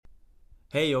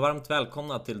Hej och varmt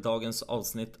välkomna till dagens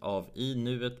avsnitt av I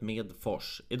nuet med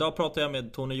Fors. Idag pratar jag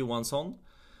med Tony Johansson.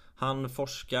 Han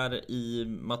forskar i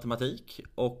matematik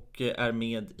och är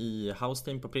med i House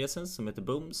Team på Presence som heter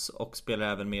Booms och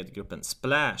spelar även med gruppen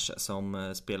Splash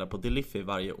som spelar på Deliffi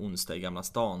varje onsdag i Gamla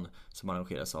stan som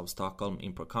arrangeras av Stockholm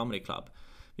Impro Comedy Club.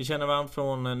 Vi känner varandra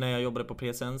från när jag jobbade på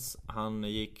Presence. Han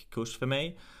gick kurs för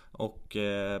mig och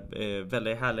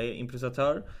väldigt härlig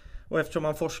improvisatör. Och eftersom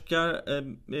man forskar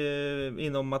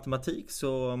inom matematik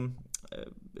så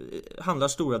handlar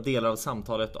stora delar av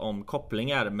samtalet om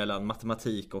kopplingar mellan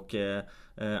matematik och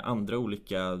andra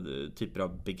olika typer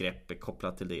av begrepp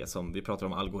kopplat till det. Som vi pratar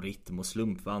om algoritm och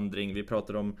slumpvandring, vi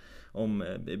pratar om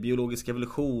biologisk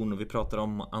evolution och vi pratar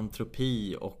om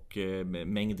antropi och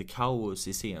mängd kaos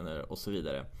i scener och så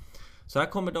vidare. Så här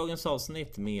kommer dagens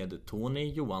avsnitt med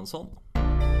Tony Johansson.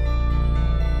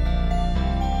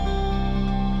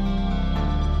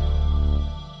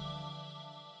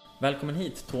 Välkommen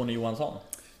hit Tony Johansson.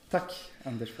 Tack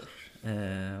Anders Fors.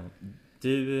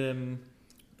 Du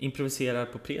improviserar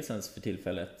på Presence för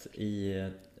tillfället i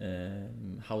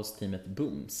house-teamet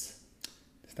Booms.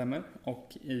 Det stämmer.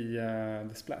 Och i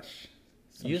The Splash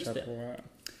som Just kör det. på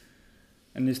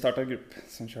en nystartad grupp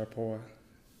som kör på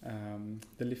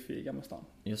Deliffi i Gamla stan.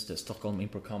 Just det, Stockholm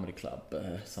Impro Comedy Club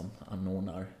som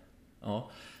anordnar.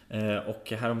 Ja. Och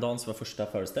häromdagen så var första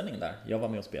föreställningen där. Jag var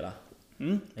med och spelade.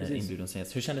 Inbjuden som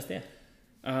gäst. Hur kändes det?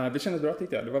 Det kändes bra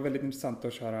tyckte jag. Det var väldigt intressant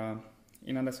att köra.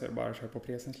 Innan dess har jag bara kört på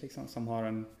Presence liksom, som har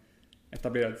en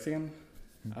etablerad scen.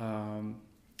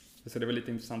 Så det var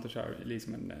lite intressant att köra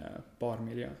liksom en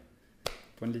barmiljö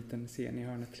på en liten scen i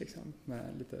hörnet liksom, med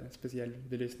lite speciell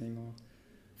belysning och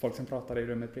folk som pratade i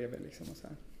rummet bredvid liksom, och så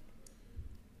här.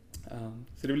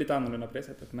 Så det var lite annorlunda på det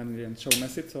sättet, men rent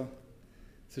showmässigt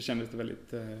så kändes det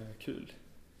väldigt kul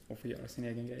att få göra sin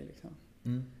egen grej liksom.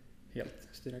 Helt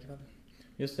styra kvällen.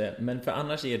 Just det, men för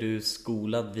annars är du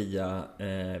skolad via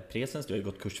Presence. Du har ju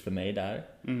gått kurs för mig där.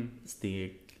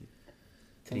 Steg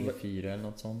 3-4 eller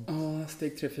något sånt. Ja,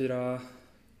 steg 3-4.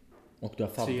 Och du har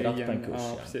faddrat på en kurs.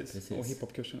 Ja, precis. Och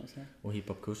hiphopkursen också. Och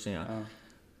hiphopkursen, ja.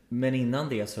 Men innan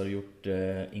det så har du gjort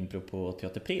impro på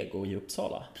Teater Prego i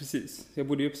Uppsala. Precis. Jag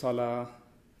bodde i Uppsala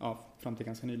fram till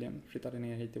ganska nyligen. Flyttade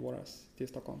ner hit i våras till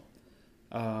Stockholm.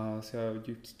 Så jag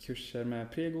gick kurser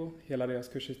med Prego, hela deras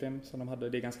kurssystem som de hade.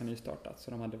 Det är ganska nystartat,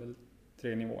 så de hade väl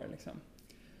 3 nivåer liksom.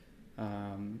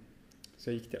 Så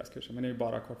jag gick deras kurser, men det är ju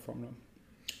bara kortform då.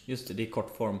 Just det, det är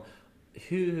kortform.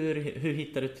 Hur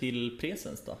hittade du till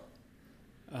Presence då?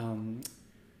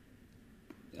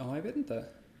 Jag vet inte.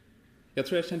 Jag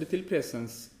tror jag kände till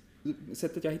Presence.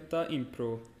 Sättet jag hittade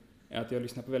impro är att jag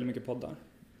lyssnar på väldigt mycket poddar.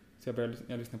 Så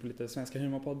jag lyssnar på lite svenska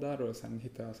humorpoddar och sen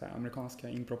hittar jag så här amerikanska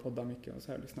impropoddar mycket och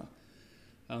så här lyssna.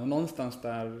 Och någonstans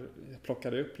där jag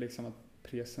plockade upp liksom att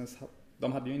Presence,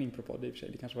 de hade ju en impropodd i och för sig,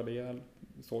 det kanske var det jag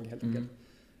såg helt enkelt.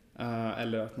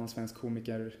 Eller att någon svensk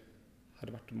komiker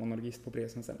hade varit monologist på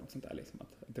Presence eller något sånt där liksom.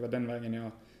 Att det var den vägen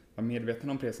jag var medveten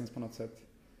om Presence på något sätt.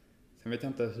 Sen vet jag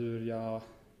inte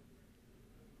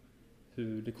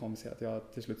hur det kom sig att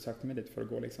jag till slut sökte mig dit för att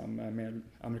gå liksom mer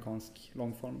amerikansk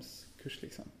långformskurs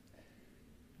liksom.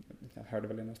 Jag hörde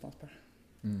väl det någonstans bara.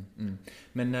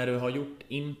 Men när du har gjort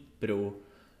impro,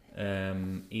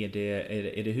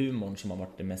 är det humorn som har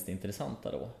varit det mest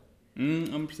intressanta då?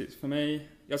 Ja, precis. För mig,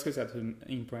 jag skulle säga att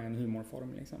impro är en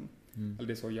humorform liksom. Eller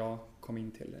det är så jag kom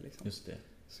in till det liksom. Just det.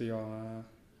 Så jag,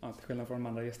 till skillnad från de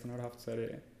andra gästerna jag har haft, så är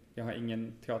det, jag har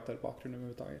ingen teaterbakgrund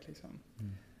överhuvudtaget liksom.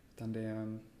 Utan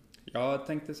det, jag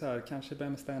tänkte så här, kanske börja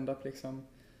med stand-up liksom.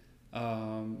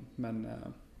 Men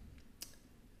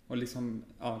och liksom,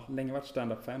 länge varit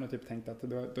stand-up-fan och typ tänkte att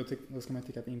då ska man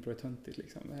tycka att impro är töntigt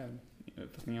liksom. Det här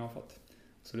uppfattningen jag har fått.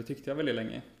 Så det tyckte jag väldigt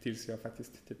länge, tills jag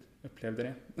faktiskt typ upplevde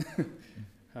det.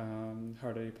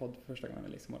 Hörde det i podd första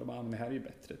gången liksom, och då bara, men det här är ju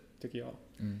bättre, tycker jag.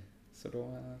 Så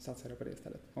då satsade jag på det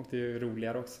istället. Och det är ju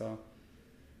roligare också.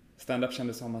 Stand-up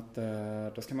kändes som att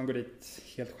då ska man gå dit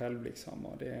helt själv liksom,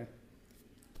 och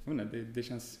det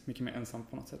känns mycket mer ensamt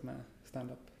på något sätt med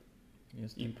stand-up.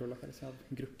 Impro lokaliserad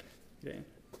gruppgrejen.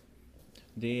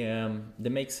 Det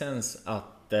makes sense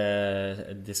att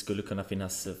det skulle kunna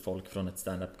finnas folk från ett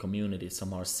stand-up community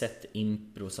som har sett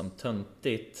impro som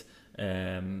töntigt,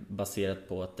 baserat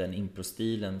på att den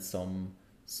improstilen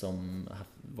som har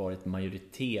varit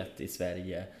majoritet i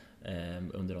Sverige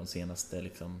under de senaste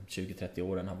liksom 20-30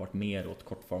 åren har varit mer åt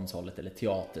kortformshållet eller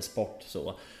teatersport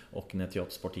så. Och när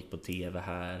teatersport gick på tv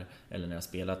här eller när det har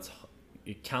spelats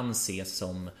kan ses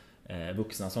som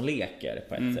vuxna som leker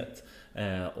på ett sätt.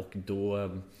 Och då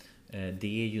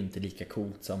det är ju inte lika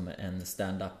coolt som en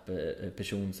stand-up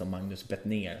person som Magnus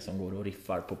Bettner som går och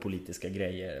riffar på politiska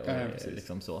grejer och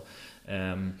liksom så.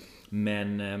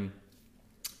 Men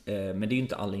det är ju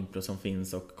inte all impro som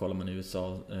finns, och kollar man i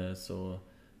USA så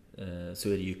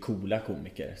är det ju coola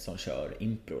komiker som kör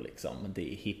impro liksom.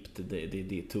 Det är hippt, det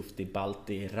är tufft, det är ballt,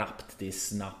 det är rappt, det är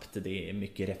snabbt, det är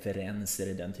mycket referenser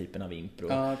i den typen av impro.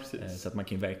 Så att man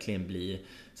kan ju verkligen bli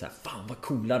så här, fan vad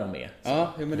coola de är. Så,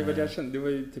 ja, men det var det jag kände, det var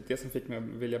ju typ det som fick mig att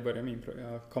vilja börja med impro.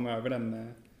 Jag kom över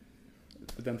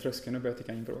den tröskeln och började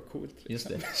tycka impro var coolt liksom. Just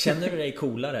det. Känner du dig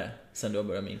coolare sen du har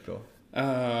börjat med impro?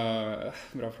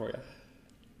 Bra fråga.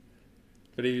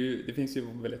 För det finns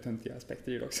ju väldigt töntiga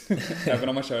aspekter i det också. Även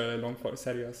om man kör långform,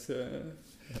 seriös.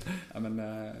 Även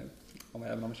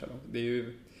om man kör långt. Det är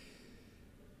ju...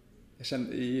 Jag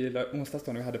kände i onsdags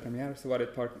då när vi hade premiär så var det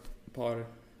ett par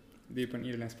det är på en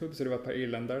irländsk pub, så det var ett par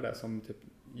irländare där som typ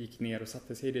gick ner och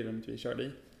satte sig i det rummet vi körde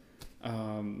i.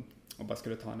 Och bara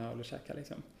skulle ta en öl och käka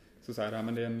liksom. Så sa jag,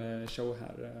 men det är en show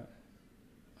här.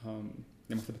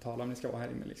 Ni måste betala om ni ska vara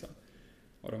här inne liksom.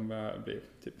 Och de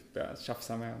började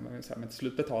tjafsa med mig. Men till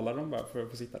slut betalade de bara för att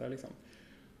få sitta där liksom.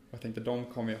 Och jag tänkte, de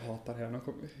kommer ju hata det här.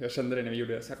 Jag kände det när vi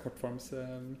gjorde så här kortforms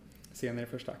scener i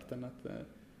första akten. Att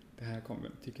det här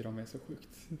tycker de är så sjukt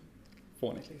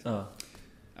fånigt liksom.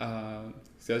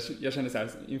 Så jag kände så här...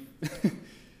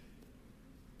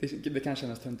 det kan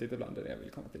kännas töntigt ibland, det jag vill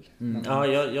komma till. Ja,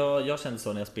 jag kände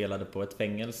så när jag spelade på ett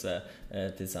fängelse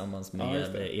tillsammans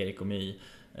med Erik och My.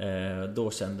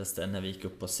 Då kändes det när vi gick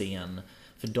upp på scen.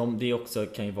 För det också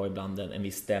kan ju vara ibland en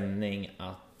viss stämning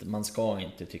att man ska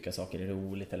inte tycka saker är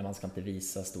roligt, eller man ska inte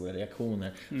visa stora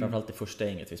reaktioner. Framförallt det första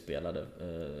gänget vi spelade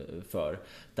för.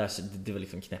 Det var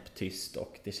liksom knäpptyst,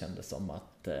 och det kändes som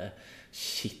att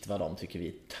shit vad de tycker vi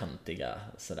är töntiga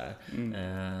sådär.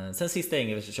 Sen sista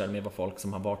gänget vi körde med var folk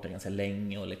som har varit där ganska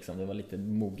länge, och liksom, det var lite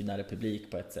mognare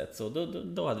publik på ett sätt. Så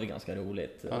då hade vi ganska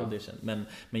roligt. Och men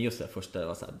just det första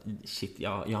var så här, shit,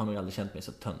 jag har nog aldrig känt mig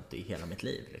så töntig i hela mitt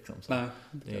liv liksom. Så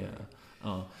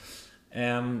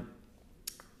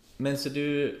men så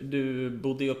du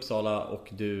bodde i Uppsala och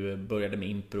du började med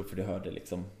impro för du hörde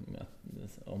liksom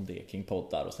om det kring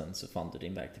poddar, och sen så fann du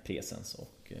din väg till Presens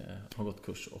och har gått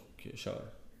kurs och kör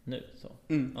nu så.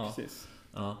 Precis.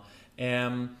 Ja.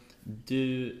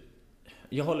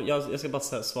 Jag ska bara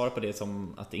svara på det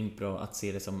som att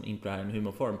se det som impro är en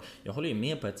humorform. Jag håller ju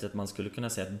med på ett sätt. Man skulle kunna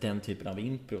säga att den typen av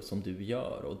impro som du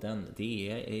gör, och det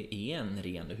är en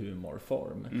ren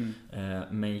humorform.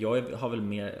 Men jag har väl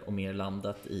mer och mer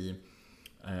landat i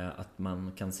att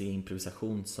man kan se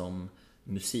improvisation som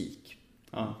musik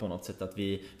på något sätt. Att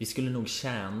vi skulle nog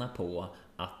tjäna på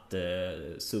att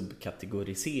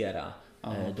subkategorisera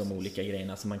de olika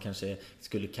grejerna som man kanske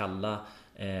skulle kalla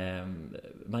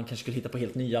man kanske skulle hitta på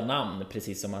helt nya namn,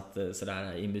 precis som att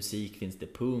sådär, i musik finns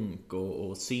det punk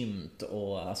och synt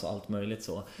och alltså allt möjligt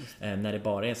så. När det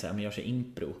bara är så här, men jag kör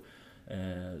impro,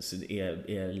 så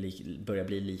börjar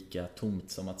bli lika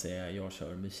tomt som att säga jag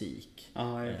kör musik.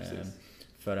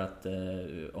 För att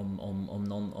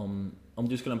om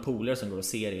du skulle ha en polare som går och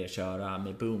ser er köra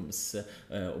med booms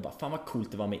och bara fan vad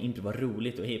coolt det var med impro, vad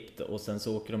roligt och hippt, och sen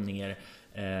så åker de ner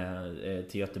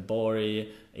till Göteborg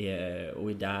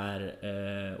och är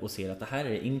där och ser att det här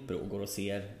är impro och går och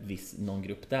ser någon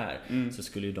grupp där, så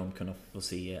skulle ju de kunna få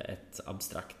se ett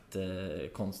abstrakt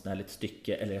konstnärligt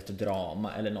stycke eller ett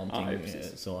drama eller någonting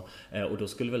så, och då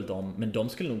skulle väl de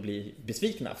skulle nog bli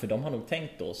besvikna, för de har nog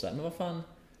tänkt då så här, men vad fan,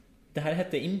 det här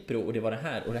hette impro och det var det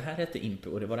här, och det här hette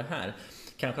impro och det var det här.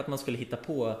 Kanske att man skulle hitta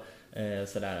på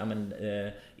sådär, ja men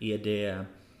är det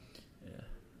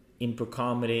impro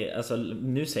comedy, alltså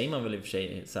nu säger man väl i och för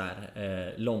sig så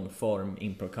här långform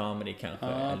impro comedy kanske,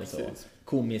 eller precis. Så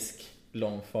komisk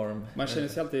långform. Man känner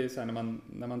sig alltid så här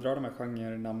när man drar de här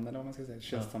genrenamnen, om man ska säga, det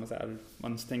känns som så här,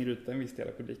 man stänger ut en viss del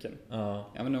av publiken.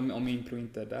 Ja, men om impro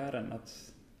inte är där än,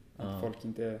 att folk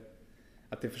inte,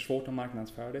 att det är för svårt att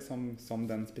marknadsföra det som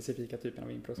den specifika typen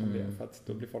av impro som det är, för att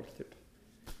då blir folk typ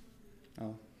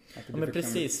men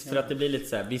precis, för att det blir lite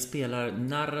så här, vi spelar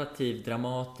narrativ,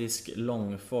 dramatisk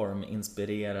långform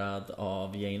inspirerad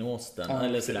av Jane Austen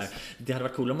eller sådär. Det hade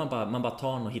varit cool om man bara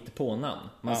tar och hittar på namn.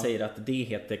 Man säger att det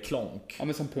heter klonk. Ja,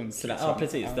 men som punkt. Ja,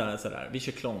 precis, där sådär. Vi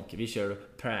kör klonk, vi kör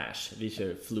prash, vi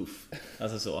kör fluff.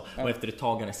 Alltså så. Och efter ett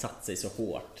tag har det satt sig så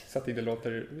hårt. Så att det inte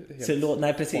låter helt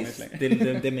nej, precis.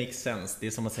 Det makes sense. Det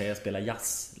är som att säga spela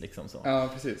jazz liksom så. Ja,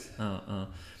 precis.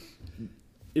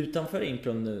 Utanför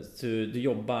impron nu, så du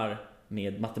jobbar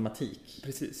med matematik.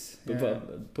 Precis.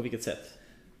 På vilket sätt?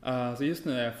 Så just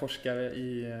nu är jag forskare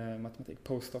i matematik.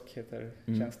 Postdoc heter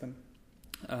tjänsten.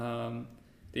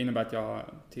 Det innebär att jag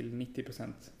till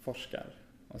 90% forskar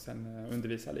och sen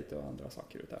undervisa lite och andra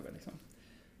saker utöver liksom.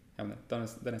 Jag vet inte,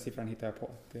 den här siffran hittar jag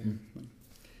på.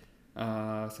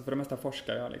 Så för det mesta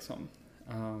forskar jag liksom.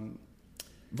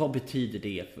 Vad betyder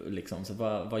det liksom? Så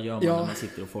vad gör man när man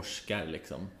sitter och forskar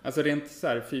liksom? Alltså rent så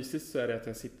här fysiskt så är det att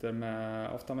jag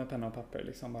sitter ofta med penna och papper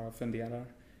liksom, bara funderar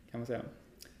kan man säga.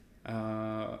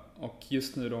 Och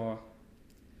just nu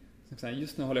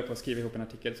håller jag på att skriva ihop en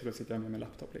artikel, så då sitter jag med min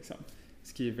laptop liksom.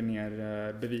 Skriver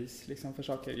ner bevis liksom för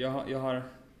saker.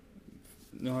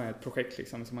 Nu har jag ett projekt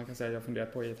liksom, som man kan säga jag har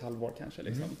funderat på i ett halvår kanske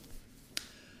liksom.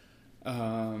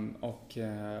 Och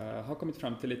har kommit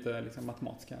fram till lite liksom,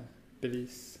 matematiska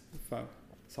bevis för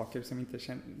saker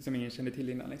som ingen kände till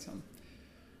innan liksom.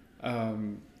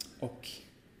 Och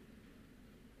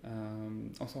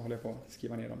så håller jag på att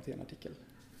skriva ner dem till en artikel.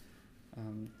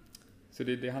 Så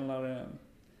det handlar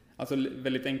alltså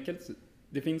väldigt enkelt.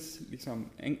 Det finns liksom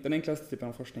den enklaste typen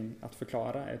av forskning att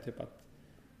förklara är typ att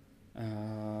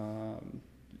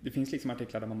det finns liksom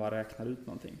artiklar där man bara räknar ut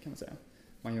någonting kan man säga.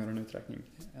 Man gör en uträkning.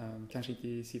 Kanske inte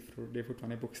i siffror, det är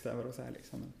fortfarande i bokstäver och så här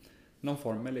liksom. Någon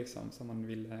formel liksom som man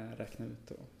vill räkna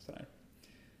ut och sådär.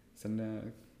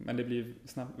 Men det blir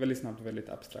väldigt snabbt väldigt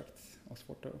abstrakt och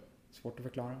svårt att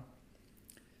förklara.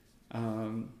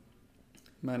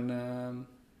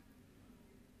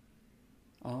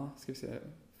 Ska vi se,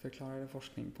 förklara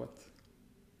forskning på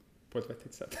ett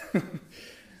vettigt sätt.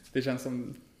 Det känns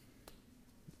som,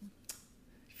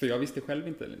 för jag visste själv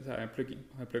inte så här, jag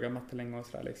har pluggat matte länge och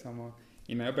sådär liksom, och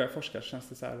innan jag började forska känns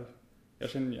det så här, jag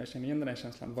känner igen den här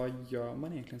känslan, vad gör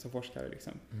man egentligen som forskare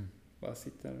liksom?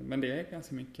 Men det är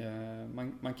ganska mycket,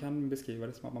 man kan beskriva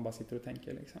det som att man bara sitter och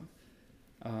tänker liksom,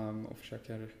 och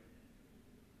försöker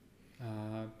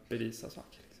bevisa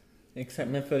saker.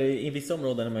 Exakt, men för i vissa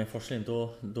områden när man är forskning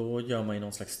då gör man ju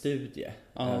någon slags studie.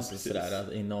 Jag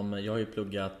har ju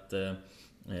pluggat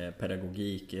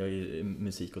pedagogik, jag är ju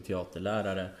musik- och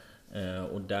teaterlärare,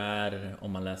 och där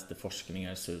om man läste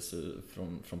forskningar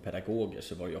från pedagoger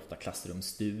så var det ju ofta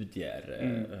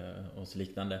klassrumsstudier och så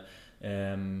liknande.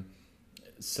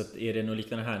 Så är det något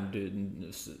liknande här,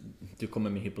 du kommer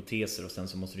med hypoteser och sen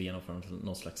så måste du genomföra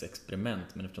någon slags experiment,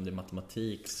 men eftersom det är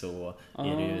matematik så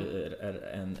är det ju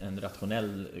en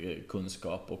rationell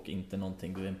kunskap och inte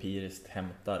någonting du empiriskt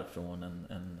hämtar från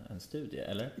en studie,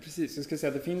 eller? Precis, jag skulle säga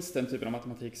att det finns den typen av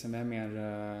matematik som är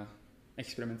mer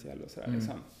experimentell och sådär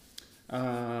liksom.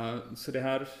 Så det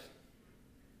här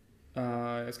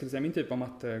jag skulle säga min typ av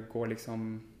matte går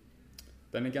liksom,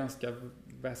 den är ganska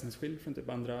väsensskild från typ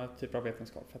andra typer av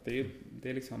vetenskap, för att det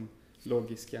är liksom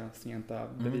logiska, stringenta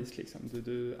bevis liksom.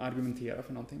 Du argumenterar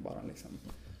för någonting bara liksom.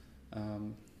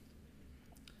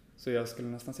 Så jag skulle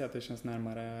nästan säga att det känns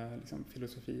närmare liksom,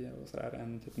 filosofi och sådär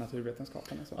än typ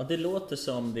naturvetenskapen och så. Ja, det låter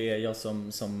som det jag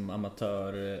som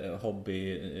amatör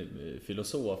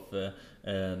hobbyfilosof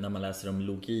när man läser om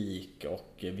logik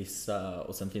och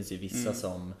sen finns det ju vissa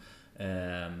som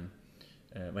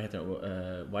vad heter det?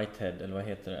 Whitehead eller vad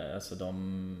heter det? Alltså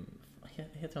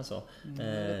heter han så?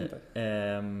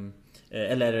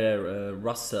 Eller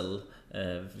Russell,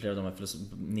 flera av de här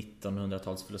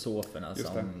 1900-talsfilosoferna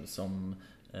som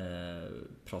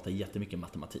pratar jättemycket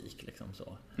matematik liksom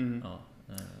så.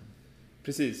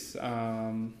 Precis.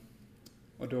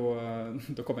 Och då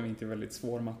kommer vi in till väldigt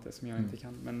svår matte som jag inte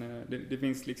kan, men det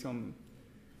finns liksom,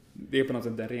 det är på något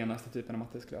sätt den renaste typen av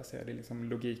matte skulle jag säga. Det är liksom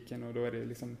logiken, och då är det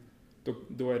liksom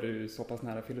då är det så pass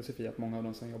nära filosofi att många av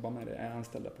de som jobbar med det är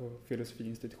anställda på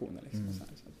filosofiinstitutioner liksom, och så.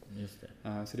 Just det.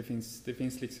 Så det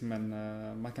finns liksom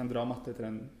man kan dra matte till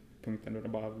den punkten då det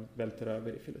bara välter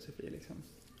över i filosofi liksom.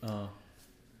 Ja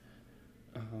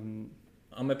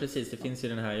men precis, det finns ju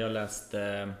den här, jag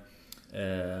läste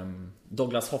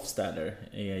Douglas Hofstadter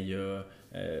är ju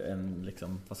en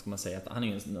liksom, vad ska man säga, att han är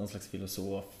ju någon slags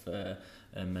filosof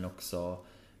men också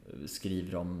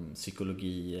skriver om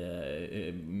psykologi,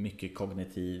 mycket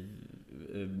kognitiv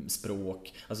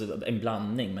språk, alltså en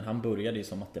blandning, men han började ju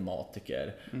som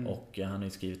matematiker och han har ju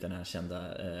skrivit den här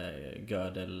kända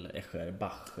Gödel, Escher,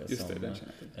 Bach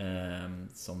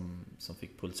som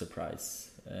fick Pulitzer Prize.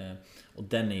 Och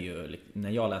den är ju, när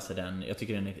jag läser den, jag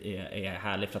tycker den är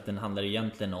härlig för att den handlar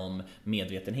egentligen om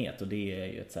medvetenhet, och det är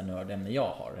ju ett sånt nördämne jag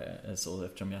har, så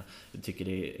eftersom jag tycker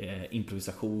det är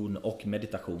improvisation och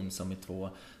meditation som är två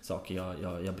saker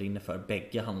jag brinner för.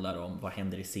 Bägge handlar om vad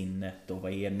händer i sinnet och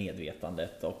vad är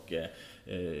medvetandet och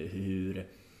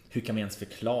hur kan vi ens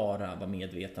förklara vad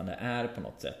medvetande är på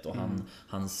något sätt. Och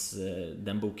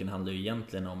den boken handlar ju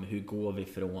egentligen om hur går vi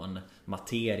från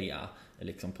materia,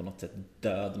 liksom på något sätt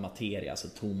död materia, alltså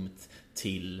tomt,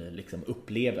 till liksom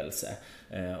upplevelse.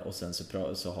 Och sen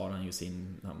så har han ju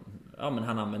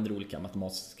han använder olika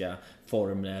matematiska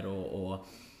formler och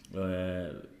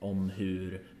om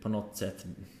hur på något sätt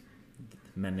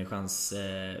människans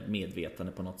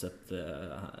medvetande på något sätt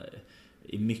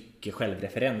är mycket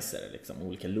självreferenser, liksom,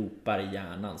 olika loopar i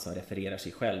hjärnan som refererar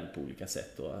sig själv på olika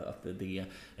sätt, och att det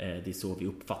är så vi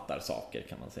uppfattar saker,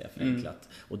 kan man säga förenklat.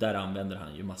 Och där använder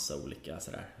han ju massa olika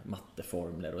sådär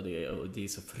matteformler, och det är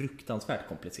så fruktansvärt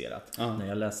komplicerat. När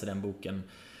jag läser den boken,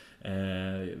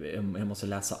 jag måste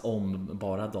läsa om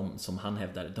bara de som han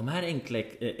hävdar. De här enkla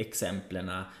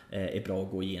exemplen är bra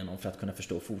att gå igenom för att kunna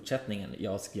förstå fortsättningen.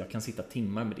 Jag kan sitta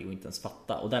timmar med det och inte ens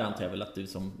fatta. Och där antar jag väl att du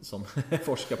som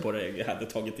forskar på det hade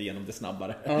tagit igenom det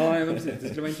snabbare. Ja, men precis. Det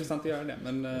skulle vara intressant att göra det.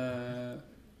 Men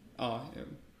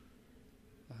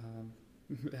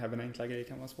även enkla grejer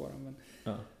kan vara svåra.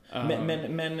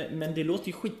 Men det låter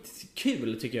ju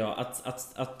skitkul, tycker jag,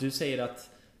 att du säger att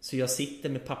så jag sitter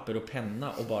med papper och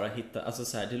penna och bara hittar, alltså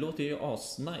så här, det låter ju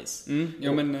asnice.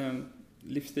 Ja, men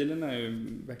livsstilen är ju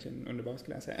verkligen underbar,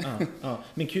 skulle jag säga. Ja.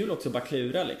 Men kul också att bara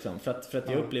klura, liksom, för att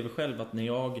jag upplever själv att när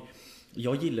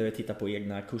jag gillar att titta på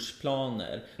egna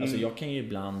kursplaner. Alltså jag kan ju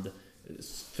ibland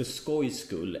för skojs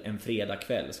skull en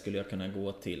fredagkväll skulle jag kunna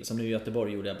gå till, som nu i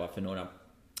Göteborg gjorde jag bara för några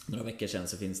veckor sedan,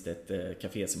 så finns det ett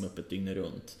café som är öppet dygnet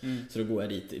runt. Så då går jag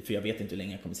dit, för jag vet inte hur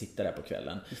länge jag kommer sitta där på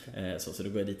kvällen. Så då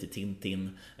går jag dit till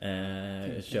Tintin,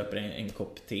 köper en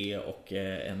kopp te och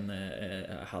en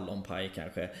hallonpaj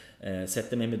kanske,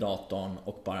 sätter mig med datorn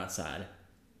och bara så här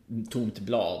tomt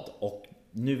blad, och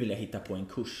nu vill jag hitta på en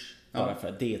kurs. Bara för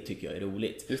att det tycker jag är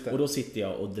roligt. Och då sitter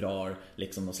jag och drar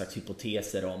liksom någon slags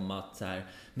hypoteser om att så här,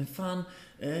 men fan,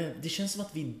 det känns som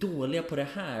att vi är dåliga på det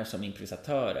här som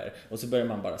improvisatörer. Och så börjar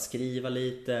man bara skriva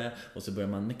lite, och så börjar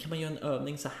man, men kan man göra en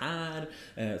övning så här?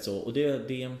 Och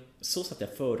det så satt jag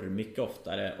förr mycket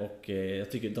oftare, och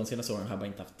jag tycker de senaste åren har jag bara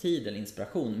inte haft tid eller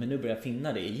inspiration, men nu börjar jag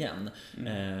finna det igen.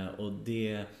 Och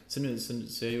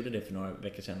så jag gjorde det för några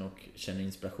veckor sedan och känner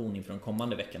inspiration inför de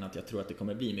kommande veckorna, att jag tror att det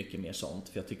kommer bli mycket mer sånt,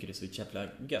 för jag tycker det är så jävla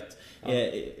gött.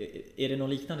 Är det någon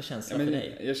liknande känsla för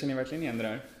dig? Jag känner verkligen igen det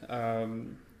där.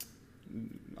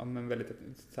 Men väldigt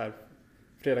så här,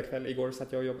 fredagkväll igår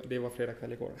satt jag och jobbade. Det var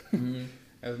fredagkväll igår.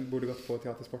 Jag borde gått på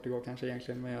teatersport igår kanske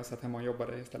egentligen, men jag satt hemma och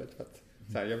jobbade istället, för att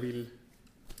så här,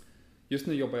 just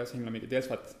nu jobbar jag så himla mycket. Dels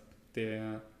för att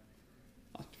det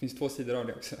finns två sidor av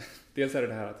det också. Dels är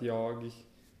det här att jag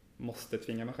måste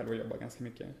tvinga mig själv att jobba ganska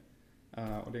mycket,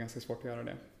 och det är ganska svårt att göra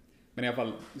det. Men i alla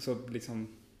fall så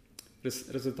liksom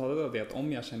resultatet av det är att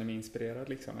om jag känner mig inspirerad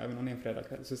liksom, även om det är en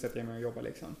fredagkväll, så sätter jag mig och jobbar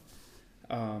liksom.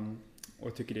 Och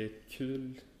jag tycker det är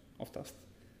kul oftast.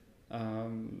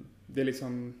 Det är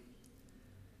liksom,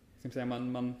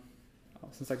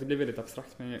 som sagt, det blir väldigt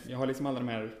abstrakt, men jag har liksom alla de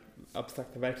här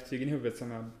abstrakta verktygen i huvudet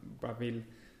som jag bara vill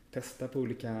testa på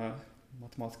olika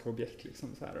matematiska objekt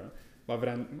liksom, så här.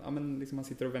 Liksom man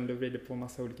sitter och vänder och vrider på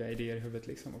massa olika idéer i huvudet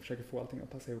liksom, och försöker få allting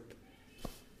att passa ihop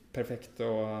perfekt,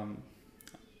 och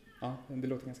det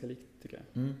låter ganska likt, tycker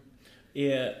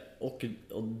jag. Och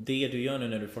det du gör nu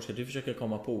när du forskar, du försöker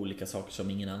komma på olika saker som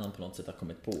ingen annan på något sätt har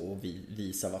kommit på, och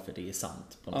visa varför det är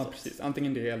sant på något sätt. Precis.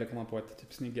 Antingen det, eller komma på ett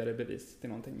typ snyggare bevis till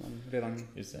någonting man redan...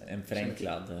 Just det, en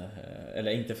förenklad,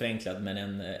 eller inte förenklad,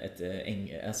 men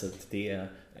alltså det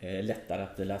är lättare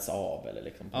att läsa av, eller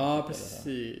liksom.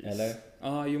 Precis. Eller?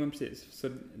 Jo, men precis. Så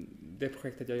det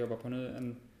projektet jag jobbar på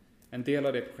nu, en del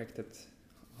av det projektet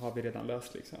har vi redan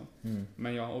löst liksom.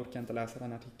 Men jag orkar inte läsa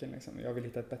den artikeln liksom. Jag vill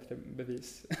hitta ett bättre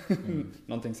bevis.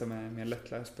 Någonting som är mer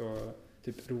lättläst och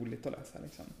typ roligt att läsa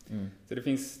liksom. Så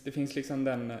det finns liksom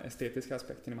den estetiska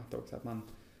aspekten i matte också, att man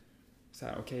så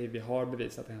här, okej, vi har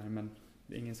bevisat det här, men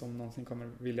det är ingen som någonsin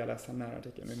kommer vilja läsa den här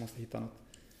artikeln. Vi måste hitta något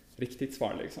riktigt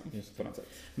svar liksom, på något sätt.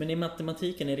 Men i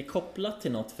matematiken, är det kopplat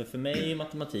till något? För mig är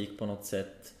matematik på något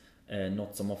sätt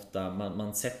något som ofta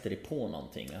man sätter det på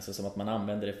någonting, alltså som att man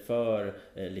använder det för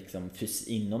liksom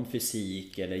inom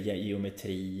fysik eller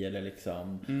geometri, eller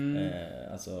liksom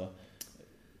alltså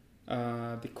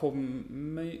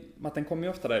matten kommer ju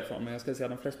ofta därifrån, men jag ska säga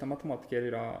att de flesta matematiker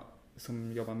idag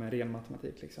som jobbar med ren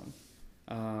matematik liksom,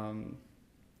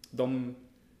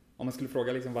 om man skulle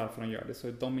fråga liksom varför de gör det, så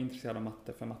är de intresserade av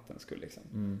matte för mattens skull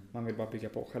liksom. Man vill bara bygga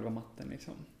på själva matten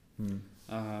liksom.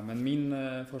 Men min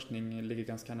forskning ligger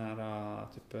ganska nära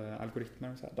typ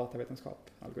algoritmer och så här, datavetenskap,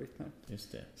 algoritmer.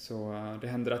 Just det. Så det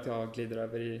händer att jag glider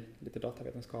över i lite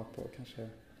datavetenskap och kanske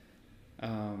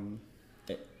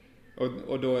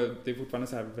och då det är fortfarande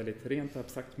så här väldigt rent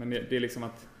abstrakt, men det är liksom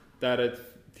att där är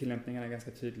tillämpningarna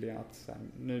ganska tydliga, att så här,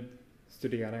 nu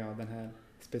studerar jag den här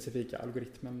specifika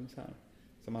algoritmen så här,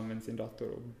 som används i en dator,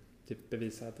 och typ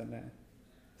bevisar att den är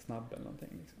snabb eller någonting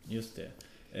liksom. Just det.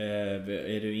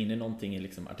 Är du inne i någonting i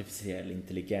liksom artificiell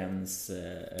intelligens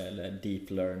eller deep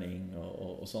learning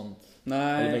och sånt?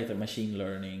 Nej. Eller vad heter det? Machine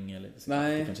learning? Eller,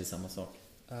 Nej. Det kanske är samma sak.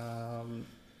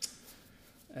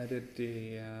 Är det...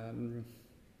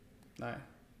 nej.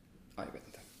 Jag vet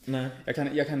inte. Nej.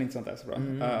 Jag kan inte sånt där så bra.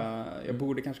 Jag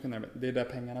borde kanske kunna det. Det är där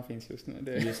pengarna finns just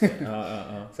nu. Just det.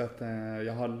 Ja. Så att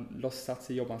jag har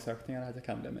låtsats i jobbansökningar att jag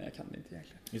kan det, men jag kan det inte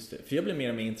egentligen. Just det. För jag blir mer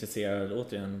och mer intresserad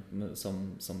återigen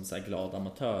som så här glad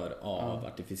amatör av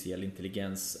artificiell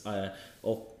intelligens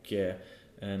och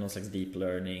någon slags deep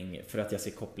learning, för att jag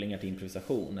ser kopplingar till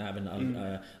improvisation, även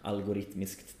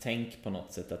algoritmiskt tänk på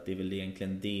något sätt, att det är väl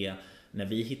egentligen det, när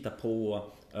vi hittar på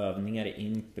övningar i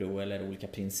impro eller olika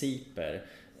principer,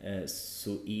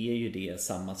 så är ju det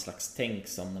samma slags tänk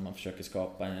som när man försöker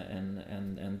skapa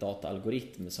en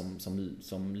dataalgoritm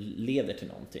som leder till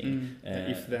någonting.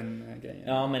 If then grejen.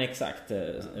 Ja, men exakt.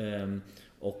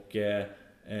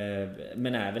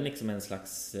 Men även liksom en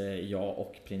slags ja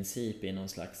och princip i någon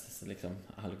slags liksom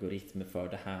algoritm för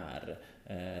det här.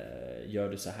 Gör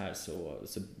du så här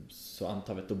så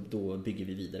antar vi att då bygger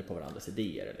vi vidare på varandras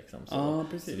idéer liksom. Så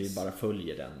vi bara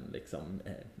följer den liksom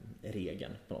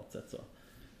regeln på något sätt så.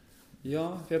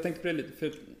 Ja, för jag tänkte på det lite, för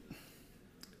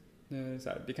så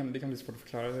här, det kan bli svårt att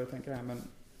förklara hur jag tänker här, men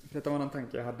för detta var en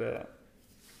tanke jag hade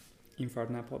inför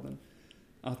den här podden.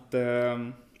 Att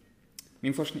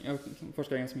min forskning, jag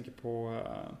forskar ganska mycket på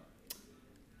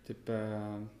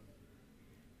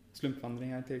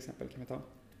slumpvandringar till exempel, kan vi ta.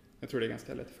 Jag tror det är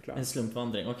ganska lätt att förklara. En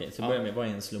slumpvandring, okej. Så börja med, vad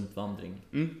är en slumpvandring?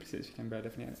 Precis, vi kan börja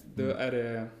definiera. Då är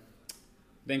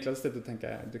det enklaste sättet att tänka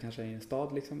är att du kanske är i en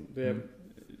stad liksom. Du är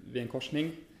vid en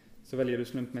korsning. Så väljer du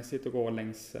slumpmässigt att gå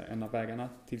längs en av vägarna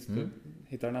tills du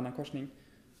hittar en annan korsning.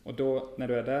 Och då, när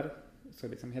du är där, så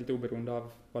liksom helt oberoende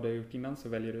av vad du har gjort innan, så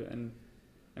väljer du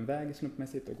en väg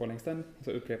slumpmässigt och går längs den. Och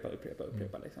så upprepa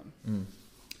liksom.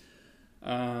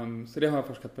 Så det har jag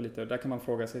forskat på lite. Där kan man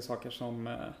fråga sig saker som...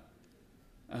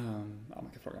 man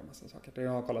kan fråga en massa saker. Det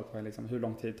jag har kollat på är liksom, hur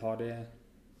lång tid tar det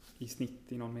i snitt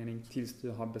i någon mening tills du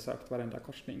har besökt varenda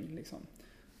korsning. Liksom.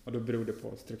 Och då beror det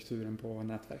på strukturen på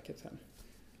nätverket sen.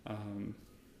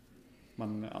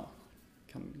 Man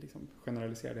kan liksom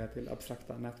generalisera det här till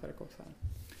abstrakta nätverk också.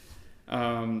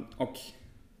 Och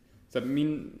så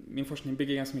min forskning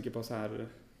bygger ganska mycket på så här,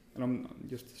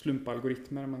 just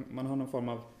slumpalgoritmer. Man har någon form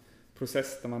av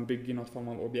process där man bygger något form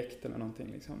av objekt eller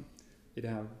någonting. Liksom. I det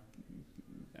här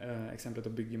exemplet då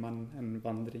bygger man en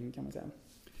vandring, kan man säga.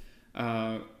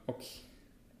 Och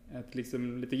ett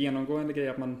liksom lite genomgående grej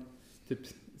att man typ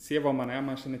ser vad man är,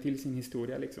 man känner till sin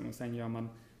historia liksom, och sen gör man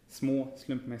små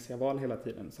slumpmässiga val hela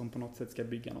tiden som på något sätt ska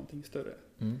bygga någonting större.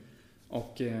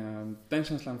 Och den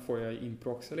känslan får jag i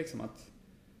impro också, liksom, att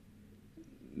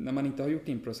när man inte har gjort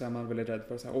impro så är man väldigt rädd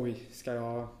för att säga, oj, ska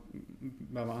jag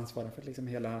behöva ansvara för liksom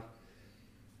hela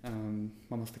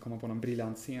man måste komma på någon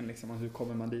briljant scen liksom, och hur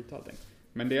kommer man dit och allting.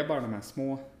 Men det är bara de här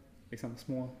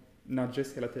små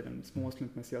nudges hela tiden, små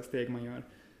slumpmässiga steg man gör.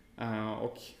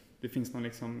 Och det finns någon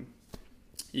liksom,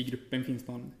 i gruppen finns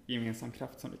någon gemensam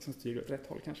kraft som liksom styr åt rätt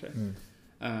håll kanske.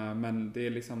 Men det är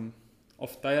liksom,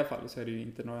 ofta i alla fall så är det ju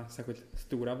inte några särskilt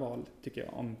stora val, tycker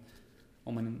jag,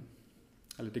 om man,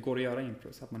 eller det går att göra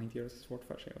impro så att man inte gör det så svårt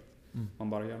för sig. Man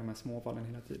bara gör de här små valen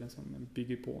hela tiden som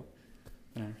bygger på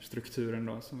den här strukturen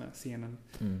då, som är scenen.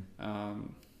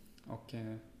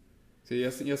 Så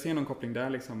jag ser någon koppling där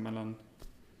liksom mellan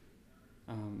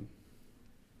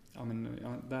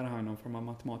där har jag någon form av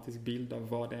matematisk bild av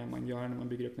vad det är man gör när man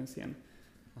bygger upp en scen.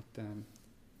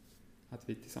 Att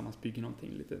vi tillsammans bygger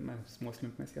någonting lite med små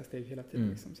slumpmässiga steg hela tiden.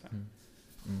 Liksom, så här.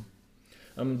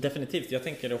 Definitivt, jag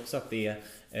tänker också att det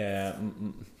är,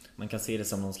 man kan se det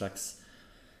som någon slags,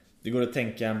 det går att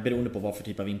tänka beroende på vad för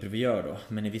typ av impro vi gör då,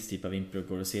 men i viss typ av impro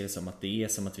går det att se det som att det är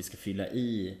som att vi ska fylla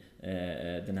i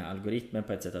den här algoritmen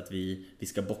på ett sätt, att vi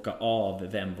ska bocka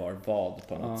av vem var vad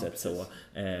på något sätt. Så,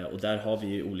 och där har vi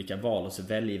ju olika val och så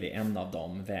väljer vi en av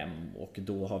dem, vem, och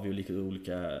då har vi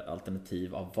olika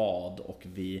alternativ av vad, och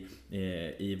vi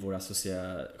i vår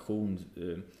association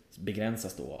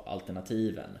begränsas då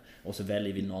alternativen, och så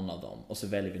väljer vi någon av dem och så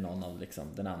väljer vi någon av liksom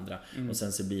den andra, och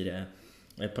sen så blir det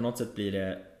på något sätt blir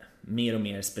det mer och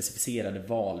mer specificerade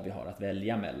val vi har att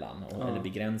välja mellan, eller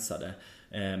begränsade.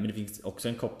 Men det finns också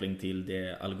en koppling till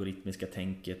det algoritmiska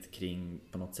tänket kring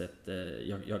på något sätt,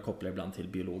 jag kopplar ibland till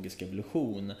biologisk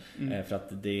evolution, för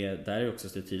att det där är också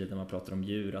så tydligt när man pratar om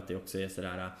djur, att det också är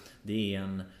sådär, det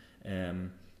är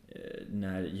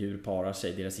när djur parar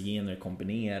sig, deras gener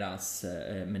kombineras,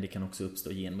 men det kan också uppstå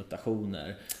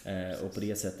genmutationer, och på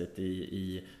det sättet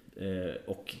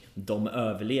och de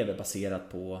överlever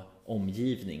baserat på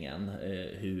omgivningen,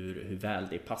 hur väl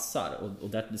det passar. Och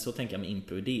där, så tänker jag med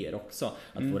improidéer också,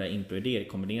 att våra improidéer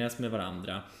kombineras med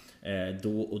varandra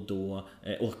då och då,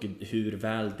 och hur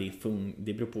väl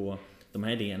det beror på. De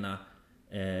här idéerna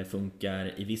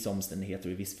funkar i vissa omständigheter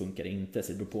och i viss funkar det inte,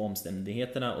 så det beror på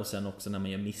omständigheterna. Och sen också när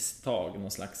man gör misstag,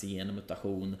 någon slags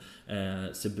genmutation,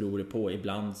 så beror det på.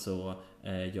 Ibland så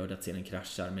gör det att scenen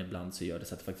kraschar, men ibland så gör det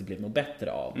så att det faktiskt blir något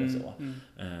bättre av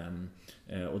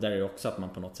det. Och där är det också att man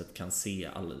på något sätt kan se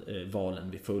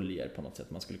valen vi följer på något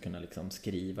sätt. Man skulle kunna liksom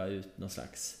skriva ut någon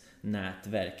slags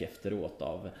nätverk efteråt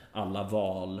av alla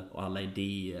val och alla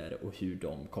idéer och hur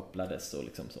de kopplades och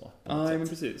liksom så. Ja, men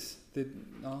precis.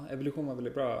 Evolution var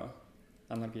väldigt bra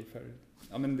analogi för.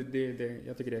 Ja, men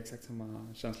jag tycker det är exakt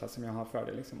samma känsla som jag har för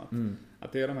det liksom,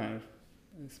 att det är de här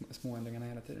små ändringarna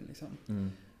hela tiden liksom.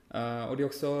 Och det är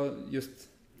också just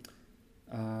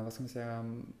vad ska man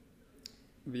säga,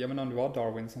 jag menar om det var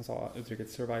Darwin som sa uttrycket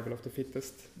survival of the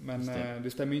fittest, men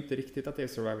det stämmer ju inte riktigt att det är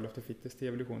survival of the fittest i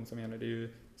evolution som gäller. Det är ju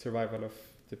survival of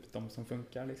typ de som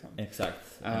funkar liksom.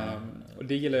 Exakt. Och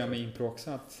det gillar jag med impro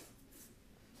också, att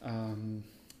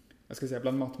jag ska säga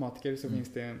bland matematiker så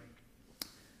finns det,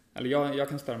 eller jag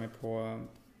kan störa mig på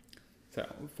såhär,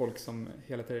 folk som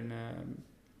hela tiden är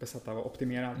besatta av att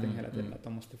optimera allting hela tiden, att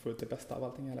de måste få ut det bästa av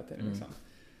allting hela tiden liksom.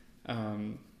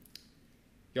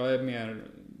 Jag är mer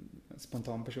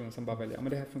spontan person som bara väljer, men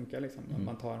det här funkar liksom.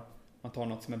 Man tar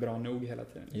något som är bra nog hela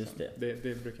tiden liksom. Just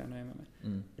det brukar jag nöja mig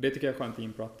med. Och det tycker jag är skönt i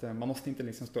impro, att man måste inte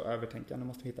liksom stå och övertänka, man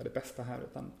måste hitta det bästa här,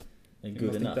 utan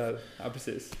good enough. Ja,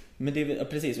 precis. Men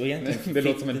precis, och egentligen det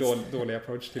låter som en dålig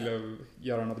approach till att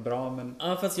göra något bra, men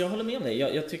ja, fast jag håller med om det.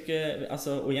 Jag tycker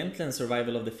alltså, och egentligen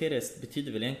survival of the fittest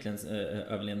betyder väl egentligen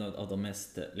överlevnad av de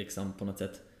mest liksom på något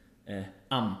sätt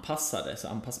anpassade.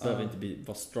 Så behöver inte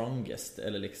vara strongest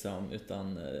eller liksom,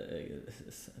 utan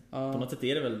på något sätt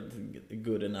är det väl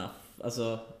good enough.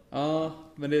 Alltså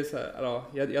men det är så här,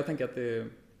 jag tänker att det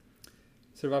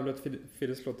survival of the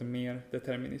fittest låter mer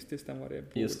deterministiskt än vad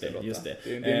det borde låta. Just det.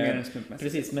 Det är mer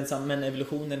slumpmässigt. Precis, men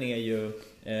evolutionen är ju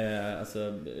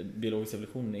alltså biologisk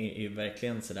evolution är ju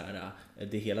verkligen sådär,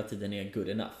 det hela tiden är good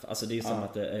enough. Alltså det är som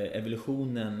att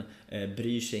evolutionen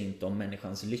bryr sig inte om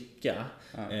människans lycka.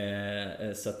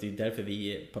 Så att det är därför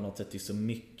vi på något sätt är så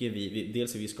mycket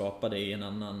dels är vi skapade i en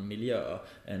annan miljö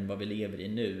än vad vi lever i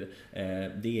nu.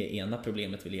 Det är ena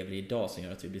problemet vi lever i idag som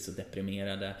gör att vi blir så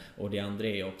deprimerade, och det andra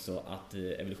är också att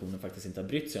evolutionen faktiskt inte har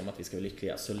brytt sig om att vi ska vara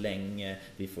lyckliga så länge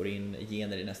vi får in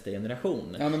gener i nästa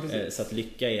generation. Så att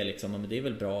lycka är liksom, men det är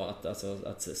väl bra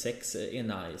att sex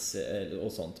är nice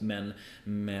och sånt,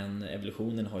 men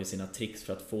evolutionen har ju sina tricks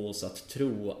för att få oss att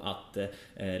tro att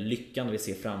lyckan vi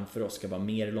ser framför oss ska vara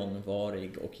mer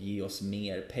långvarig och ge oss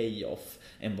mer payoff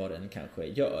än vad den kanske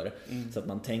gör. Så att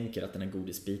man tänker att den här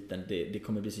godisbiten, det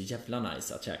kommer bli så jävla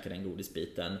nice att käka den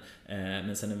godisbiten,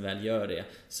 men sen när vi väl gör det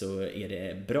så är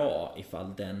det bra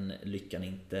ifall den lyckan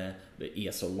inte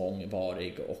är så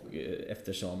långvarig, och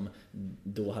eftersom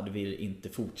då hade vi inte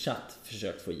fortsatt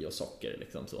försökt få i oss socker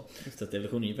liksom så att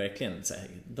evolutionen är ju verkligen så här,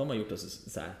 de har gjort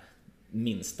oss så här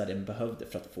minsta den behövde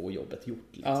för att få jobbet gjort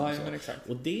liksom, men exakt.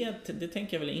 och det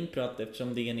tänker jag väl in på, att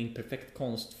eftersom det är en imperfekt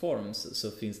konstform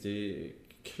så finns det ju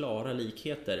klara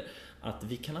likheter, att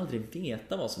vi kan aldrig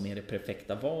veta vad som är det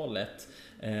perfekta valet,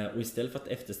 och istället för att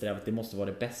eftersträva att det måste vara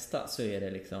det bästa, så är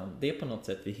det liksom, det är på något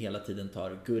sätt vi hela tiden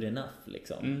tar good enough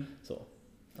liksom. Så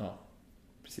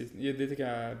precis, det tycker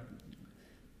jag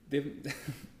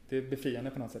det är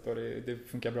befriande på något sätt, och det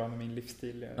funkar bra med min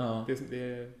livsstil.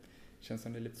 Det känns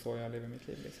som det är lite så jag lever mitt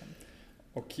liv liksom.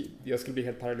 Och jag skulle bli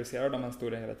helt paralyserad om man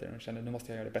stod där hela tiden och kände nu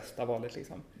måste jag göra det bästa valet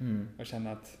liksom. Och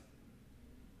känna att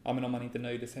men om man inte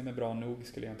nöjde sig med bra nog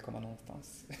skulle jag inte komma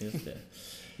någonstans.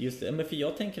 Just det. Men för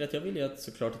jag tänker att jag vill ju att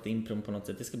såklart att impro på något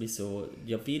sätt, det ska bli så,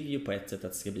 jag vill ju på ett sätt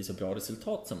att det ska bli så bra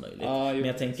resultat som möjligt. Men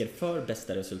jag tänker för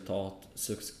bästa resultat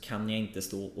så kan jag inte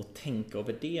stå och tänka och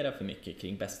värdera för mycket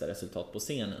kring bästa resultat på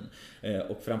scenen.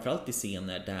 Och framförallt i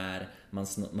scener där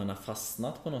man har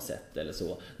fastnat på något sätt eller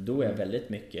så, då är väldigt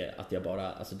mycket att jag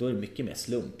bara, alltså då är det mycket mer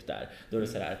slump där. Då är det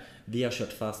så här, vi har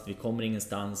kört fast, vi kommer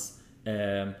ingenstans.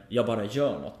 Jag bara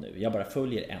gör något nu. Jag bara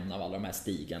följer en av alla de här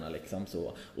stigarna liksom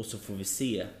så, och så får vi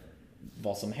se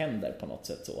vad som händer på något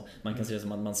sätt så. Man kan se det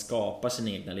som att man skapar sin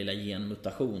egna lilla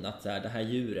genmutation, att det här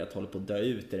djuret håller på att dö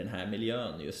ut i den här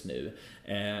miljön just nu.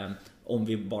 Om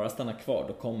vi bara stannar kvar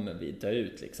då kommer vi dö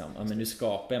ut liksom. Men nu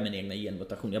skapar jag min egna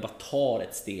genmutation. Jag bara tar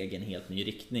ett steg i en helt ny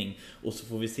riktning, och så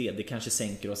får vi se, det kanske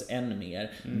sänker oss än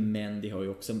mer, men det har ju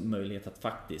också möjlighet att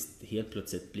faktiskt helt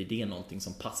plötsligt blir det någonting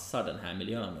som passar den här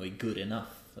miljön och är good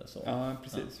enough så. Ja,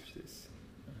 precis.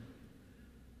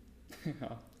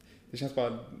 Ja. Det känns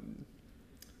bara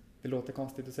det låter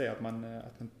konstigt att säga att man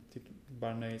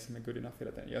bara nöjer sig med good enough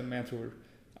hela tiden. Men jag tror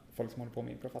folk som håller på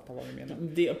med impro fattar vad vi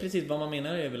menar. Precis, vad man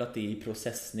menar är väl att det är i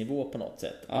processnivå på något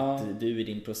sätt. Ja. Att du i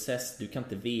din process, du kan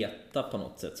inte veta på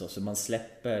något sätt så man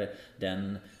släpper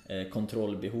den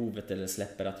kontrollbehovet eller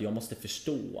släpper att jag måste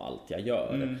förstå allt jag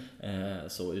gör.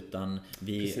 Så utan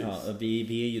vi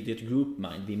är ju, det är ett group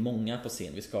mind, vi är många på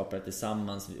scen, vi skapar det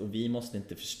tillsammans och vi måste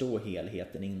inte förstå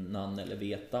helheten innan eller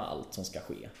veta allt som ska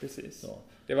ske. Precis. Så.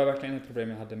 Det var verkligen ett problem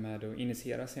jag hade med att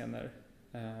initiera scener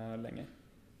länge.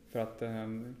 För att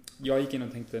jag gick in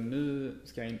och tänkte nu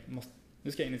ska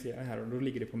jag initiera här och då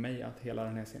ligger det på mig att hela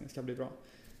den här scenen ska bli bra.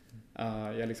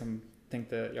 Jag liksom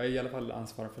tänkte, jag är i alla fall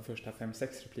ansvarig för första 5-6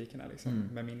 replikerna liksom,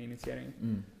 med min initiering.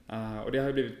 Och det har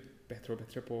ju blivit bättre och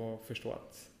bättre på att förstå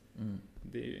att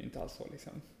det är ju inte alls så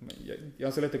liksom. Men jag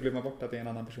har så lätt att glömma bort att det är en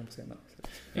annan person på scenen.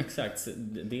 Exakt,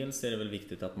 dels är det väl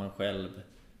viktigt att man själv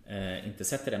inte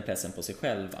sätter den pressen på sig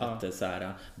själv att så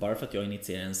här, bara för att jag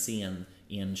initierar en scen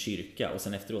i en kyrka och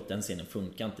sen efteråt den scenen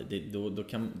funkar inte, då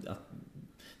kan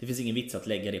det finns ingen vits att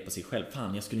lägga det på sig själv.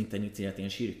 Fan, jag skulle inte ha initierat i en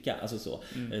kyrka. Alltså så.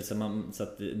 Så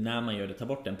att när man gör det, ta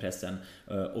bort den pressen.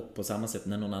 Och på samma sätt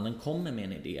när någon annan kommer med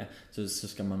en idé så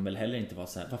ska man väl heller inte vara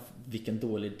så här, vilken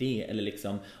dålig idé. Eller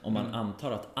liksom om man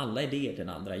antar att alla idéer den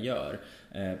andra gör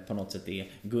på något sätt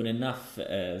är good enough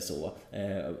så.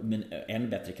 Men än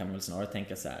bättre kan man väl snarare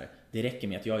tänka så här, det räcker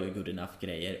med att jag gör good enough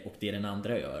grejer och det den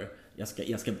andra gör,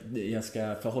 jag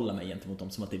ska förhålla mig gentemot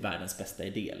dem som att det är världens bästa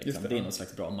idé liksom. Det är någon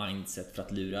slags bra mindset för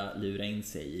att lura in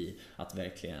sig i att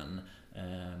verkligen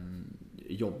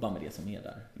jobba med det som är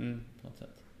där på något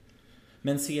sätt.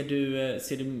 Men ser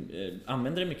du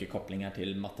använder du mycket kopplingar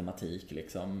till matematik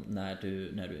liksom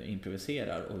när du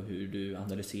improviserar och hur du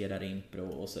analyserar impro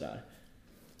och sådär?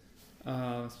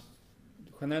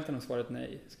 Generellt är nog svaret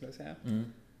nej, skulle jag säga.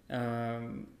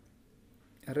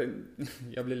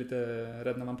 Jag blir lite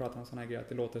rädd när man pratar om såna här grejer, att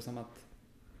det låter som att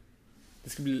det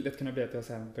skulle lätt kunna bli att jag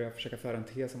sen börjar försöka föra en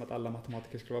tes om att alla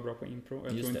matematiker skulle vara bra på impro.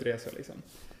 Jag tror inte det är så liksom.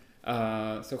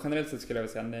 Så generellt sett skulle jag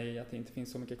väl säga nej, att det inte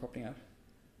finns så mycket kopplingar.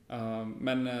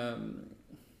 Men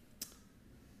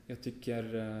jag tycker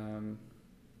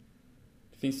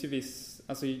det finns ju viss,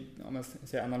 alltså om jag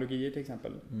säger analogier till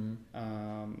exempel.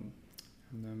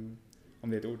 Om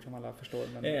det är ett ord som alla förstår.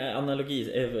 Men...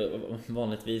 Analogi är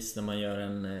vanligtvis när man gör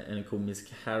en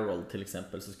komisk Harold till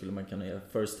exempel, så skulle man kunna göra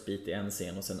first beat i en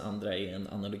scen och sen andra är en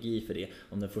analogi för det.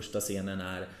 Om den första scenen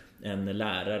är en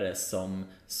lärare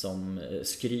som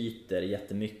skryter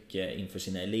jättemycket inför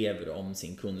sina elever om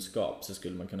sin kunskap, så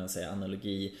skulle man kunna säga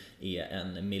analogi är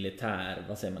en militär,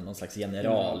 vad säger man, någon slags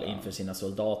general inför sina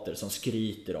soldater som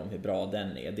skryter om hur bra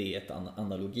den är. Det är ett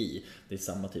analogi. Det är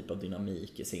samma typ av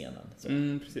dynamik i scenen. Så.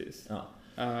 Precis.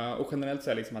 Ja. Och generellt så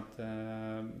är liksom att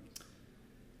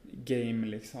game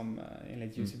liksom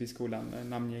enligt UCB-skolan,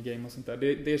 namnge game och sånt där,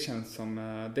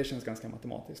 det känns ganska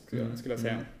matematiskt skulle jag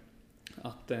säga.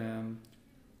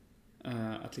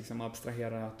 Att liksom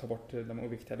abstrahera, ta bort de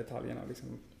oviktiga detaljerna och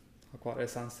liksom ha kvar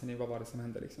essensen i vad var det som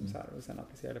hände liksom så här, och sen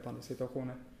applicera det på andra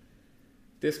situationer.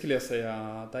 Det skulle jag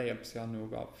säga, där hjälps jag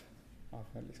nog av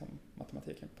liksom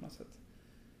matematiken på något sätt.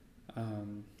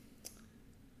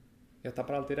 Jag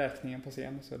tappar alltid räkningen på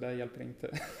scen, så där hjälper det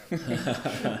inte.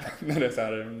 När det är så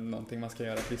här, någonting man ska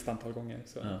göra ett visst antal gånger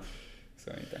så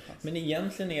är inte en chans. Men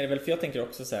egentligen är det väl, för jag tänker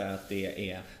också så här att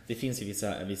det finns ju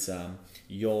vissa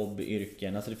jobb,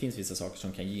 yrken, alltså det finns vissa saker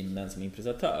som kan gynna en som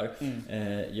improvisatör.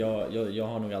 Jag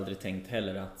har nog aldrig tänkt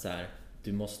heller att så här,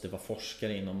 du måste vara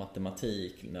forskare inom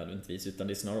matematik nödvändigtvis, utan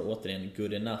det är snarare återigen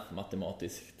good enough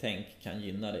matematisk tänk kan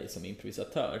gynna dig som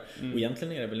improvisatör. Och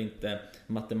egentligen är det väl inte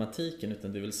matematiken,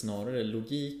 utan det är väl snarare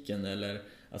logiken eller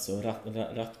alltså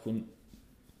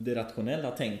det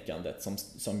rationella tänkandet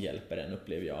som hjälper en,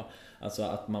 upplever jag. Alltså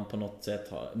att man på något sätt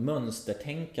har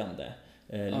mönstertänkande,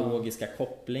 logiska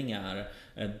kopplingar.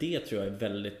 Det tror jag är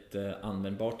väldigt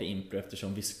användbart i impro,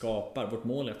 eftersom vårt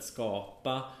mål är att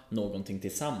skapa någonting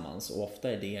tillsammans, och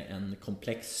ofta är det en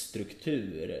komplex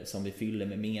struktur som vi fyller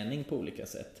med mening på olika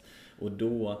sätt. Och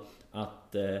då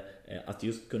att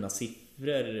just kunna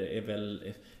siffror är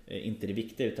väl inte det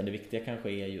viktiga, utan det viktiga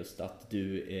kanske är just att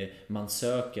man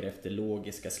söker efter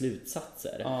logiska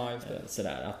slutsatser. Just det.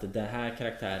 Sådär, att den här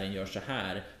karaktären gör så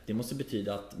här, det måste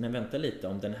betyda att, men vänta lite,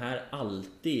 om den här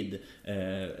alltid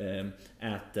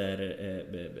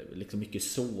äter liksom mycket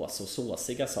sås och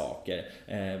såsiga saker,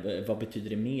 vad betyder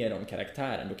det mer om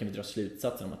karaktären? Då kan vi dra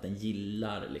slutsatser om att den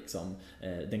gillar liksom,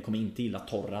 den kommer inte gilla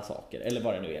torra saker, eller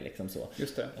vad det nu är liksom så.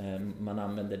 Just det. Man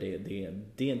använder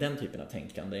den typen av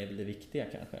tänkande är väl det viktiga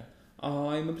kanske.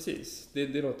 Ja, men precis.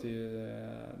 Det låter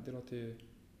ju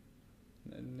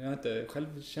jag har inte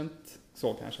själv känt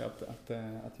så kanske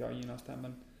att jag gynnas där,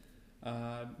 men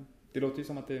det låter ju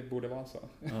som att det borde vara så.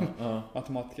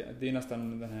 Matematiker, det är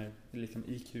nästan den här liksom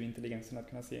IQ-intelligensen att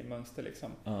kunna se mönster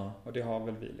liksom. Och det har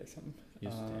väl vi liksom.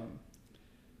 Just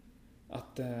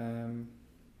det.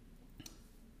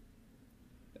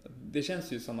 Det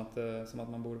känns ju som att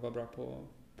man borde vara bra på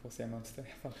att se mönster i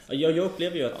alla fall. Jag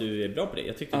upplever ju att du är bra på det.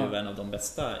 Jag tycker du är en av de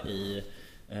bästa i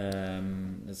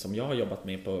som jag har jobbat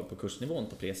med på kursnivån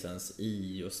på Presens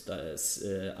i just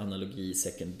analogi,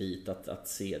 second beat, att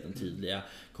se den tydliga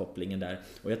kopplingen där.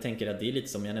 Och jag tänker att det är lite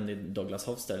som jag nämnde Douglas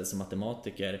Hofstadter som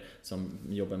matematiker som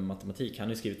jobbar med matematik. Han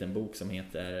har ju skrivit en bok som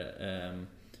heter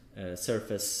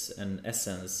Surface and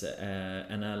Essence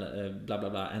bla bla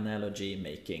bla Analogy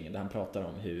Making, där han pratar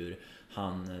om hur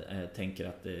han tänker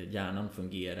att hjärnan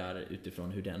fungerar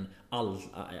utifrån hur den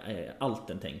allt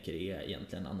den tänker är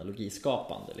egentligen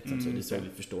analogiskapande liksom. Så det är så vi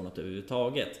förstår något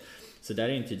överhuvudtaget. Så där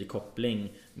är en tydlig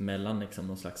koppling mellan liksom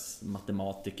någon slags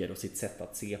matematiker och sitt sätt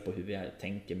att se på hur vi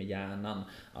tänker med hjärnan.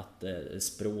 Att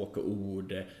språk och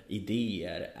ord,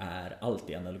 idéer är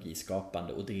alltid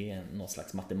analogiskapande, och det är någon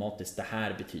slags matematiskt, det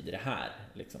här betyder det här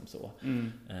liksom så.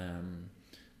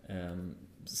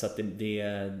 Så att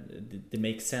det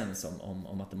makes sense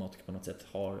om matematiker på något sätt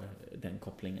har den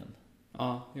kopplingen.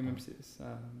 Ja, men precis.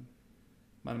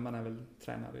 Man är väl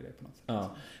tränad i det på något sätt.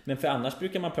 Ja, men för annars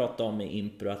brukar man prata om i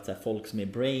impro att så här, folk som är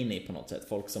brainy på något sätt,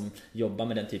 folk som jobbar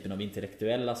med den typen av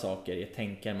intellektuella saker, är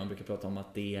tänkare, man brukar prata om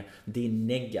att det är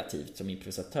negativt som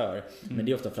improvisatör. Men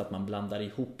det är ofta för att man blandar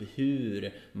ihop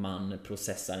hur man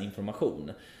processar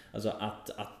information. Alltså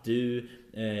att du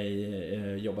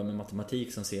jobbar med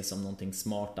matematik som ses som någonting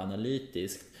smart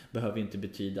analytiskt behöver inte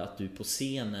betyda att du på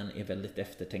scenen är väldigt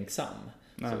eftertänksam.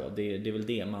 Så det är väl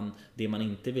det man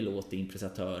inte vill åt,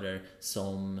 improvisatörer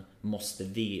som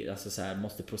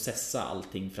måste processa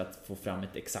allting för att få fram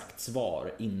ett exakt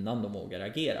svar innan de vågar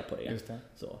agera på det. Just det.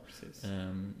 Så.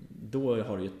 Då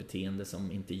har du ett beteende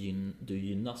som inte du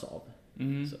gynnas av.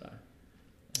 Sådär.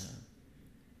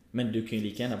 Men du kan ju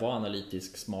lika gärna vara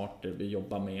analytisk, smart,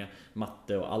 jobba med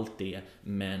matte och allt det,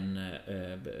 men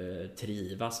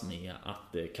trivas med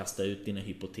att kasta ut dina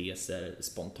hypoteser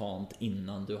spontant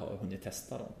innan du har hunnit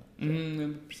testa dem.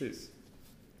 Precis.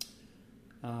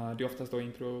 Det är oftast då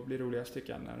impro blir roligast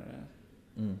tycker jag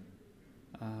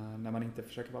när man inte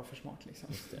försöker vara för smart liksom.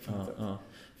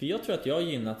 För jag tror att jag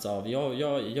gynnats av,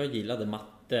 jag gillade matte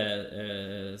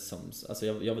alltså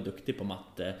jag var duktig på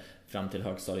matte fram till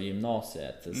högstadiet och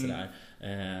gymnasiet sådär.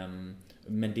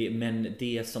 Men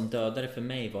det som dödade för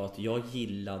mig var att jag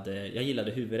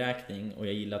gillade huvudräkning och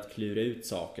jag gillade att klura ut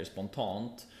saker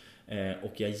spontant,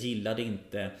 och jag gillade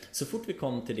inte så fort vi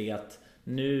kom till det att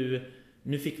nu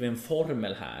fick vi en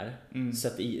formel här, så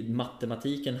att i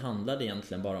matematiken handlade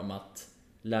egentligen bara om att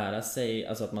lära sig,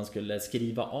 alltså att man skulle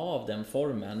skriva av den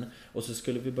formeln, och så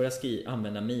skulle vi börja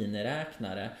använda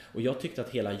miniräknare, och jag tyckte att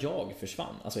hela jag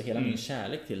försvann, alltså hela min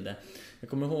kärlek till det. Jag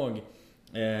kommer ihåg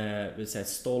ett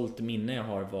stolt minne jag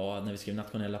har var när vi skrev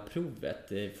nationella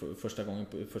provet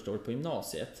första året på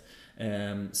gymnasiet.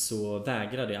 Så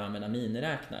vägrade jag använda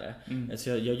miniräknare. Så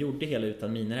jag gjorde hela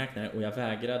utan miniräknare, och jag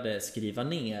vägrade skriva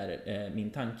ner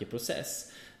min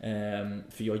tankeprocess.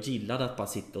 För jag gillade att bara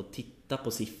sitta och titta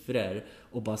på siffror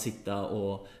och bara sitta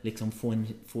och liksom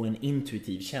få en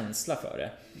intuitiv känsla för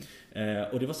det.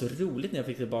 Och det var så roligt när jag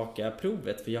fick tillbaka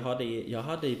provet, för jag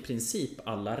hade i princip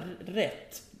alla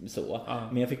rätt så,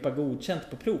 men jag fick bara godkänt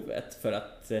på provet för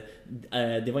att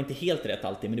det var inte helt rätt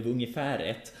alltid, men det var ungefär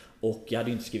rätt. Och jag hade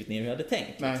ju inte skrivit ner hur jag hade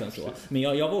tänkt liksom. Så. Men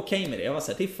jag var okej med det. Jag var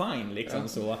så här, det är fine liksom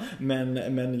så.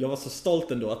 Men jag var så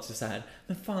stolt ändå att så här,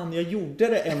 men fan, jag gjorde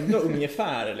det ändå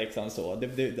ungefär liksom så.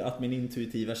 Att min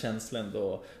intuitiva känsla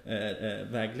ändå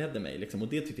vägledde mig liksom, och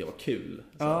det tyckte jag var kul.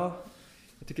 Så. Ja,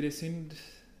 jag tycker det är synd.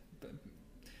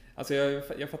 Alltså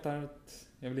jag fattar att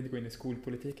jag vill inte gå in i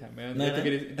skolpolitik här, men jag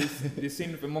tycker det är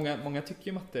synd, för många tycker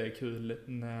ju matte är kul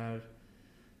när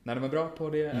de är bra på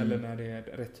det, eller när det är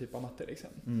rätt typ av matte liksom.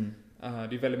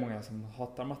 Det är väldigt många som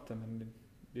hatar matte, men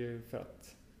det är för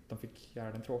att de fick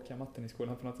göra den tråkiga matten i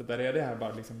skolan på något sätt. Där är det här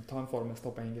bara liksom, ta en formel,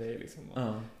 stoppa in grejer liksom.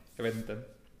 Jag vet inte.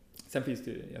 Sen finns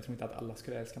det ju, jag tror inte att alla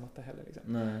skulle älska matte heller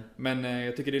liksom. Men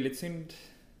jag tycker det är lite synd.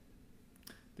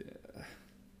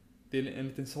 Det är en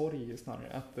liten sorg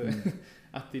snarare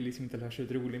att det liksom inte lär sig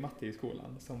ut rolig matte i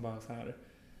skolan, som bara så här.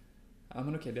 Ja,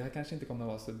 men okej, det här kanske inte kommer att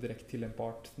vara så direkt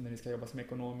tillämpbart när ni ska jobba som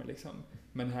ekonomer liksom.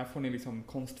 Men här får ni liksom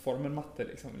konstformen matte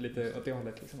liksom, lite åt det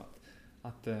hållet liksom,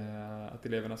 att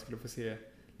eleverna skulle få se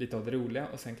lite av det roliga,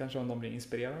 och sen kanske om de blir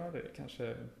inspirerade av det,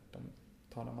 kanske de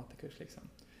tar en mattekurs liksom.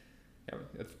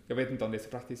 Jag vet inte om det är så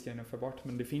praktiskt genomförbart,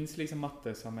 men det finns liksom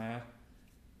matte som är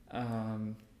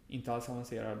Inte alls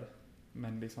avancerad,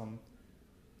 men liksom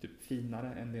typ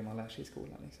finare än det man lär sig i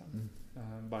skolan. Liksom.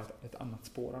 Bara ett annat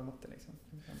spår av matte. Liksom.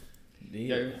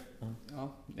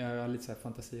 Jag har lite så här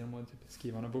fantasi om att typ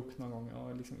skriva en bok någon gång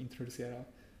och liksom introducera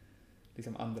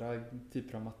liksom andra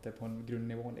typer av matte på en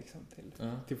grundnivå liksom,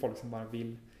 till folk som bara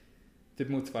vill. Typ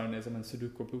motsvarande som en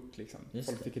sudoku-bok. Liksom.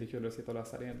 Folk tycker det är kul att sitta och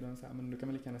läsa det. Men då kan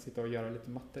man lika gärna sitta och göra lite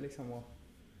matte liksom, och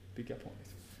bygga på.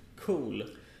 Liksom. Cool.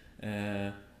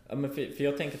 Men för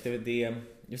jag tänker att det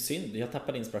är synd. Jag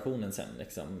tappade inspirationen sen.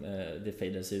 Liksom. Det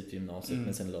fejdades ut i gymnasiet,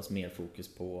 men sen lades mer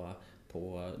fokus på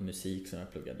musik som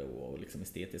jag pluggade och liksom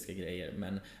estetiska grejer.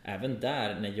 Men även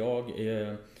där, när jag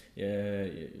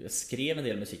skrev en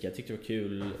del musik, jag tyckte det var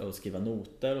kul att skriva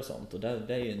noter och sånt, och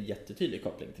där är ju en jättetydlig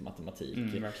koppling till matematik,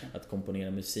 att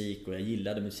komponera musik, och jag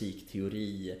gillade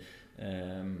musikteori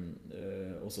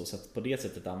och så att på det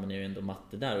sättet använder jag ändå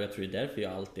matte där, och jag tror det är därför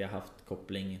jag alltid har haft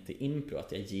koppling till impro,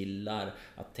 att jag gillar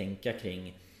att tänka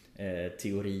kring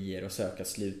teorier och söka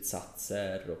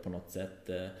slutsatser och på något sätt.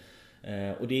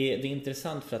 Och det är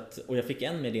intressant för att, och jag fick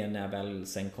än med det när jag väl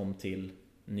sen kom till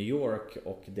New York,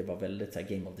 och det var väldigt så här,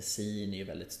 Game of the Scene är ju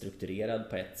väldigt strukturerad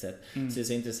på ett sätt. Så det är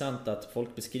så intressant att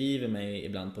folk beskriver mig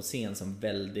ibland på scen som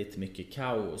väldigt mycket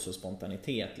kaos och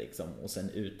spontanitet liksom, och sen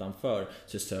utanför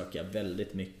så söker jag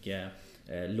väldigt mycket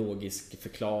logiska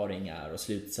förklaringar och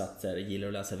slutsatser. Jag gillar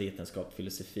att läsa vetenskap,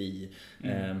 filosofi.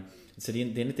 Så det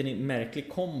är en lite märklig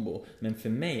kombo, men för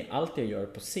mig, allt jag gör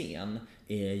på scen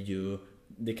är ju,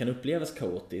 det kan upplevas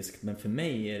kaotiskt, men för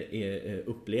mig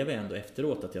upplever jag ändå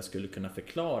efteråt att jag skulle kunna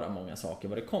förklara många saker,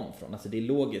 var det kom från. Alltså det är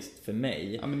logiskt för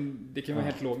mig. Ja, men det kan vara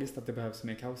helt logiskt att det behövs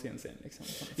mer kaos i en scen liksom.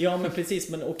 Ja, men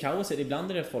precis, men och kaos är det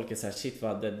ibland, är det folk är så här, shit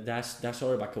vad, där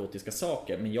sa du bara kaotiska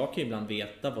saker, men jag kan ju ibland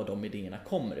veta var de idéerna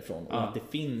kommer ifrån, och att det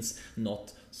finns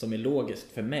något som är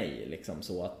logiskt för mig liksom,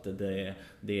 så att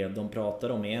det de pratar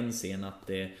om i en scen, att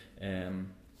det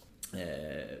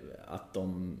att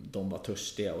de var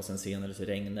törstiga, och sen senare så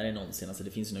regnar det någonsin. Alltså det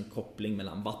finns ju en koppling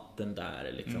mellan vatten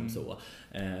där liksom, så.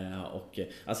 Och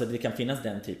alltså det kan finnas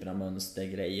den typen av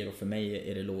mönstergrejer, och för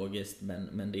mig är det logiskt,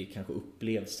 men det kanske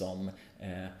upplevs som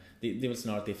det är väl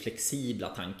snarare att det är flexibla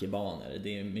tankebanor.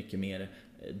 Det är mycket mer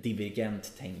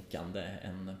divergent tänkande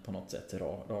än på något sätt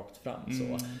rakt fram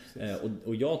så.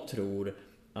 Och jag tror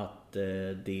att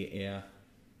det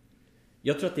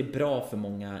är bra för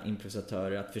många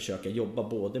improvisatörer att försöka jobba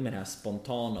både med det här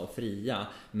spontana och fria,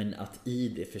 men att i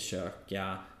det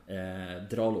försöka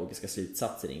dra logiska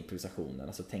slutsatser i improvisationen,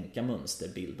 alltså tänka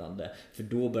mönsterbildande, för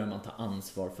då börjar man ta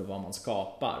ansvar för vad man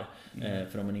skapar.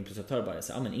 För om en improvisatör bara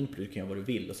säger men impro kan göra vad du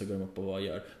vill, och så går de upp och vad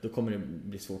gör, då kommer det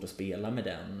bli svårt att spela med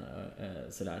den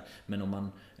sådär.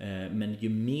 Men ju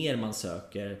mer man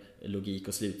söker logik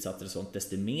och slutsatser och sånt,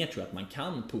 desto mer tror jag att man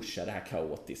kan pusha det här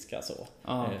kaotiska så.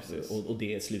 Och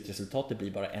det slutresultatet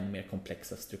blir bara än mer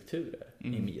komplexa strukturer i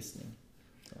min gissning.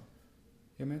 Så.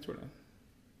 Ja, men jag tror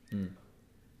det.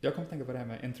 Jag kommer att tänka på det här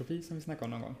med entropi som vi snackade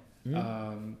om någon gång.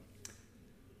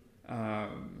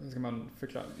 Hur ska man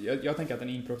förklara? Jag tänker att en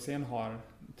improvisation har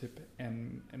typ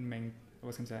en mängd,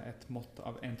 vad ska man säga, ett mått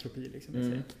av entropi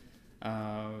liksom.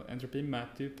 Entropi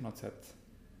mäter ju på något sätt,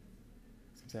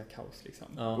 ska man säga, kaos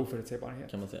liksom.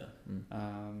 Oförutsägbarhet. Kan man säga.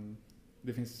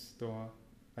 Det finns då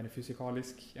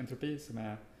fysikalisk entropi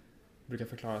som brukar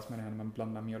förklaras med det här när man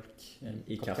blandar mjölk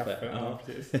i kaffe. Ja,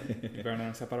 precis. I början är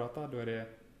de separata, då är det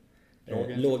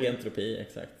låg entropi,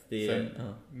 exakt. Sen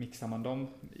mixar man dem.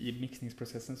 I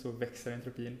mixningsprocessen så växer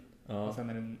entropin. Och sen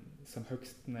är den som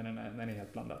högst när den är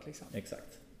helt blandat liksom.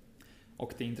 Exakt.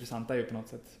 Och det intressanta är ju på något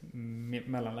sätt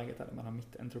mellanläget där man har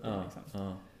mitt entropi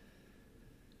liksom.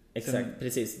 Exakt,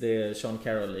 precis. Det är Sean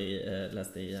Carroll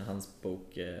läste i hans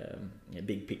bok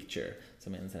Big Picture,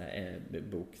 som är en sån här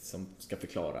bok som ska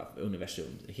förklara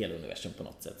hela universum på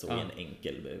något sätt, så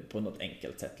på något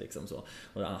enkelt sätt liksom så.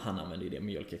 Och han använder ju det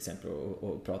mjölkexempel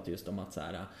och pratar just om att så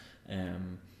här,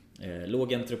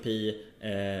 låg entropi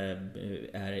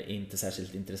är inte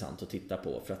särskilt intressant att titta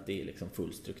på, för att det är liksom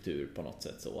full struktur på något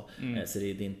sätt så. Så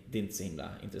det är inte så himla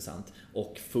intressant.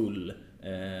 Och full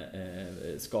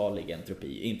skalig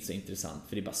entropi är inte så intressant,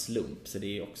 för det är bara slump. Så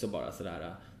det är också bara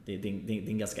sådär, det är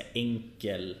en ganska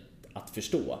enkel att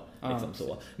förstå liksom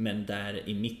så. Men där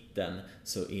i mitten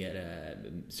så är det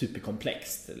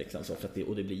superkomplext liksom så, för att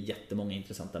det blir jättemånga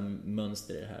intressanta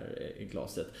mönster i det här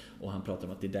glaset. Och han pratar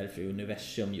om att det är därför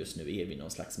universum just nu är vid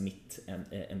någon slags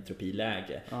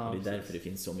mitt-entropiläge. Och det är därför det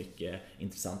finns så mycket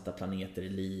intressanta planeter,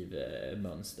 liv,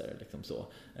 mönster liksom så.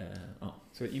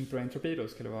 Så impro-entropi då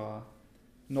skulle vara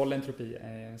noll entropi,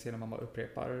 sedan man bara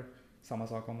upprepar samma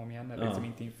sak om och igen, eller liksom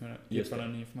inte ger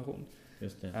någon ny information.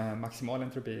 Just det. Maximal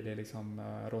entropi, det är liksom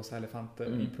rosa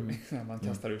elefanter, man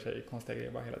kastar ur sig konstiga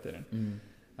grejer bara hela tiden.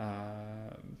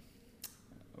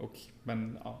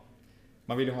 Men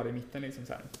man vill ju ha det i mitten liksom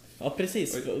så här. Ja,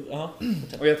 precis.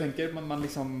 Och jag tänker man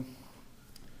liksom,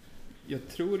 jag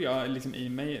tror jag liksom i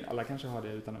mig, alla kanske har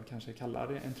det utan att kanske kalla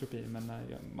det entropi, men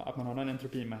att man har en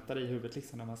entropimätare i huvudet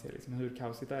liksom, när man ser liksom hur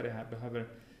kaosigt är det här, behöver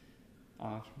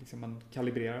liksom man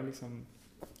kalibrerar liksom,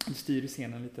 styr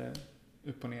scenen lite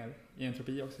upp och ner i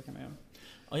entropi också kan man göra.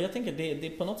 Ja, jag tänker det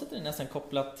på något sätt är det nästan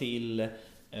kopplat till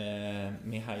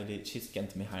Mihaly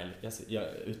Csikszentmihalyi. Jag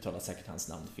uttalar säkert hans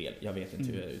namn fel. Jag vet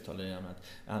inte hur jag uttalar det.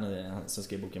 Han som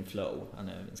skrev boken Flow. Han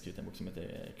har skrivit en bok som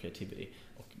heter Creativity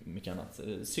och mycket annat.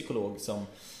 Psykolog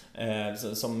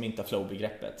som myntar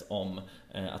flow-begreppet om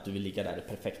att du vill ligga där i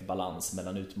perfekt balans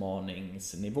mellan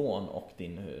utmaningsnivån och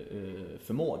din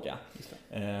förmåga.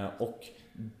 Och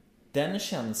den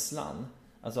känslan,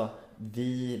 alltså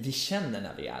vi känner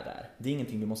när vi är där. Det är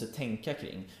ingenting vi måste tänka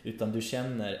kring, utan du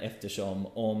känner eftersom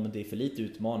om det är för lite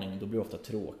utmaning, då blir det ofta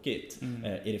tråkigt.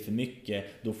 Är det för mycket,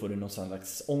 då får du någon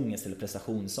slags ångest eller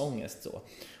prestationsångest så.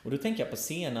 Och då tänker jag på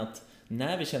scen att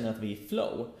när vi känner att vi är i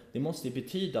flow, det måste ju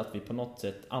betyda att vi på något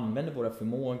sätt använder våra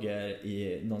förmågor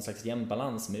i någon slags jämn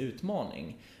balans med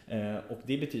utmaning. Och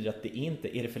det betyder att det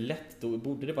inte, är det för lätt, då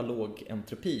borde det vara låg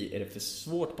entropi. Är det för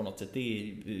svårt på något sätt, det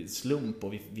är slump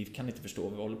och vi kan inte förstå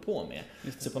vad vi håller på med.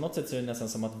 Så på något sätt så är det nästan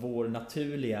som att vår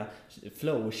naturliga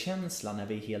flow-känsla när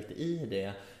vi är helt i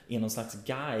det är någon slags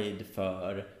guide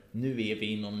för nu är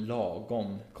vi i någon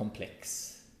lagom komplex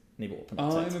nivå på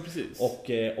något sätt. Men precis. Och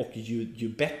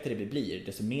ju bättre vi blir,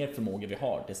 desto mer förmåga vi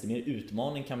har, desto mer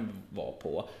utmaning kan vi vara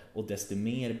på och desto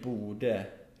mer borde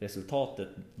resultatet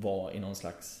vara i någon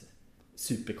slags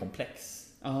superkomplex.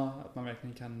 Ja, att man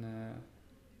verkligen kan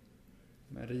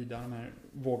rida de här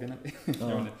vågorna.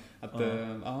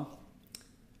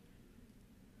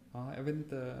 Jag vet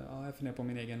inte, jag funderar på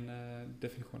min egen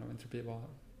definition av entropi var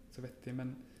så vettig,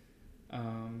 men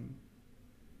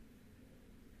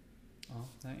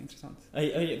intressant.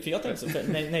 För jag tänkte,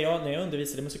 när jag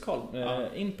undervisade musikal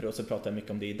impro så pratade jag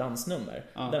mycket om det i dansnummer.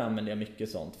 Där använde jag mycket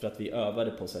sånt för att vi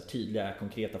övade på så här tydliga,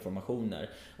 konkreta formationer.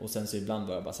 Och sen så ibland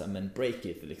var jag bara så här, men break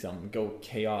it, liksom, go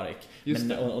chaotic.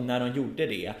 Och när de gjorde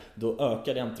det, då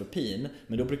ökade entropin.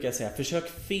 Men då brukar jag säga, försök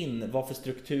finna vad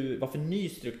för ny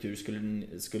struktur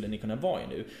skulle ni kunna vara i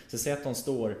nu. Så säg att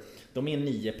de är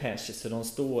 9 pers, så de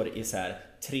står i så här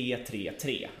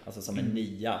 3-3-3, alltså som en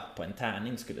 9 på en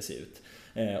tärning skulle se ut.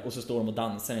 Och så står de och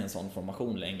dansar i en sån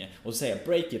formation länge. Och så säger jag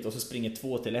break it och så springer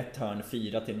 2 till ett hörn,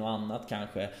 4 till något annat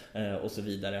kanske och så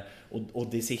vidare. Och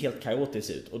det ser helt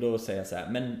kaotiskt ut. Och då säger jag så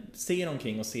här, men se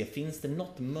omkring och se, finns det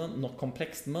något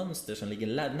komplext mönster som ligger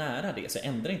nära det, så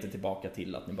ändra inte tillbaka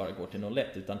till att ni bara går till 01,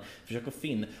 utan försök att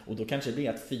finna. Och då kanske det blir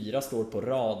att 4 står på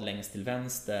rad längst till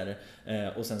vänster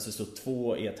och sen så står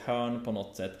 2 i ett hörn på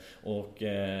något sätt. Och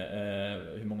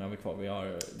hur många har vi kvar? Vi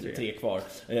har 3 kvar.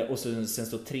 Och sen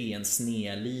står 3 i en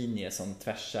snedlinje som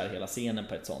tvärsar hela scenen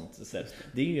på ett sånt sätt.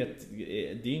 Det är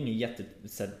ju inget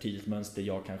jättetydligt mönster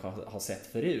jag kanske har sett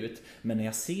förut. Men när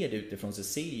jag ser det utifrån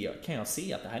så kan jag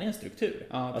se att det här är en struktur.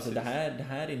 Alltså det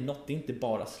här är något, det är inte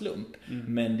bara slump.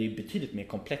 Men det är betydligt mer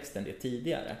komplext än det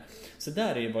tidigare. Så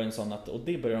där var en sån och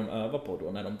det började de öva på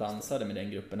då när de dansade med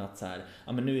den gruppen, att så här,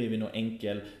 men nu är vi nog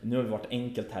nu har vi varit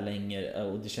enkelt här länge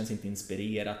och det känns inte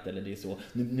inspirerat eller det är så.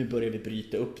 Nu börjar vi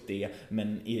bryta upp det,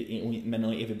 men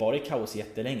är vi bara i kaos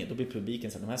jättelänge, då blir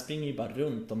publiken så att de här springer ju bara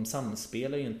runt, de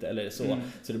samspelar ju inte eller så.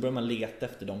 Så då börjar man leta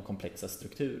efter de komplexa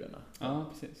strukturerna.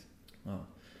 Ja, precis. Ja.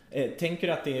 Tänker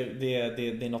du att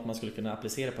det är något man skulle kunna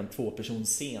applicera på en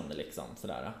 2-persons-scen liksom,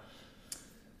 sådär?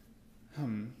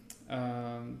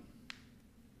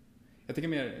 Jag tycker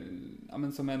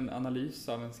mer som en analys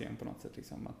av en scen på något sätt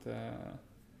liksom, att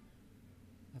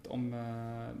om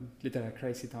lite det här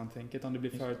crazy town-tänket, om det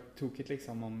blir för tokigt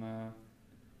liksom, om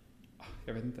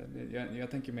jag vet inte,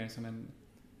 jag tänker mer som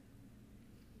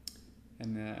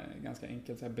en ganska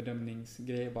enkel så här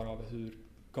bedömningsgrej bara av hur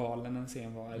galen en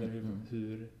scen var eller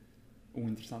hur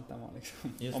ointressant den var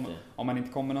liksom. Om man inte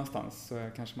kommer någonstans så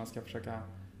kanske man ska försöka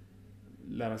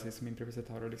lära sig som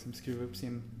improvisatör och liksom skruva upp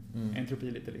sin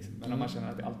entropi lite liksom. Men om man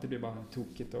känner att det alltid blir bara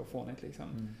tokigt och fånigt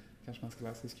liksom, kanske man ska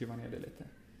lära sig skruva ner det lite.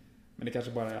 Men det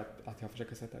kanske bara är att jag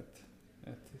försöker sätta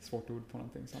ett svårt ord på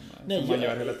någonting som man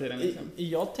gör hela tiden liksom.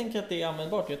 Jag tänker att det är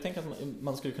användbart. Jag tänker att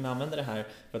man skulle kunna använda det här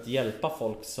för att hjälpa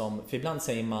folk för ibland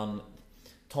säger man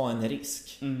ta en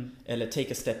risk eller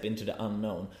take a step into the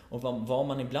unknown. Och vad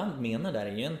man ibland menar där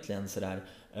är egentligen sådär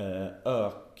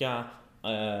öka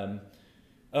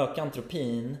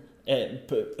entropin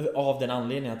Av den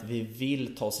anledningen att vi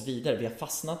vill ta oss vidare. Vi har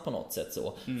fastnat på något sätt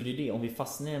så. För det är det, om vi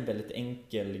fastnar i en väldigt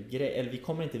enkel grej, eller vi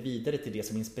kommer inte vidare till det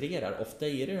som inspirerar. Ofta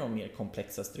är det de mer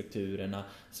komplexa strukturerna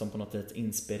som på något sätt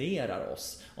inspirerar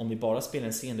oss. Om vi bara spelar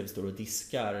en scen där vi står och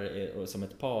diskar som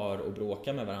ett par och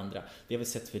bråkar med varandra, det har vi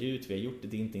sett förut, vi har gjort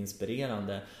det är inte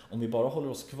inspirerande. Om vi bara håller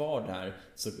oss kvar där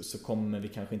så kommer vi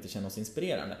kanske inte känna oss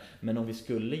inspirerande. Men om vi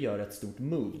skulle göra ett stort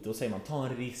move, då säger man ta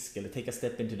en risk eller take a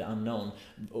step into the unknown.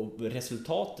 Och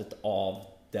resultatet av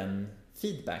den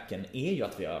feedbacken är ju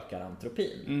att vi ökar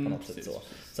antropin på något sätt så.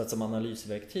 Så att som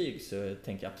analysverktyg så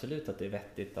tänker jag absolut att det är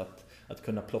vettigt att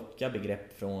kunna plocka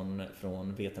begrepp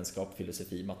från vetenskap,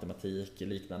 filosofi, matematik och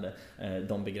liknande,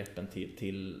 de begreppen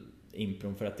till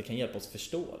impron, för att det kan hjälpa oss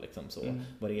förstå liksom så,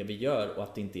 vad det är vi gör, och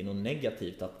att det inte är något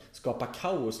negativt. Att skapa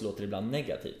kaos låter ibland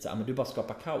negativt, så men du bara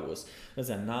skapar kaos. Men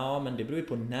sen, men det beror ju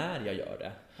på när jag gör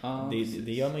det.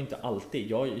 Det gör man inte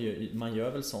alltid. Man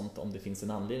gör väl sånt om det finns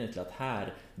en anledning till att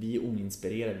här, vi är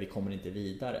oinspirerade, vi kommer inte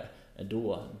vidare.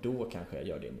 Då kanske jag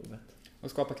gör det movet. Och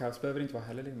skapa kaos behöver inte vara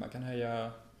heller. Man kan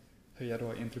höja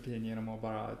då entropin genom att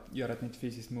bara göra ett nytt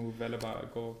fysiskt move, eller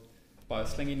bara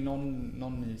slänga in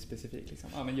någon ny specifik liksom.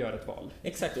 Men gör ett val.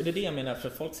 Exakt, och det är det jag menar, för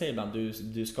folk säger ibland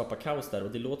du skapar kaos där,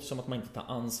 och det låter som att man inte tar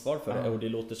ansvar för det, och det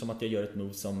låter som att jag gör ett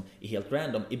move som är helt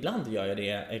random. Ibland gör jag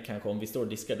det, kanske om vi står och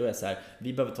diskar, då är jag så här,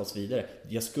 vi behöver ta oss vidare.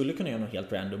 Jag skulle kunna göra något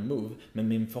helt random move, men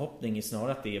min förhoppning är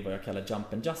snarare att det är vad jag kallar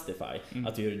jump and justify.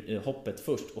 Att du gör hoppet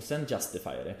först och sen justify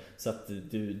det. Så att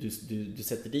du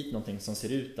sätter dit någonting som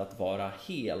ser ut att vara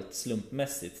helt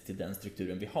slumpmässigt till den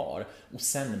strukturen vi har, och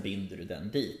sen binder du den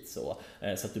dit så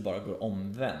att du bara går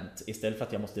omvänt, istället för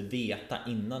att jag måste veta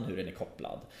innan hur den är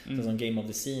kopplad. Så som Game of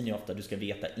the Scene är ofta du ska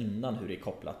veta innan hur det är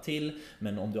kopplat till,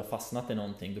 men om du har fastnat i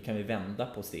någonting, då kan vi vända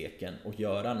på steken och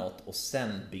göra något och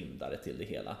sen binda det till det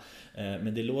hela.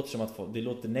 Men det låter som att det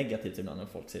låter negativt ibland när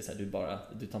folk säger så här,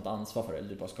 du tar inte ansvar för det, eller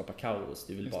du bara skapar kaos,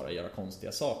 du vill bara göra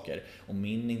konstiga saker. Och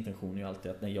min intention är ju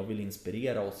alltid att jag vill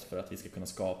inspirera oss för att vi ska kunna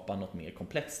skapa något mer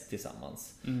komplext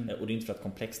tillsammans. Och det är inte för att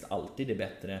komplext alltid är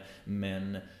bättre,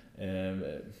 men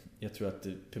jag tror att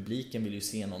publiken vill ju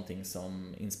se någonting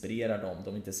som inspirerar dem.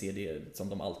 De vill inte se det som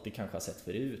de alltid kanske har sett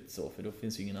förut så, för då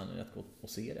finns ju ingen anledning att gå och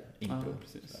se det.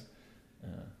 Precis.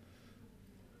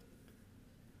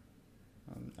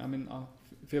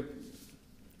 För jag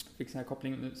fick sån här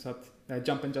koppling nu, så att det här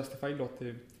jump and justify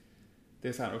låter, det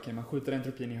är så här, okej, man skjuter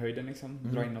entropin i höjden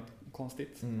liksom, drar in något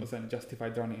konstigt, och sen justify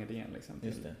drar ner det igen liksom,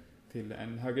 till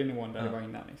en högre nivå där det var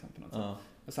innan liksom, på något sätt.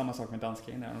 Och samma sak med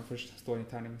dansgrejen, där de först står i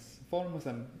tärningsform och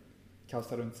sen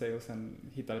kastar runt sig och sen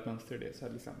hittar ett mönster i det, så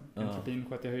här, liksom, entropin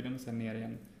sköt i höjden och sen ner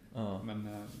igen,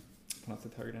 men på något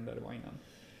sätt högre än där det var innan.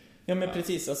 Ja, men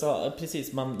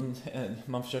precis,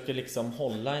 man försöker liksom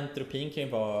hålla, entropin kan ju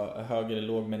vara hög eller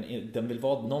låg, men den vill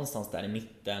vara någonstans där i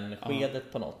mitten skedet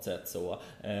på något sätt så,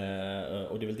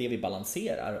 och det är väl det vi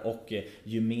balanserar, och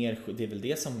ju mer, det är väl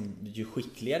det som, ju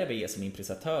skickligare vi är som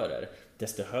improvisatörer,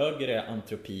 desto högre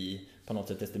entropi på något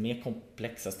sätt, desto mer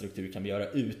komplexa strukturer kan vi göra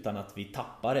utan att vi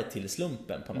tappar det till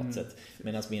slumpen på något sätt.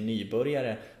 Medan med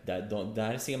nybörjare,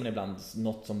 där ser man ibland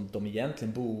något som de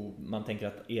egentligen man tänker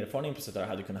att erfarna improvisatörer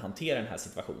hade kunnat hantera den här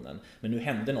situationen, men nu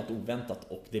hände något oväntat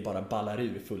och det bara ballar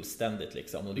ur fullständigt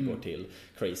liksom, och det går till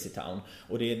Crazy Town.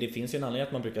 Och det finns ju en anledning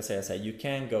att man brukar säga så här: you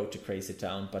can go to Crazy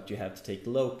Town but you have to take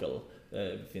local.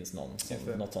 Det finns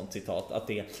något sånt citat, att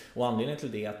det, och anledningen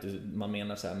till det är att man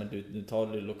menar så här, men du tar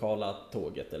det lokala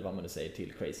tåget eller vad man nu säger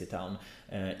till Crazy Town,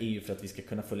 är ju för att vi ska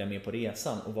kunna följa med på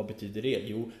resan. Och vad betyder det?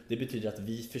 Jo, det betyder att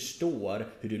vi förstår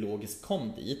hur du logiskt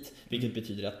kom dit, vilket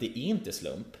betyder att det är inte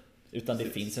slump, utan det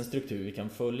finns en struktur vi kan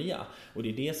följa. Och det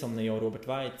är det som när jag och Robert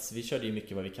Weitz, vi körde ju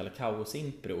mycket vad vi kallar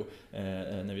kaosimpro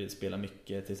när vi spelar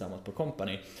mycket tillsammans på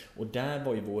Company. Och där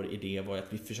var ju vår idé att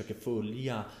vi försöker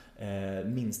följa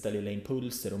minsta lilla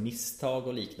impulser och misstag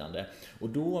och liknande. Och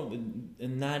då,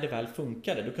 när det väl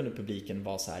funkade, då kunde publiken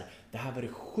vara så här: det här var det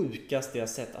sjukaste jag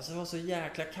sett, alltså det var så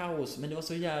jäkla kaos, men det var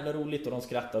så jävla roligt, och de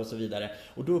skrattade och så vidare.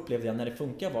 Och då upplevde jag när det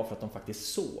funkar var för att de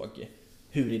faktiskt såg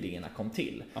hur idéerna kom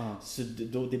till. Så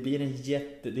då det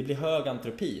blir hög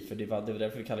entropi, för det var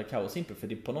därför vi kallar det kaosimpro, för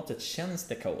det på något sätt känns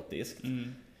det kaotiskt.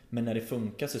 Men när det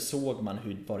funkar så såg man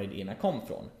var idéerna kom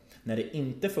från. När det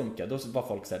inte funkar, då var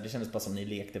folk så här, det kändes bara som ni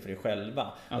lekte för er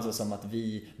själva. Alltså som att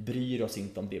vi bryr oss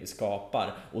inte om det vi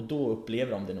skapar. Och då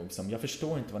upplever de det nog som, jag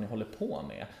förstår inte vad ni håller på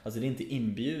med. Alltså det är inte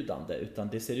inbjudande, utan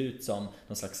det ser ut som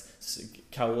någon slags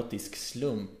kaotisk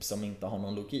slump som inte har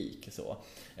någon logik. Så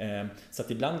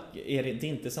att ibland är det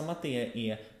inte som att det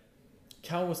är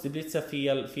kaos, det blir ett så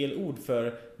fel ord,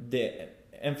 för det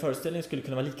en föreställning skulle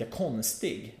kunna vara lika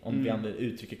konstig, om vi använder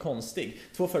uttrycket konstig.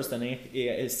 2 föreställningar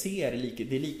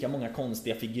det är lika många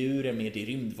konstiga figurer med det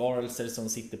rymdvarelser som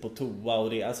sitter på toa och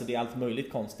det är allt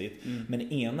möjligt konstigt.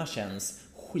 Men ena känns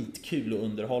skitkul och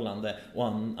underhållande och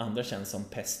andra känns som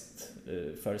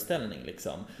pestföreställning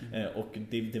liksom. Och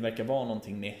det verkar vara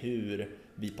någonting med hur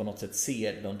vi på något sätt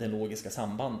ser det logiska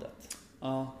sambandet.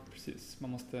 Ja, precis. Man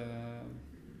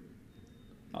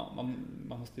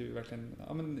måste ju verkligen,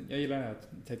 men jag gillar det här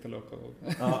take a look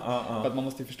för att man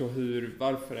måste ju förstå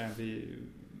varför är vi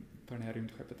på den här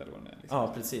rymdskeppet eller vad det är liksom.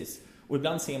 Ja, precis. Och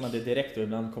ibland ser man det direkt och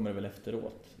ibland kommer det väl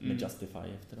efteråt med Justify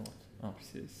efteråt. Ja,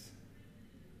 precis.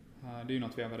 Det är ju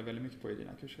något vi använder väldigt mycket på i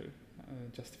dina kurser,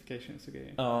 justifications och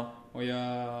grejer. Ja. Och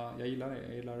jag gillar det.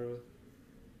 Jag gillar att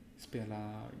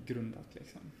spela grundat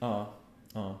liksom. Ja,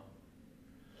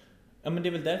 men det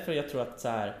är väl därför jag tror att så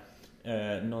här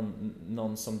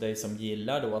någon som dig som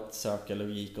gillar då att söka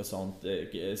logik och sånt,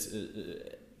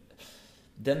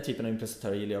 den typen av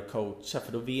improvisatörer gillar jag att coacha,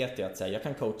 för då vet jag att så här, jag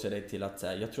kan coacha dig till att så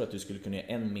här, jag tror att du skulle kunna göra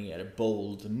än mer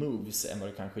bold moves än vad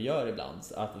du kanske gör ibland,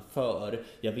 för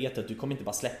jag vet att du kommer inte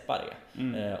bara släppa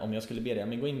det. Om jag skulle be dig,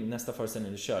 men gå in nästa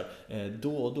föreställning du kör,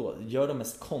 då och då gör de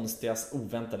mest konstigaste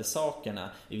oväntade sakerna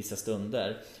i vissa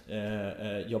stunder.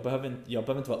 Jag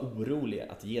behöver inte vara orolig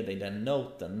att ge dig den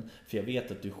noten, för jag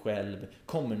vet att du själv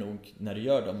kommer nog när du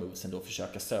gör de movesen då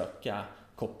försöka söka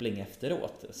koppling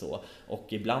efteråt så.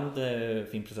 Och ibland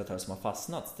för improvisatörer som har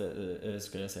fastnat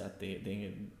skulle jag säga att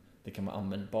det kan vara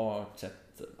användbart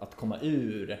sätt att komma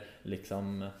ur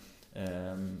liksom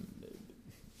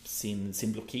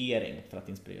sin blockering för att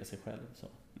inspirera sig själv så.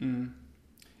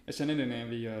 Jag känner det när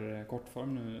vi gör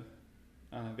kortform nu,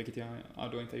 vilket jag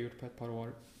då inte har gjort på ett par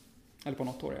år, eller på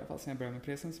något år i alla fall sen jag började med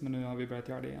presens, men nu har vi börjat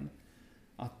göra det igen,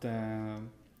 att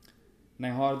när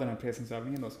jag har den här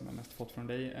presensövningen då som jag mest fått från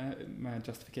dig med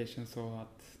justification, så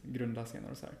att grunda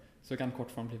scener och så kan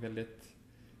kortform bli väldigt,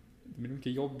 det blir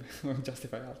mycket jobb att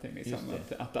justify allting liksom.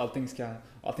 Att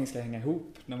allting ska hänga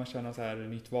ihop när man kör någon så här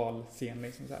nytt valscen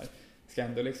liksom så här. Ska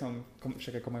ändå liksom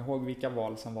försöka komma ihåg vilka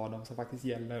val som var de som faktiskt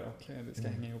gäller och det ska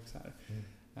hänga ihop så här.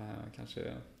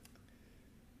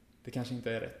 Det kanske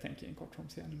inte är rätt tänk i en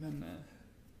kortformscen, men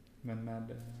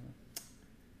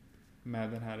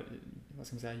med den här, vad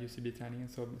ska man säga, UCB-träningen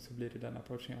så blir det den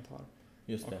approachen jag tar.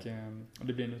 Just det. Och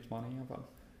det blir en utmaning i alla fall.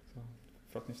 Så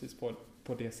förhoppningsvis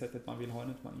på det sättet man vill ha en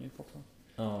utmaning i kortform.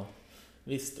 Ja,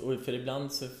 visst. Och för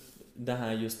ibland så det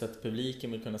här just att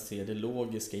publiken vill kunna se det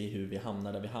logiska i hur vi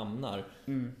hamnar där vi hamnar.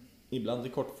 Ibland i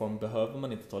kortform behöver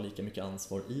man inte ta lika mycket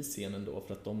ansvar i scenen då,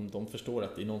 för att de förstår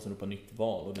att det är någon som ropar nytt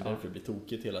val och det är därför det blir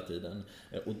tokigt hela tiden.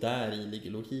 Och där i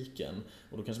ligger logiken.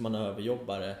 Och då kanske man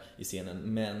överjobbar det i scenen,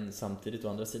 men samtidigt å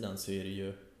andra sidan så är det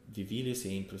ju, vi vill ju se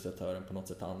improvisatören på något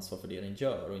sätt ta ansvar för det den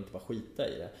gör och inte bara skita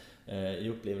i det. Jag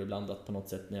upplever ibland att på något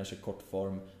sätt när jag kör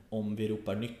kortform, om vi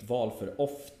ropar nytt val för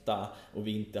ofta och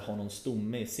vi inte har någon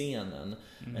stomme i scenen,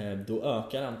 då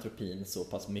ökar antropin så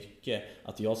pass mycket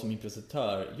att jag som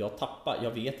improvisatör,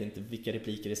 jag vet inte vilka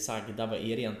repliker är sagda, vad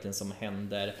är det egentligen som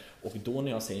händer, och då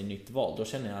när jag säger nytt val, då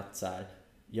känner jag att så här,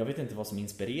 jag vet inte vad som är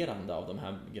inspirerande av de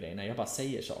här grejerna, jag bara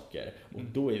säger saker och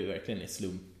då är vi verkligen i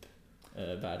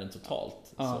slumpvärlden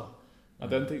totalt. Så.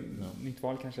 Nytt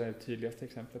val kanske är det tydligaste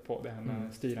exemplet på det här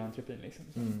med styra antropin liksom.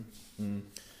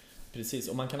 Precis,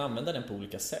 och man kan använda den på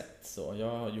olika sätt. Så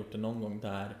jag har gjort det någon gång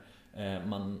där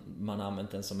man har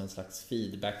använt den som en slags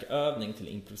feedbackövning till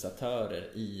improvisatörer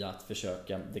i att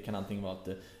försöka, det kan antingen vara att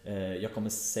jag kommer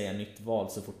säga nytt val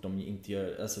så fort de inte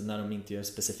gör, alltså när de inte gör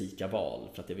specifika val,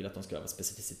 för att jag vill att de ska öva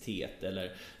specificitet,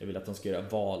 eller jag vill att de ska göra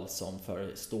val som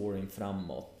för storyn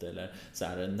framåt, eller så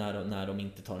här, när de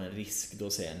inte tar en risk, då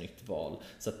säger jag nytt val.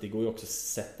 Så att det går ju också att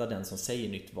sätta den som säger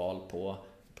nytt val på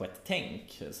ett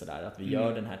tänk, sådär, att vi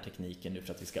gör den här tekniken nu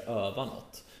för att vi ska öva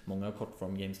något. Många av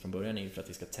kortform games från början är ju för att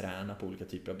vi ska träna på olika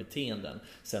typer av beteenden.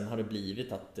 Sen har det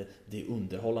blivit att det är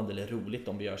underhållande eller roligt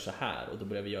om vi gör så här, och då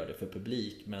börjar vi göra det för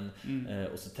publik, men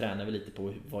och så tränar vi lite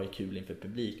på vad är kul inför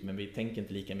publik, men vi tänker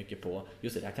inte lika mycket på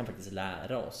just det här kan faktiskt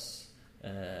lära oss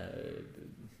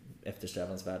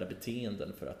eftersträvansvärda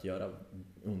beteenden för att göra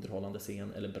underhållande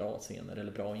scen eller bra scener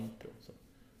eller bra impro. Så,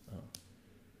 ja.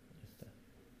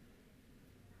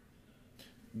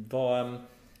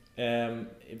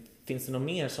 Finns det något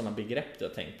mer sådana begrepp du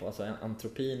har tänkt på? Alltså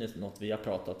antropin är något vi har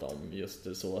pratat om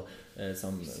just så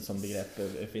som begrepp.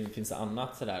 Finns det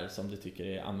annat sådär som du tycker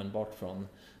är användbart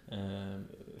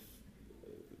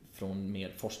från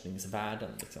mer forskningsvärlden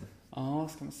liksom? Ja,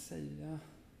 ska man säga?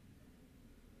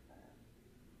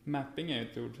 Mapping är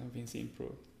ett ord som finns i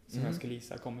impro som jag skulle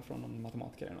gissa kommer från någon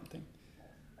matematiker eller någonting.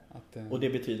 Och det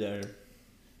betyder?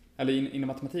 eller inom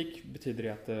matematik betyder det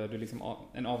att du liksom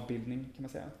en avbildning kan man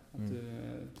säga. Att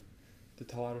du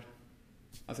tar,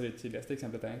 alltså det tydligaste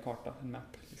exemplet är en karta, en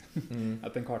map. Liksom.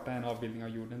 Att en karta är en avbildning av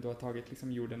jorden. Du har tagit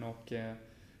liksom jorden och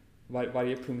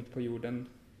varje punkt på jorden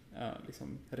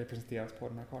liksom representeras på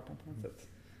den här kartan på något sätt.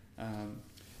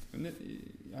 Men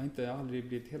jag har aldrig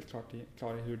blivit helt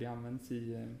klar i hur det används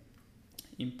i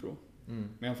impro. Men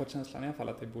jag har fått känslan i alla fall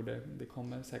att det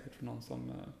kommer säkert från någon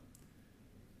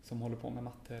som håller på med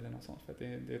matte eller något sånt, för att det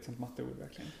är ett sånt matteord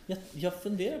verkligen. Jag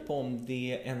funderar på om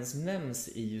det ens nämns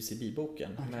i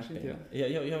UCB-boken.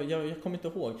 Jag kommer inte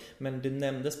ihåg, men det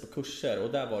nämndes på kurser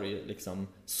och där var det ju liksom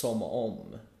som om.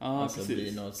 Alltså precis.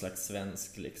 blir någon slags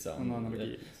svensk liksom. En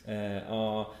analogi.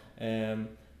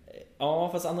 Ja,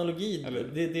 fast analogi,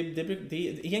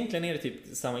 egentligen är det typ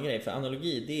samma grej, för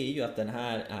analogi det är ju att den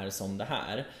här är som det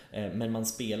här, men man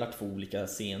spelar två olika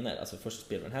scener, alltså först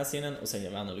spelar vi den här scenen och sen gör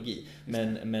vi analogi,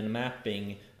 men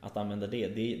mapping, att använda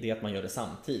det är att man gör det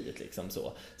samtidigt liksom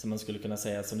så man skulle kunna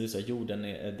säga, som du sa, jorden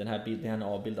är, den här bilden är en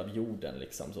avbild av jorden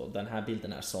liksom så, den här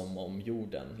bilden är som om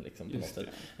jorden liksom på något sätt.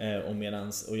 Och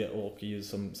medans, och ju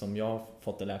som jag har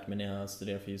fått det lärt mig när jag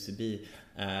studerar för UCB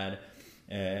är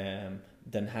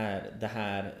det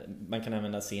här, man kan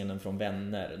använda scenen från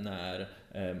Vänner när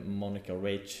Monica och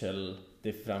Rachel,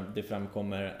 det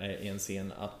framkommer i en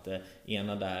scen att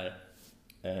ena där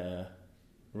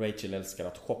Rachel älskar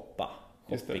att shoppa,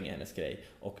 shopping är hennes grej,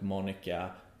 och Monica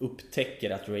upptäcker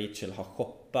att Rachel har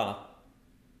shoppat,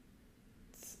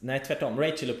 nej tvärtom,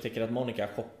 Rachel upptäcker att Monica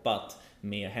har shoppat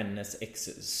med hennes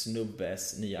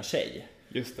ex-snubbes nya tjej.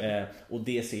 Just det. Och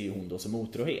det ser ju hon då som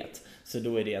otrohet. Så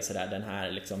då är det sådär den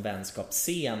här liksom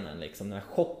vänskapsscenen, liksom den här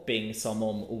shopping som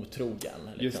om otrogen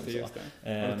liksom. Just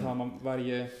det. Och då tar man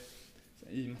varje,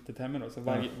 i mattetermer då, så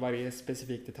varje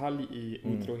specifik detalj i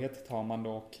otrohet tar man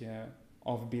då och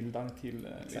avbildar till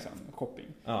liksom, shopping.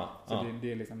 Så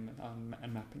det är liksom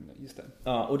en mapping, just det.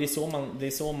 Ja, och det är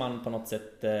så man på något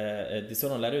sätt, det är så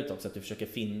de lär ut också, att du försöker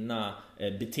finna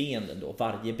beteenden då,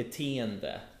 varje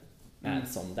beteende är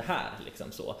som det här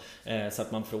liksom så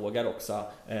att man frågar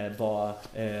också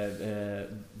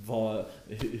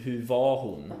hur var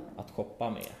hon att shoppa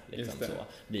med liksom så,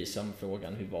 blir som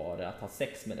frågan hur var det att ha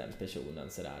sex med den personen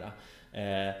sådär.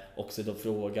 Också då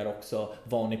frågar också,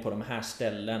 var ni på de här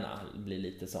ställena, blir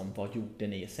lite som vad gjorde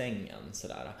ni i sängen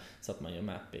sådär, så att man gör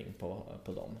mapping på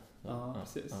dem.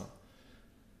 Precis.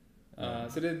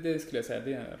 Så det skulle jag säga,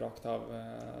 det är rakt av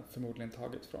förmodligen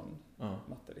taget från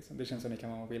matte liksom. Det känns som det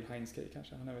kan vara Will Hines grej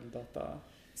kanske, han är väl data.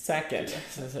 Säkert.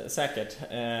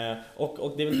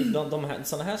 Och det är väl de här,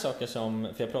 såna här saker som,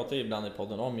 för jag pratar ju ibland i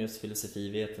podden om just filosofi,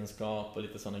 vetenskap och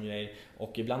lite sådana grejer,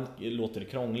 och ibland låter det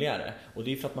krångligare, och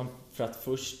det är för att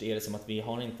först är det som att vi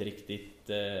har inte riktigt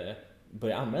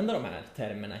börja använda de här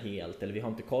termerna helt, eller vi har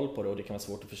inte koll på det, och det kan vara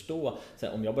svårt att förstå. Så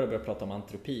om jag börjar prata om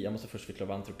antropi, jag måste först förklara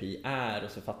vad antropi är,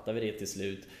 och så fattar vi det till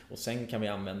slut, och sen kan vi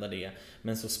använda det.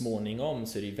 Men så småningom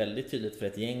så är det väldigt tydligt för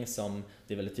ett gäng som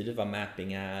det är väldigt tydligt vad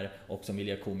mapping är, och som vill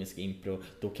göra komisk impro,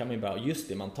 då kan man ju bara, just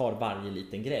det, man tar varje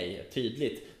liten grej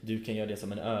tydligt. Du kan göra det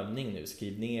som en övning nu,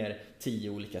 skriv ner 10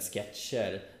 olika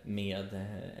sketcher med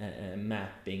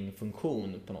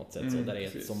mapping-funktion på något sätt, så där är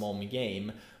ett som om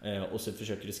game, och så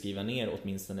försöker du skriva ner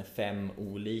åtminstone 5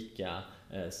 olika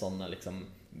sådana liksom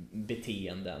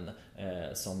beteenden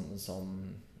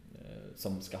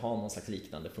som ska ha någon slags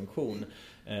liknande funktion.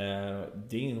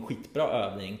 Det är en skitbra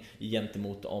övning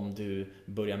gentemot om du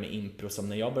börjar med impro, som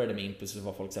när jag började med impro så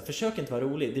var folk så här, försök inte vara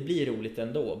rolig, det blir roligt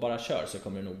ändå, bara kör så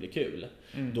kommer det nog bli kul.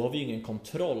 Då har vi ju ingen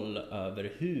kontroll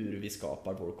över hur vi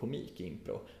skapar vår komik i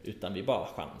impro, utan vi bara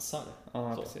chansar.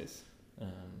 Precis.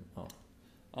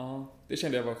 Det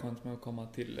kände jag var skönt med att komma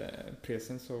till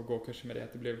presens och gå kurser med det,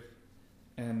 att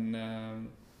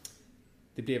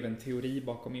det blev en teori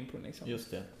bakom impro liksom.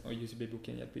 Just det. Och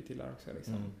UCB-boken hjälper ju till där också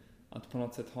liksom. Att på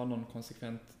något sätt ha någon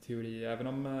konsekvent teori, även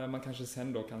om man kanske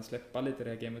sen då kan släppa lite det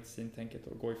här game of scene-tänket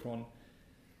och gå ifrån.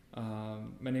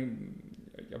 Men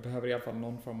jag behöver i alla fall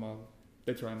någon form av,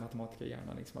 det tror jag är matematiker i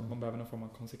hjärnan liksom, att man behöver någon form av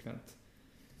konsekvent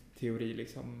teori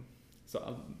liksom. Så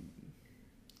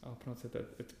på något sätt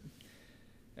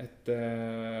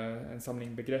en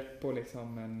samling begrepp och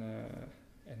liksom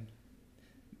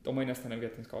de har ju nästan en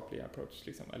vetenskaplig approach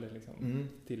liksom, eller liksom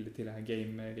till det här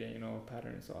game-grejen och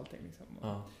patterns och allting liksom.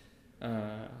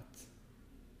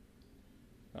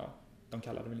 De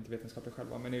kallar det väl inte vetenskapligt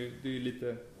själva, men det är ju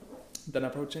lite den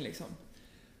approachen liksom.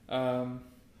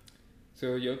 Så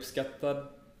jag uppskattade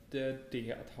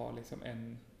det att ha liksom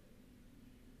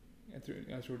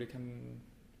jag tror det kan,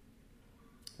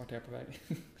 vart är jag på väg?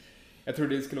 Jag tror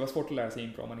det skulle vara svårt att lära sig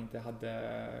impro om man inte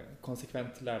hade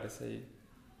konsekvent lärde sig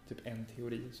typ en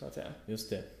teori så att säga. Just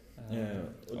det.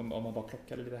 Om man bara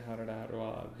plockade lite här och där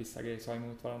och vissa grejer sa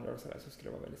emot varandra och sådär, så skulle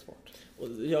det vara väldigt svårt.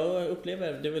 Och jag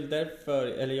upplever, det är väl därför,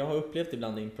 eller jag har upplevt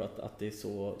ibland impro att det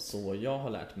är så jag har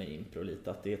lärt mig impro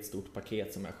lite, att det är ett stort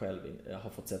paket som jag själv har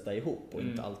fått sätta ihop och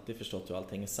inte alltid förstått hur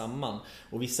allt hänger samman.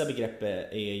 Och vissa begrepp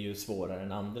är ju svårare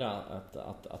än andra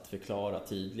att förklara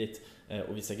tydligt,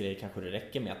 och vissa grejer kanske det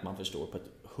räcker med att man förstår på ett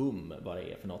hum vad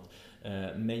det är för något.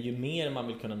 Men ju mer man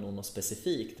vill kunna nå något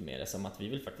specifikt med det, som att vi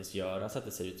vill faktiskt göra så att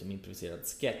det ser ut som improviserad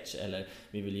sketch, eller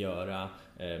vi vill göra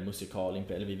musikal,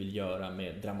 eller vi vill göra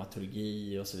med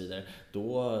dramaturgi och så vidare,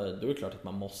 då är det klart att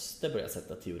man måste börja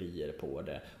sätta teorier på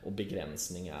det och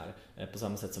begränsningar, på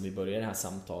samma sätt som vi börjar det här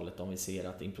samtalet. Om vi ser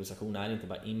att improvisation är inte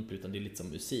bara impro, utan det är lite som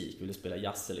musik. Vill du spela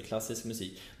jazz eller klassisk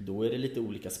musik, då är det lite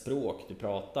olika språk du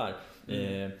pratar.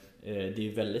 Det är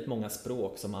ju väldigt många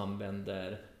språk som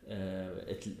använder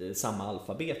samma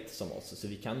alfabet som oss, så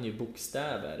vi kan ju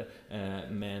bokstäver,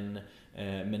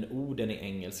 men orden i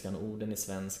engelskan och orden i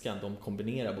svenskan, de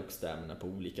kombinerar bokstäverna på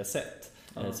olika sätt.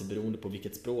 Så beroende på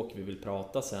vilket språk vi vill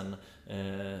prata sen,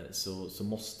 så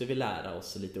måste vi lära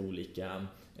oss lite olika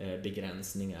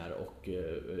begränsningar och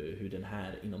hur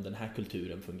inom den här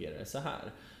kulturen fungerar så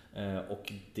här.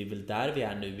 Och det är väl där vi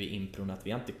är nu i impron, att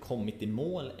vi har inte kommit i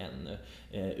mål ännu,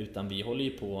 utan vi håller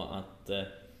ju på att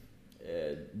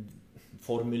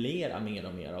formulera mer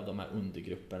och mer av de här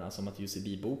undergrupperna. Som att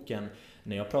UCB-boken,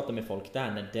 när jag pratar med folk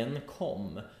där, när den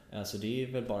kom, alltså det är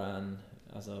väl bara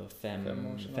fem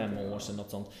år sedan något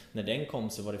sånt. När den kom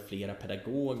så var det flera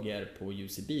pedagoger på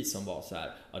UCB som var så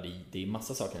här: ja, det är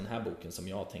massa saker i den här boken som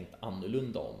jag har tänkt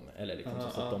annorlunda om, eller liksom,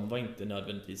 så att de var inte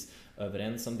nödvändigtvis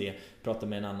överens om det. Jag pratade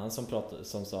med en annan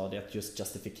som sa det, att just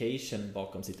justification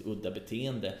bakom sitt udda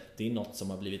beteende, det är något som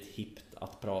har blivit hippt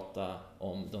att prata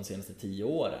om de senaste 10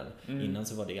 åren. Innan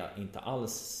så var det inte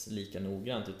alls lika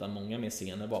noggrant, utan många mer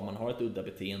scener var man har ett udda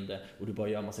beteende och du bara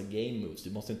gör massa game moves,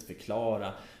 du måste inte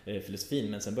förklara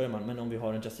filosofin, men sen börjar man, men om vi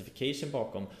har en justification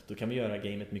bakom, då kan vi göra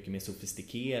gamet mycket mer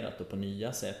sofistikerat och på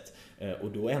nya sätt,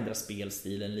 och då ändrar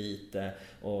spelstilen lite,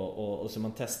 och så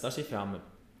man testar sig fram.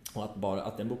 Och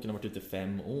att den boken har varit ute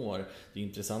 5 år, det är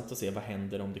intressant att se vad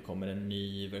händer om det kommer en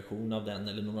ny version av den,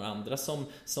 eller några andra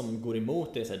som går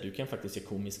emot det. Så här, du kan faktiskt göra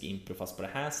komisk impro fast på det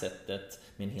här sättet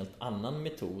med en helt annan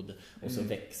metod, och så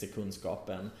växer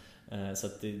kunskapen. Så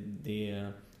att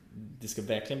det ska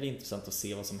verkligen bli intressant att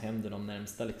se vad som händer de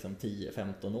närmsta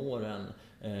 10-15 åren,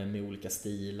 med olika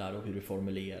stilar och hur det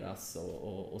formuleras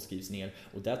och skrivs ner.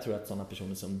 Och där tror jag att sådana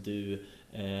personer som du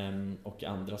och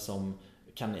andra som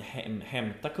kan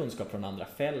hämta kunskap från andra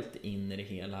fält in i det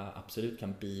hela absolut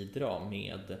kan bidra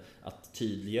med att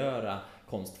tydliggöra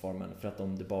konstformen. För att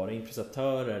om det bara är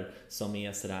improvisatörer som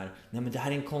är sådär, nej men det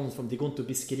här är en konstform, det går inte att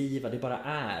beskriva, det bara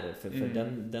är, för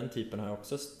den typen har jag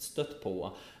också stött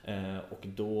på, och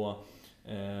då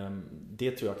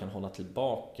det tror jag kan hålla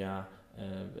tillbaka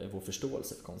vår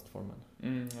förståelse för konstformen.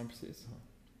 Ja, precis.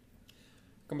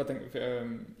 Jag kommer bara tänka,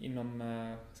 inom,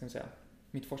 ska jag säga,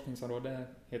 mitt forskningsområde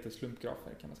heter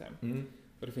slumpgrafer, kan man säga.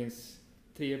 Och det finns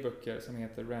 3 böcker som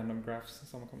heter Random Graphs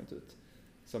som har kommit ut.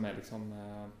 Som är liksom,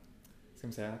 ska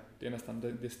man säga, det är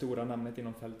nästan det stora namnet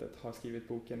inom fältet, har skrivit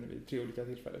boken vid 3 olika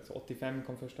tillfällen. Så 85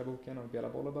 kom första boken av Bela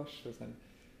Bolobach, och sen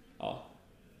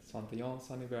Svante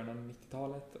Jansson i början av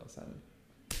 90-talet, och sen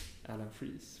Alan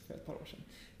Freese för ett par år sedan.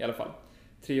 I alla fall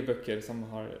 3 böcker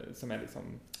som är liksom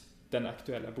den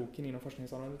aktuella boken inom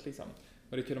forskningsområdet liksom.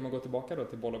 Och det är kul om man går tillbaka då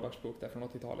till Bolobachs bok där från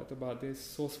 80-talet och bara, det är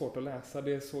så svårt att läsa,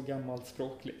 det är så gammalt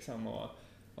språk liksom,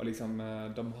 och liksom,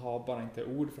 de har bara inte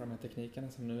ord för de här teknikerna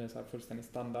som nu är så här fullständigt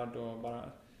standard, och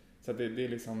bara, så att det är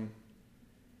liksom,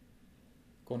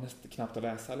 går nästan knappt att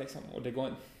läsa liksom. Och det går,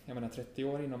 jag menar 30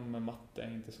 år inom matte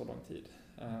är inte så lång tid,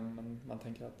 men man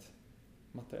tänker att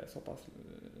matte är så pass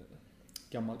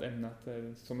gammalt ämne att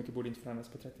så mycket borde inte förändras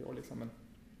på 30 år liksom, men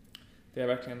det är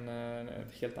verkligen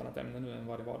ett helt annat ämne nu än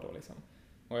vad det var då liksom.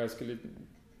 Och jag skulle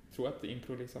tro att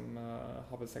impro liksom,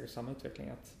 har väl säkert samma utveckling,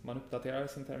 att man uppdaterar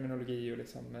sin terminologi och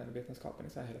liksom, vetenskapen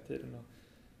isär hela tiden, och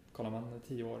kollar man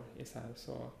 10 år isär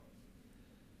så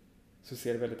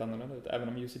ser det väldigt annorlunda ut. Även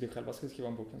om UCB själva skulle skriva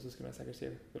om boken så skulle den säkert se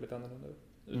väldigt annorlunda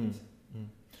ut.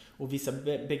 Och vissa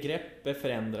begrepp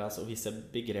förändras och vissa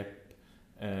begrepp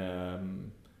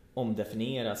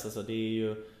omdefinieras. Alltså det är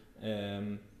ju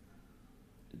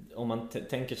om man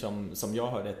tänker som jag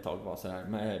hörde ett tag var så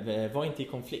här, var inte i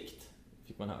konflikt,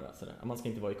 fick man höra så där. Man ska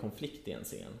inte vara i konflikt i en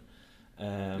scen.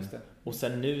 Och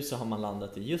sen nu så har man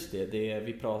landat i just det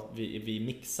vi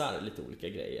mixar lite olika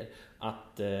grejer,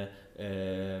 att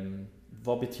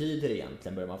vad betyder det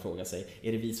egentligen, börjar man fråga sig.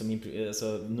 Är det vi som alltså,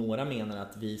 några menar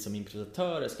att vi som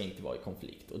improvisatörer ska inte vara i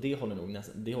konflikt, och det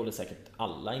håller säkert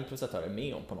alla improvisatörer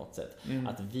med om på något sätt.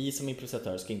 Att vi som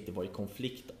improvisatörer ska inte vara i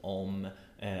konflikt om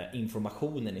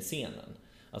informationen i scenen.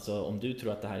 Alltså om du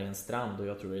tror att det här är en strand och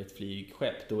jag tror att det är ett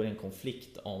flygskepp, då är det en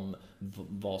konflikt om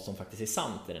vad som faktiskt är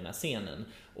sant i den här scenen.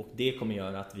 Och det kommer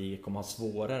göra att vi kommer ha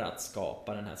svårare att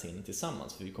skapa den här scenen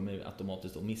tillsammans, för vi kommer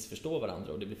automatiskt att missförstå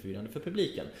varandra och det blir förvirrande för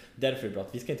publiken. Därför är det bra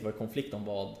att vi ska inte vara i konflikt om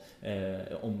vad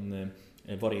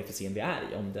det är för scen vi är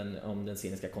i, om den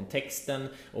sceniska kontexten,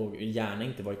 och gärna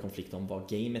inte vara i konflikt om vad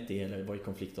gamet är eller vara i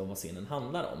konflikt om vad scenen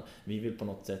handlar om. Vi vill på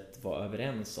något sätt vara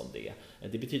överens om det.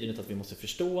 Det betyder inte att vi måste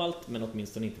förstå allt, men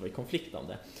åtminstone inte vara i konflikt om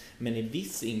det. Men i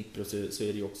viss impro så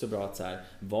är det ju också bra att så här,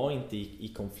 var inte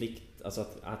i konflikt, alltså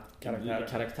att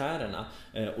karaktärerna,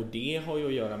 och det har ju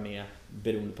att göra med,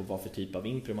 beroende på vad för typ av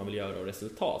impro man vill göra och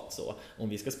resultat. Så om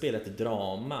vi ska spela ett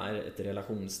drama, ett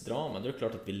relationsdrama, då är det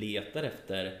klart att vi letar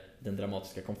efter den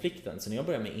dramatiska konflikten. Så när jag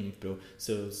började med impro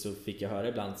så fick jag höra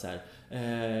ibland så här,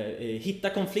 hitta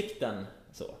konflikten,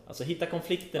 så. Alltså hitta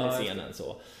konflikten i scenen,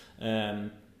 så.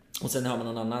 Och sen hörde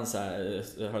man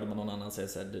någon annan säga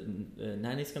så här,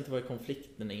 nej, ni ska inte vara i konflikt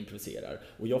när ni improviserar.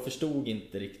 Och jag förstod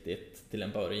inte riktigt till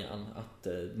en början att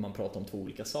man pratar om två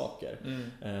olika saker.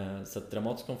 Så att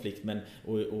dramatisk konflikt, men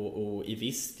och i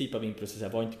viss typ av impro så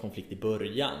var inte konflikt i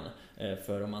början.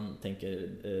 För om man tänker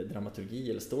dramaturgi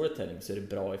eller storytelling, så är det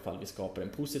bra ifall vi skapar en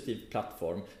positiv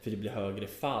plattform, för det blir högre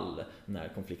fall när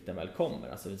konflikten väl kommer.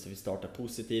 Alltså så vi startar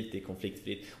positivt, det är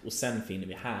konfliktfritt, och sen finner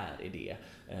vi här i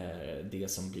det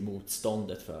som blir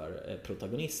motståndet för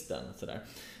protagonisten, sådär.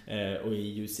 Och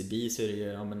i UCB så är det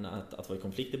ju, att vara i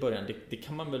konflikt i början, det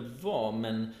kan man väl vara,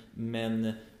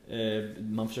 men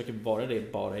man försöker vara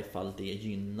det bara ifall det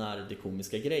gynnar det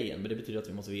komiska grejen. Men det betyder att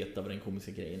vi måste veta vad den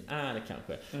komiska grejen är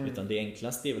kanske. Utan det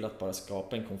enklaste är väl att bara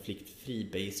skapa en konfliktfri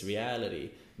base reality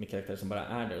med karaktärer som bara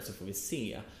är där, och så får vi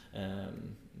se.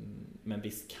 Men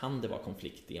visst kan det vara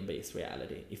konflikt i en base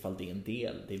reality ifall det är en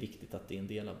del. Det är viktigt att det är en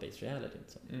del av base reality.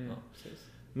 Ja.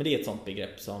 Men det är ett sånt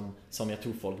begrepp som jag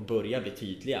tror folk börjar bli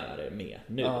tydligare med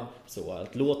nu. Så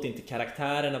att låt inte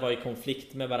karaktärerna vara i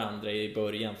konflikt med varandra i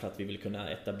början för att vi vill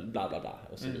kunna äta bla bla bla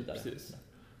och så vidare.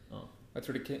 Ja. Jag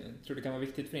tror det kan vara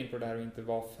viktigt för impro det här att inte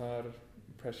vara för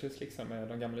precious liksom med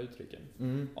de gamla uttrycken.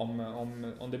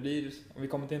 Om vi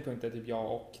kommer till en punkt där typ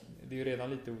jag och, det är ju redan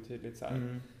lite otydligt så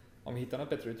här. Om vi hittar något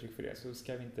bättre uttryck för det, så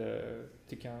ska vi inte,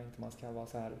 tycker jag inte man ska vara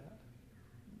så här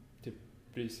typ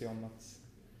bry sig om att,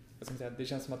 jag ska säga, det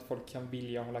känns som att folk kan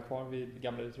vilja hålla kvar vid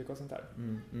gamla uttryck och sånt där.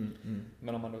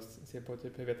 Men om man då ser på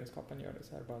typ hur vetenskapen gör det,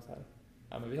 så här bara så här,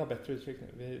 ja men vi har bättre uttryck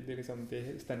nu. Det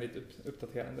är ständigt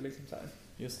uppdaterande liksom så här.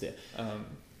 Just det.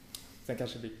 Sen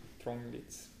kanske det blir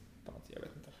krångligt på något, jag vet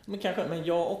inte. Men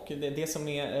jag och det som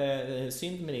är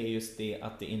synd med det är just det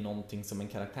att det är någonting som en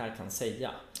karaktär kan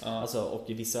säga. Alltså, och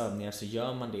i vissa övningar så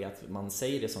gör man det att man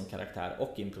säger det som karaktär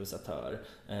och improvisatör.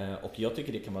 Och jag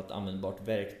tycker det kan vara ett användbart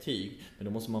verktyg, men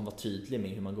då måste man vara tydlig med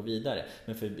hur man går vidare.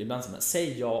 Men för ibland så man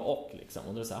säger jag och liksom,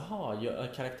 och då är det så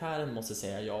här, karaktären måste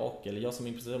säga jag och, eller jag som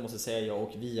improvisatör måste säga jag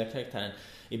och via karaktären.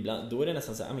 Ibland, då är det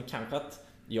nästan så här, men kanske att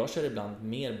jag kör ibland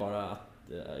mer bara att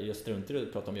jag struntar i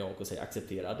att prata om jag och säger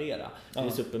acceptera, addera. Det är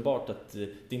så uppenbart att det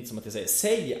är inte som att jag säger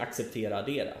säg, acceptera,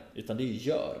 addera, utan det är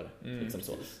gör. Liksom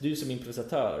så. Du som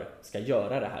improvisatör ska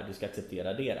göra det här, du ska acceptera,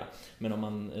 addera. Men om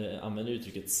man använder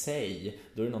uttrycket säg,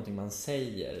 då är det någonting man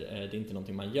säger, det är inte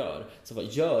någonting man gör. Så vad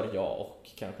gör jag och,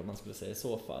 kanske man skulle säga i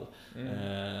så fall.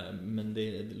 Men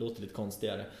det låter lite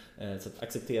konstigare. Så att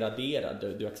acceptera, addera,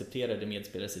 du accepterar det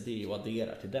medspelares idé och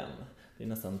adderar till den. Det är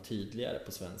nästan tydligare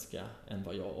på svenska än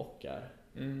vad jag och är.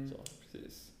 Så.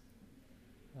 Precis.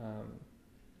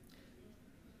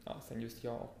 Sen just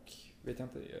jag och, vet jag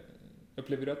inte,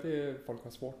 upplever du att folk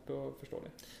har svårt att förstå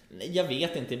det? Jag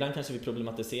vet inte, ibland kanske vi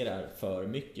problematiserar för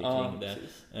mycket kring det.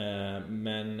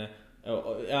 Men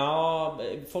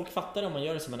folk fattar om man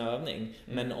gör det som en övning.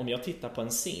 Men om jag tittar på en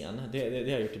scen, det har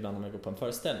jag gjort ibland om jag går på en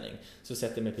föreställning, så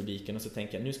sätter jag mig i publiken och så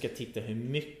tänker jag, nu ska jag titta hur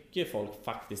mycket folk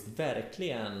faktiskt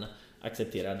verkligen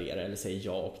accepterar det eller säger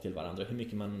ja och till varandra, hur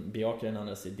mycket man bejakar en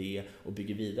andras idé och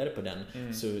bygger vidare på den.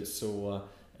 Så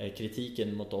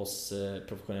kritiken mot oss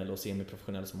professionella och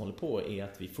semiprofessionella som håller på är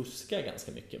att vi fuskar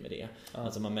ganska mycket med det.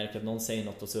 Alltså man märker att någon säger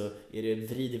något och så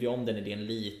vrider vi om den idén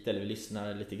lite, eller vi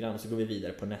lyssnar lite grann och så går vi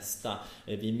vidare på nästa.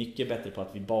 Vi är mycket bättre på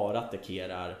att vi bara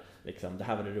attackerar liksom, det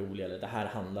här var det roliga, eller det här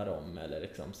handlar om, eller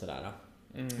liksom sådär.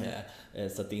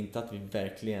 Så att det är inte att vi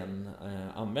verkligen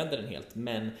använder den helt,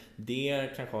 men det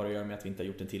kanske har att göra med att vi inte har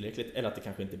gjort den tillräckligt, eller att det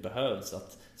kanske inte behövs,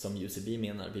 att som UCB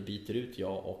menar, vi byter ut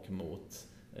ja och mot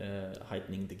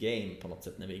heightening the game på något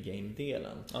sätt när vi är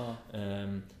game-delen.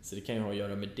 Så det kan ju ha att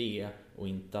göra med det och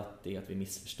inte att det är att vi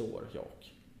missförstår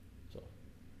jag. Så.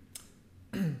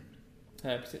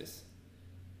 Nej, precis.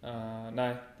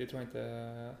 Nej, det tror jag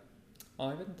inte.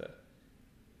 Jag vet inte.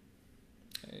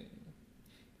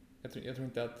 Jag tror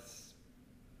inte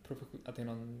att det är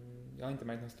någon. Jag har inte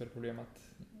märkt något större problem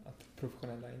att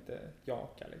professionella inte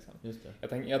jakar liksom. Just det.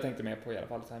 Jag tänkte mer på i alla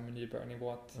fall så här med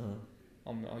nybörjarnivå att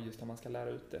om man ska lära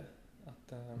ut det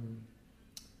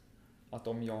att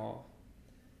om jag.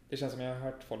 Det känns som jag har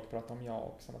hört folk prata om jag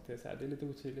också, att det är så här, det är lite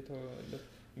otydligt och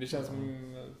det känns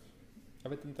som. Jag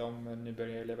vet inte om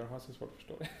nybörjarelever har så svårt att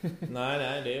förstå det.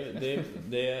 Nej,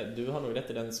 du har nog rätt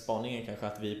i den spaningen kanske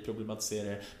att vi problematiserar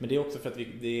det. Men det är också för att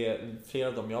det är flera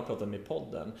av dem jag pratar med i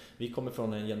podden. Vi kommer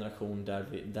från en generation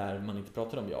där man inte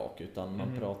pratar om jak utan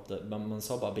man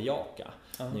sa bara bejaka.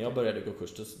 När jag började gå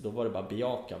kurs då var det bara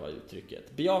bejaka var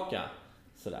uttrycket. Bejaka!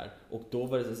 Sådär. Och då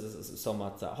var det som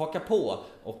att haka på,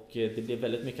 och det blev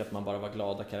väldigt mycket att man bara var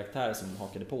glada karaktärer som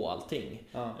hakade på allting.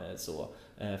 Så,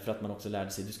 för att man också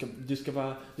lärde sig du ska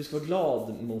vara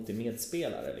glad mot din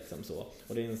medspelare liksom så.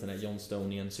 Och det är en sån här John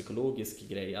Stonian psykologisk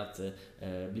grej att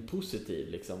bli positiv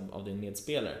liksom av din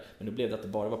medspelare. Men då blev det att det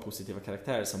bara var positiva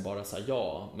karaktärer som bara sa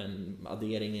ja, men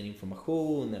adderade ingen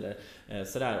information eller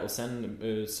sådär. Och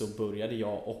sen så började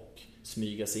jag och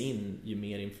smyga sig in ju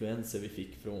mer influenser vi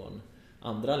fick från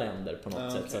andra länder på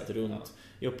något sätt. Så att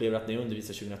jag upplever att när jag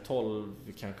undervisar 2012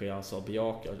 kanske jag sa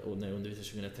bejaka, och när jag undervisar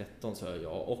 2013 så hör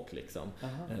jag och liksom.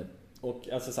 Och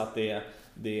alltså så att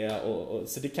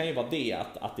så det kan ju vara det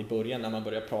att i början när man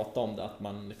börjar prata om det att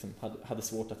man liksom hade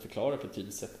svårt att förklara på ett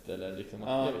tydligt sätt eller liksom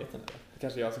jag vet inte.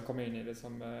 Kanske jag som kommer in i det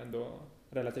som ändå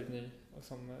relativt ny och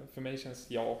som för mig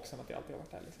känns jag också som att jag alltid har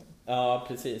varit där liksom. Ja,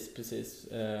 precis.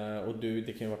 Och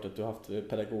det kan ju vara att du har haft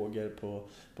pedagoger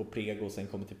på prego och sen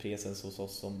kommit till presens hos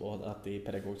oss och att det är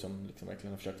pedagoger som liksom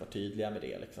verkligen har försökt vara tydliga med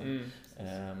det liksom.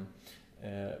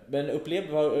 Men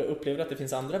upplever du att det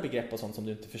finns andra begrepp och sånt som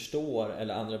du inte förstår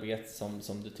eller andra begrepp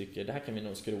som du tycker det här kan vi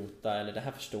nog skrota eller det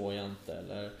här förstår jag inte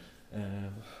eller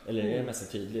är det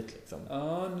mest tydligt liksom? Ja,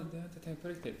 det har jag inte tänkt på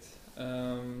riktigt.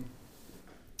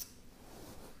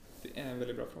 Det är en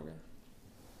väldigt bra fråga.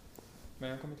 Men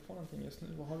jag kommer inte på någonting just nu.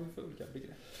 Vad har vi för olika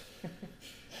begrepp?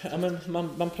 Ja, men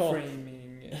man pratar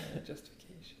framing,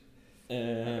 justification.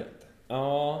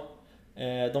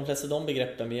 De flesta av de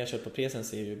begreppen vi har kört på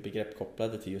presens är ju begrepp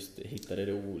kopplade till just hitta det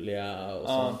roliga och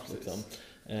sånt liksom.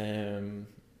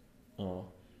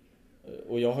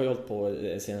 Och jag har ju hållit på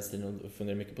senaste tiden och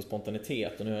funderat mycket på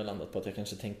spontanitet, och nu har jag landat på att jag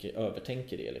kanske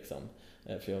övertänker det liksom.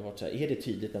 För jag har varit så här, är det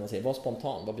tydligt när man säger var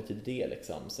spontan, vad betyder det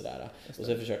liksom sådär. Och så har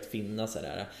jag försökt finna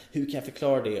sådär, hur kan jag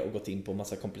förklara det, och gått in på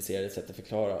massa komplicerade sätt att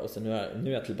förklara, och så nu är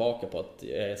jag tillbaka på att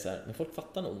jag är så här, men folk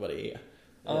fattar nog vad det är.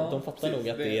 De fattar nog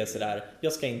att det är sådär,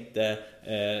 jag ska inte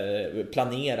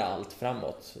planera allt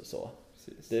framåt så.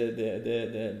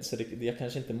 Så jag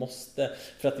kanske inte måste,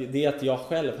 för att det är att jag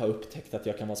själv har upptäckt att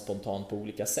jag kan vara spontan på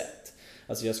olika sätt.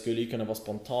 Alltså jag skulle ju kunna vara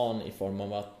spontan i form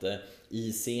av att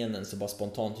i scenen så bara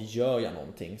spontant gör jag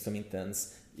någonting som inte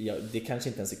ens det kanske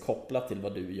inte ens är kopplat till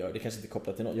vad du gör. Det kanske inte är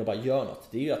kopplat till något. Jag bara gör något.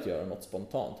 Det är ju att göra något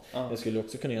spontant. Jag skulle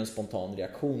också kunna göra en spontan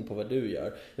reaktion på vad du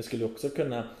gör. Jag skulle också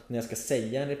kunna, när jag ska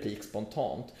säga en replik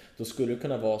spontant, då skulle det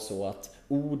kunna vara så att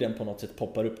orden på något sätt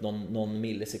poppar upp någon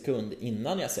millisekund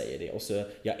innan jag säger det, och så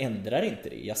jag ändrar inte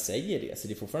det, jag säger det, så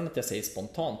det är fortfarande att jag säger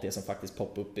spontant det som faktiskt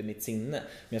poppar upp i mitt sinne.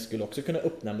 Men jag skulle också kunna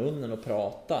öppna munnen och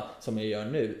prata som jag gör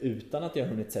nu utan att jag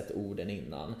hunnit sett orden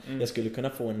innan. Jag skulle kunna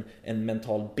få en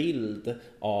mental bild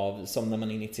av, som när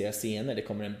man initierar scener, det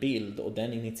kommer en bild och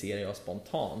den initierar jag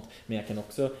spontant, men jag kan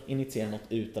också initiera något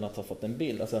utan att ha fått en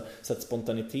bild. Alltså, så att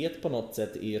spontanitet på något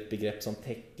sätt är ett begrepp som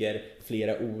täcker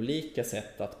flera olika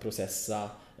sätt att processa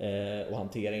och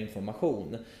hantera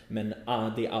information. Men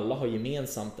det alla har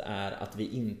gemensamt är att vi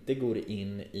inte går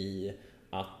in i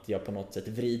att jag på något sätt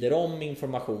vrider om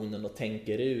informationen och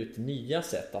tänker ut nya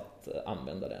sätt att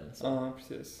använda den. Så. Ja,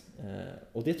 precis.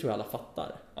 Och det tror jag alla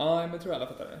fattar. Ja, men jag tror alla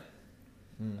fattar det.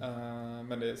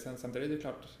 Men sen är det ju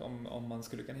klart, om man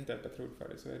skulle kunna hitta ett bättre ord för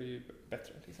det så är det ju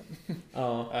bättre liksom.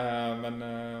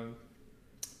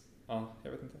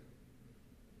 Jag vet inte.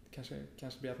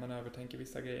 Kanske blir att man övertänker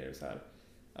vissa grejer så här.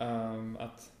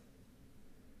 Att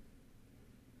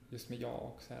just med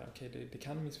jag och så här, det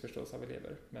kan missförstås av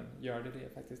elever, men gör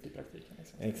det faktiskt i praktiken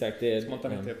liksom. Exakt,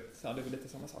 spontanitet, det är väl lite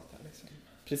samma sak där liksom.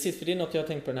 Precis, för det är något jag har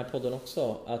tänkt på i den här podden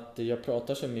också, att jag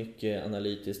pratar så mycket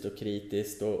analytiskt och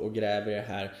kritiskt och gräver i det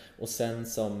här, och sen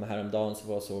som häromdagen så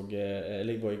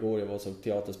var igår jag såg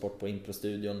teatersport på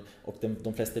Impro-studion, och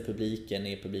de flesta i publiken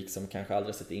är publik som kanske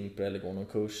aldrig sett impro eller går någon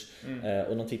kurs,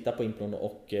 och de tittar på impron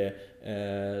och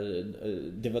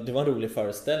det var en rolig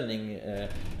föreställning,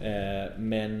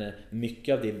 men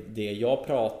mycket av det jag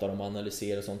pratar om och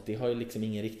analyserar och sånt, det har ju liksom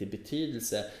ingen riktig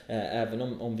betydelse, även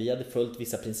om vi hade följt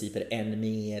vissa principer än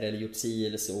mer eller gjort si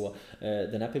eller så.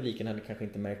 Den här publiken hade kanske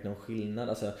inte märkt någon skillnad,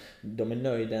 alltså de är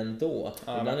nöjda ändå.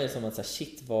 Ibland är det som att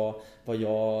shit, vad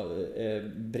jag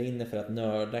brinner för att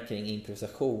nörda kring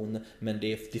improvisation, men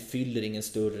det fyller ingen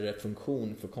större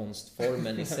funktion för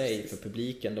konstformen i sig, för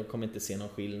publiken. De kommer inte se någon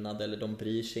skillnad, eller de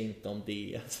bryr sig inte om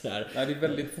det. Sådär. Nej, det är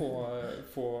väldigt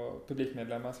få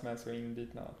publikmedlemmar som är så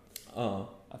inbitna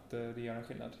att det gör en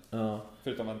skillnad.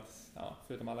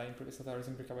 Förutom alla improvisatörer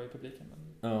som brukar vara i publiken.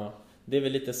 Ja. Det är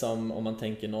väl lite som om man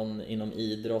tänker någon inom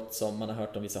idrott, som man har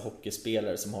hört om vissa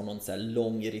hockeyspelare som har någon så här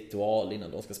lång ritual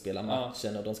innan de ska spela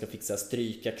matchen, och de ska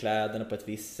stryka kläderna på ett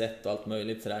visst sätt och allt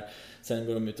möjligt sådär. Sen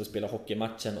går de ut och spelar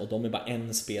hockeymatchen, och de är bara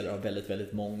en spelare av väldigt,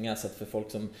 väldigt många, så att för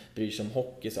folk som bryr sig om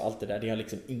hockey så allt det där, det har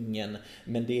liksom ingen,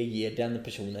 men det ger den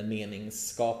personen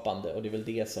meningsskapande, och det är väl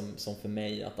det som för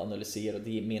mig att analysera,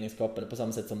 det är meningsskapande på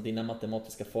samma sätt som dina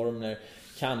matematiska formler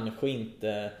kanske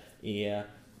inte är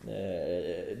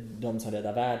de som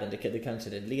räddar världen. Det kanske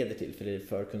det leder till, för det är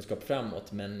för kunskap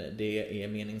framåt, men det är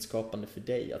meningsskapande för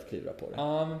dig att klura på det.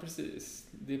 Ja, men precis.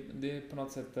 Det är på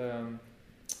något sätt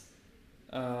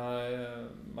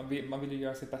man vill ju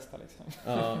göra sitt bästa liksom.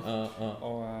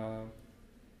 Och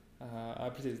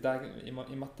precis, där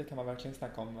i matte kan man verkligen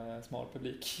snacka om smal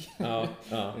publik. Det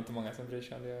är inte många som bryr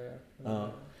sig om det jag gör.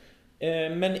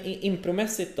 Men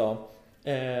impromässigt då,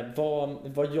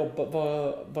 vad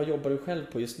jobbar du själv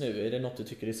på just nu? Är det något du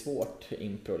tycker är svårt,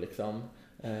 impro liksom?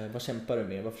 Vad kämpar du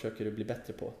med? Vad försöker du bli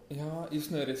bättre på? Ja,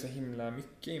 just nu är det så himla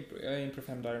mycket impro. Jag är impro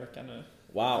 5 dagar i veckan nu.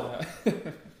 Wow!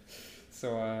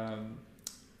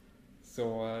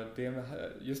 Så det,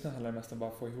 just nu handlar det mest om bara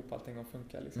att få ihop allting och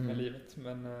funka liksom, med livet.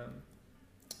 Men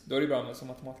då är det bra med som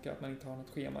matematiker att man inte har något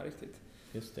schema riktigt.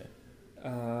 Just det.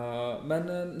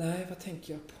 Men nej, vad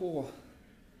tänker jag på?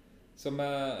 Så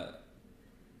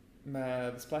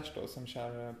med Splash då, som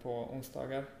kör på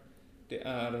onsdagar, det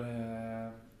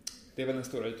är väl den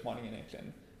stora utmaningen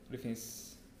egentligen. Det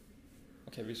finns,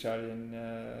 vi kör i en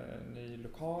ny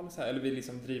lokal så här, eller vi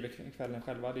liksom driver kvällen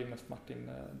själva. Det är mest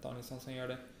Martin Danielsson som gör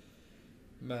det.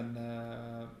 Men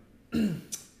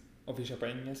och vi kör på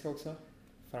engelska också,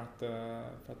 för att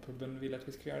puben vill att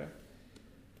vi ska göra det.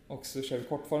 Och så kör vi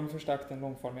kortform i första akten,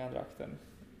 långform i andra akten.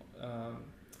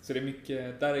 Så det är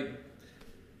mycket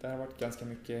det har varit ganska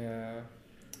mycket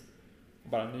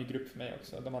bara en ny grupp för mig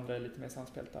också. De andra är lite mer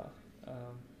samspelta.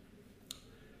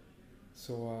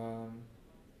 Så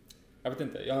jag vet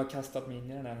inte, jag har kastat mig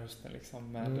in i den här hösten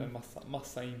liksom, med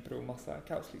massa impro, massa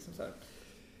kaos liksom så här.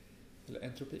 Eller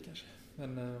entropi kanske.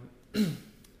 Men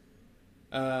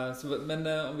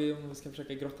om vi ska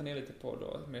försöka grotta ner lite på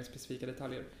då mer specifika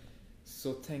detaljer,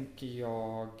 så tänker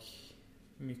jag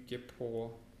mycket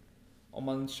på om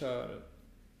man kör,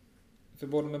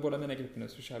 för med båda mina grupper nu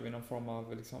så kör vi någon form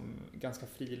av liksom ganska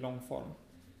fri långform.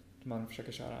 Man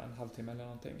försöker köra en halvtimme eller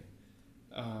någonting.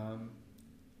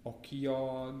 Och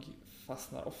jag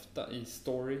fastnar ofta i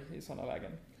story i sådana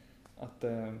lägen.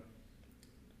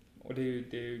 Och det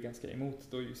är ju ganska emot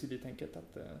då UCB-tänket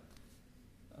att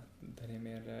det är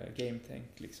mer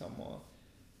game-tänk liksom,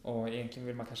 och egentligen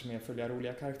vill man kanske mer följa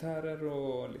roliga karaktärer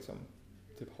och liksom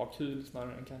typ ha kul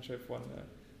snarare än kanske få en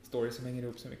story som hänger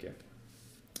ihop så mycket.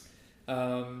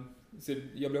 Så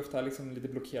jag blir ofta liksom lite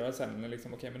blockerad sen,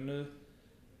 liksom, men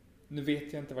nu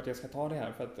vet jag inte vart jag ska ta det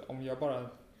här, för att om jag bara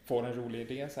får en rolig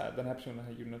idé så här, den här personen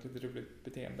har gjort något lite roligt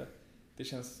beteende, det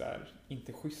känns så här,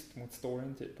 inte schysst mot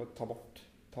storyn typ, att ta bort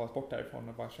därifrån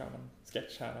och bara köra en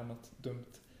sketch här, något dumt.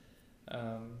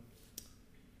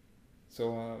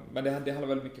 Men det handlar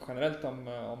väldigt mycket generellt om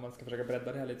man ska försöka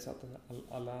bredda det här lite så att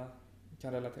alla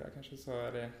kan relatera kanske,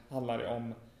 så handlar det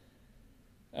om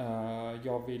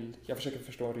jag försöker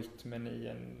förstå rytmen i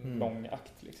en lång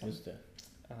akt liksom. Just det.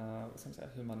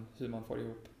 Hur man får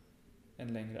ihop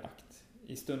en längre akt.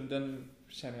 I stunden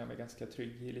känner jag mig ganska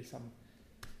trygg i liksom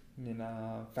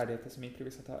mina färdigheter som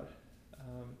improvisatör.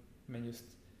 Men just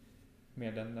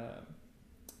med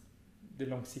det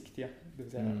långsiktiga, det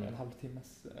vill säga en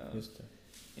halvtimmes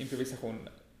improvisation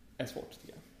är svårt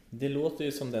tycker jag. Det låter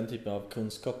ju som den typen av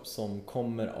kunskap som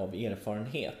kommer av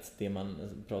erfarenhet. Det man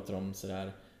pratar om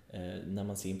sådär, när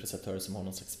man ser improvisatörer som har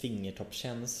någon slags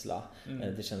fingertoppkänsla.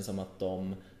 Det känns som att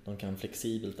de kan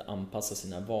flexibelt anpassa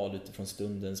sina val utifrån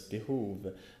stundens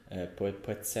behov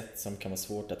på ett sätt som kan vara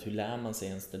svårt. Att hur lär man sig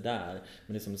ens det där?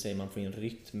 Men det är som du säger, man får in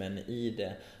rytmen i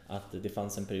det. Att det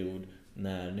fanns en period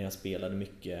när jag spelade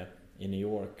mycket i New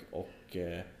York och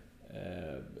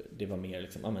det var mer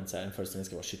liksom, en föreställning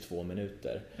ska vara 22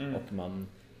 minuter och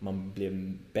man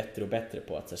blir bättre och bättre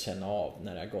på att så känna av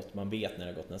när det har gått. Man vet när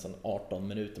det har gått nästan 18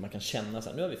 minuter. Man kan känna så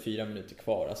här, nu har vi 4 minuter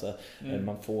kvar. Alltså,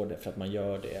 man får det för att man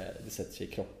gör det sätter sig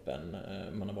i kroppen.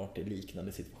 Man har varit i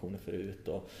liknande situationer förut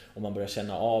och man börjar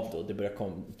känna av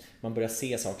då. Man börjar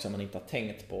se saker som man inte har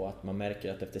tänkt på. Att man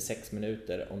märker att efter 6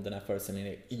 minuter, om den här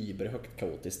föreställningen är yberhögt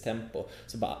kaotiskt tempo,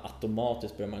 så bara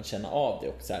automatiskt börjar man känna av det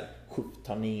och så här,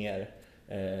 ta ner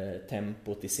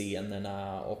tempot i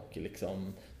scenerna och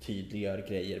liksom tydliggör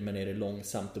grejer. Men är det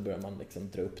långsamt, då börjar man liksom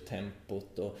dra upp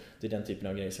tempot, och det är den typen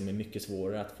av grejer som är mycket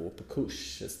svårare att få på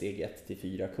kurs, steg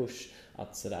 1-4 kurs,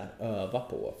 att sådär öva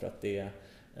på, för att det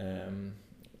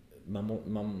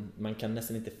man kan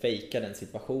nästan inte fejka den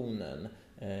situationen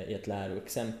i ett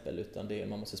läroexempel, utan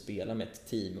man måste spela med ett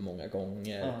team många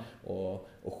gånger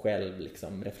och själv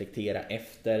liksom reflektera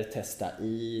efter, testa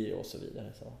i och så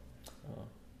vidare. Så, ja.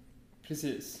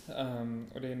 Precis,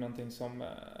 och det är någonting som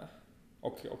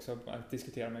och också att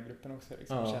diskutera med gruppen också,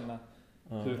 liksom, känna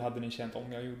hur hade ni känt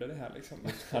om jag gjorde det här liksom?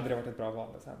 Hade det varit ett bra val?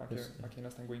 Så här, man kan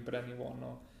nästan gå in på den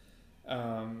nivån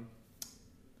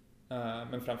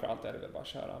men framförallt är det väl bara att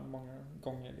köra många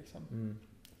gånger liksom.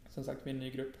 Som sagt, med en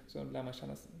ny grupp så lär man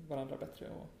känna varandra bättre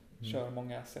och köra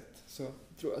många sätt, så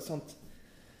tror jag sånt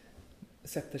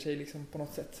sätter sig liksom på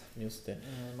något sätt. Just det.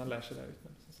 Man lär sig där ute.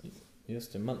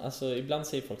 Just det, alltså, ibland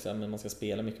säger folk att man ska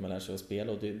spela mycket, man lär sig att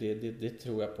spela, och det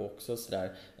tror jag på också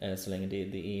sådär, så länge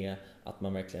det är att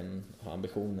man verkligen har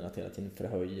ambitionen att hela tiden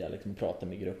förhöja, liksom, prata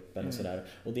med gruppen och sådär.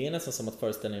 Och det är nästan som att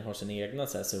föreställningen har sin egna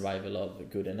såhär, survival of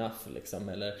good enough liksom,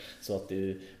 eller så att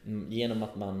genom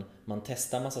att man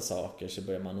testar massa saker, så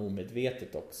börjar man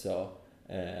omedvetet också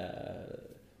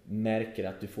märker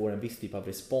att du får en viss typ av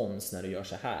respons när du gör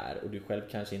så här, och du själv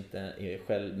kanske inte är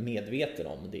själv medveten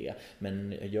om det,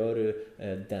 men gör du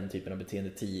den typen av beteende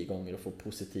 10 gånger och får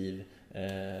positiv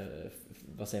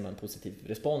positiv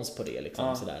respons på det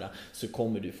liksom, så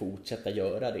kommer du fortsätta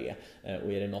göra det,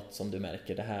 och är det något som du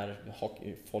märker, det här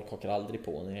folk hakar aldrig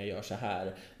på när jag gör så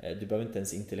här, du behöver inte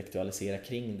ens intellektualisera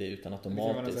kring det, utan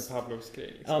automatiskt det Pavlovs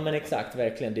grej liksom. Ja, men exakt,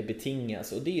 verkligen, det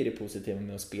betingas, och det är det positiva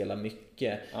med att spela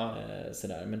mycket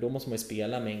sådär, men då måste man ju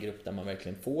spela med en grupp där man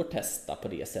verkligen får testa på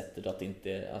det sättet, att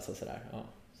inte, alltså sådär,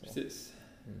 så. Precis.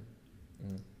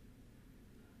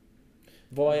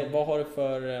 Vad har du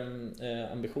för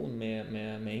ambition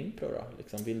med impro då?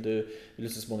 Liksom, vill du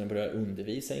så småningom börja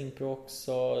undervisa impro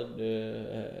också?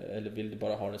 Eller vill du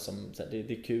bara ha det som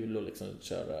det är kul att liksom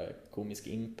köra komisk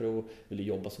impro? Vill du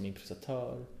jobba som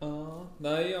improvisatör?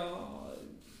 Nej,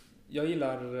 jag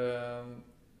gillar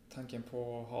tanken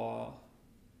på att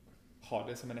ha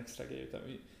det som en extra grej.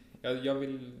 Jag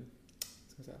vill,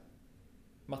 ska säga,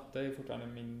 matte är fortfarande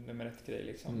min nummer 1 grej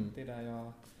liksom. Det är där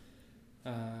jag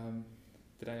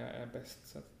är bäst,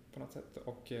 så på något sätt,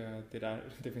 och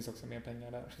det finns också mer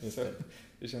pengar där. Så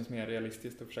det känns mer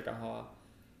realistiskt att försöka ha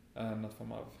något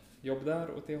form av jobb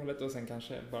där åt det hållet, och sen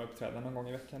kanske bara uppträda någon gång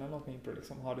i veckan eller något med impro,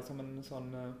 liksom. Ha det som en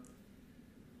sån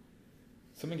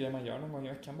som en grej man gör någon gång i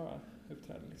veckan, bara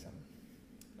uppträda liksom.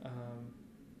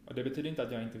 Och det betyder inte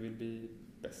att jag inte vill bli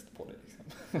bäst på det liksom.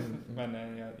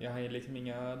 Men jag har liksom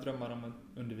inga drömmar om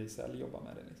att undervisa eller jobba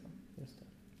med det liksom. Just det.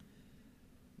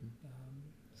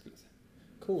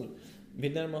 Cool. Vi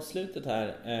närmar oss slutet här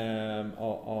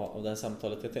av det här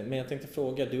samtalet. Men jag tänkte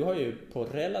fråga, du har ju på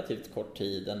relativt kort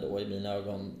tid ändå i mina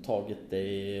ögon tagit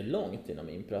dig långt inom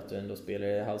impro. Att du ändå spelar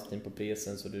i House Team på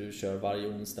Presence och du kör varje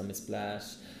onsdag med Splash.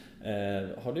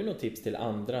 Har du något tips till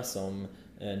andra som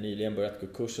nyligen börjat gå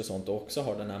kurs och sånt och också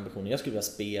har den ambitionen? Jag skulle vilja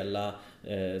spela,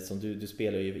 som du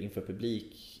spelar ju inför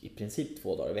publik i princip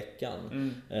 2 dagar i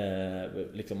veckan.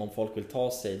 Liksom, om folk vill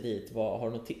ta sig dit,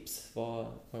 har du något tips? Vad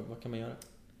kan man göra?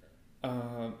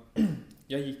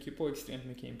 Jag gick ju på extremt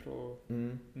mycket impro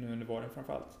nu under våren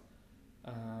framförallt.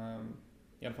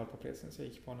 I alla fall på Presence. Jag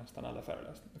gick på nästan alla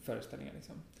föreställningar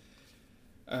liksom.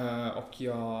 Och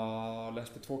jag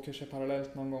läste 2 kurser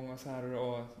parallellt någon gång och så här,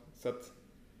 och så att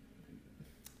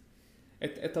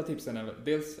ett av tipsen är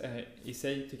dels i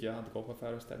sig, tycker jag, att gå på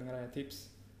föreställningar är ett tips.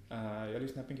 Jag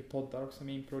lyssnar på mycket poddar också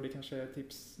med impro, det kanske är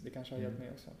tips, det kanske har hjälpt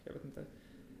mig också, jag vet inte.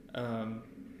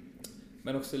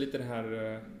 Men också lite det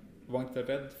här, var inte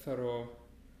rädd för att,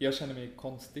 jag känner mig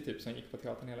konstig typ som gick på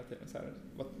teatern hela tiden så här,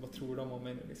 vad tror de om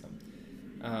mig nu liksom?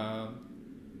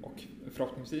 Och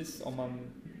förhoppningsvis, om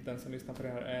den som lyssnar på det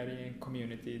här är i en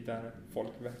community där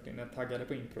folk verkligen är taggade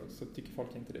på impro, så tycker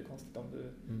folk inte det är konstigt om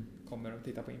du kommer och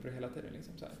tittar på impro hela tiden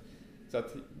liksom, så här. Så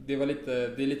att det är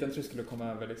lite en tröskel att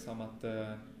komma över liksom, att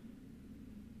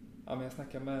men jag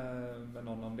snackade med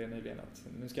någon om det nyligen, att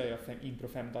nu ska jag göra impro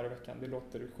 5 dagar i veckan. Det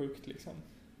låter sjukt liksom,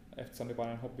 eftersom det bara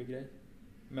är en hobbygrej.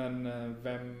 Men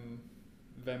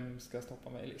vem ska stoppa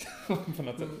mig liksom, på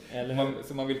något sätt.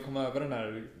 Så man vill komma över den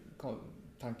här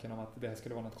tanken om att det här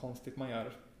skulle vara något konstigt man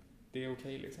gör. Det är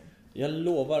okej liksom. Jag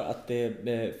lovar att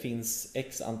det finns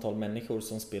x antal människor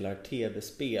som spelar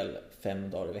tv-spel 5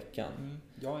 dagar i veckan.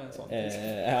 Jag är en sån.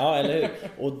 Ja, eller hur?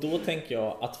 Och då tänker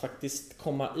jag att faktiskt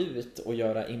komma ut och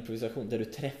göra improvisation där du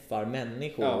träffar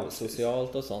människor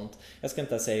socialt och sånt. Jag ska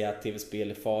inte säga att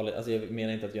tv-spel är farligt. Alltså jag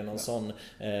menar inte att göra någon sån.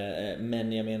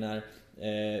 Men jag menar...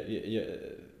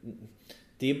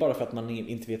 det är bara för att man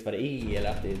inte vet vad det är eller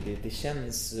att det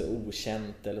känns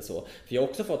okänt eller så. För jag har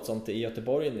också fått sånt i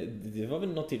Göteborg. Det var väl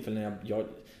något tillfälle när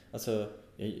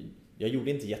jag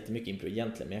gjorde inte jättemycket impro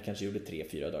egentligen, men jag kanske gjorde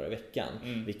 3-4 dagar i veckan,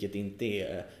 vilket inte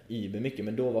är mycket.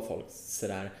 Men då var folk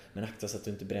sådär, men akta så att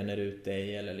du inte bränner ut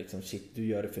dig, eller liksom shit, du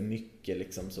gör det för mycket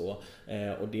liksom så.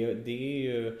 Och det är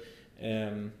ju...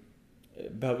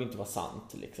 behöver inte vara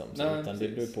sant liksom, så, nej, utan det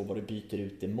beror på vad du byter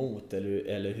ut emot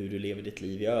eller hur du lever ditt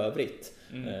liv i övrigt.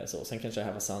 Så, sen kanske det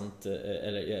här var sant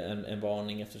eller en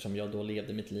varning eftersom jag då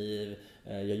levde mitt liv.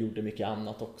 Jag gjorde mycket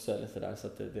annat också eller sådär, så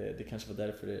att det kanske var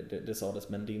därför det sades,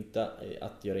 men det är inte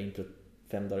att göra impro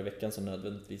 5 dagar i veckan som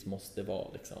nödvändigtvis måste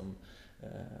vara liksom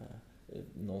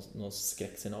någon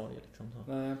skräckscenario liksom.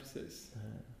 Så. Nej, precis.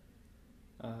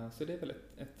 Så det är väl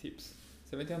ett tips.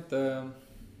 Så vet jag inte.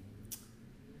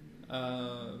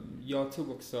 Jag tog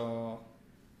också,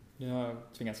 nu har jag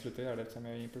tvingats sluta göra det eftersom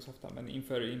jag är impro så ofta, men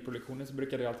inför impro-lektioner så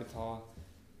brukade jag alltid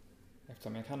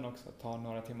eftersom jag kan också, ta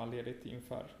några timmar ledigt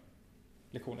inför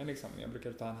lektionen liksom. Jag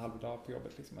brukade ta en halv dag på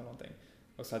jobbet liksom eller någonting.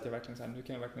 Och så att jag verkligen så här, nu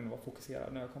kan jag verkligen vara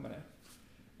fokuserad när jag kommer ner.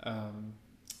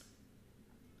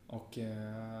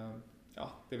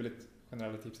 Det är väl ett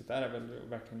generellt tipset där, är väl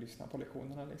att verkligen lyssna på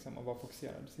lektionerna liksom, och vara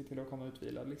fokuserad. Se till att komma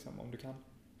utvilad liksom, om du kan.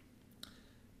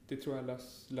 Det tror jag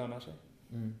lönar sig.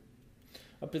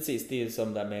 Ja, precis. Det är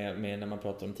som där med när man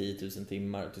pratar om 10 000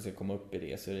 timmar, att du ska komma upp i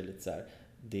det, så är det lite så här,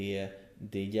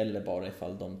 det gäller bara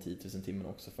ifall de 10 000 timmarna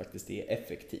också faktiskt är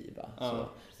effektiva. Ja,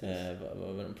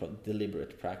 så,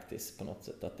 deliberate practice på något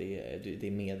sätt, att det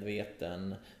är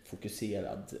medveten,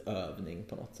 fokuserad övning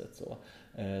på något sätt.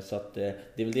 Så att det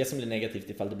är väl det som blir negativt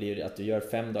ifall det blir att du gör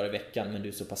 5 dagar i veckan, men du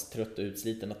är så pass trött och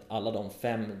utsliten att alla de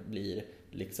 5 blir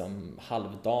liksom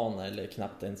halvdana eller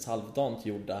knappt ens halvdant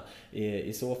gjorda.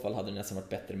 I så fall hade det nästan varit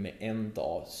bättre med en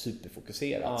dag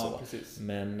superfokuserat. Ja, så.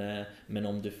 Men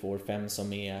om du får 5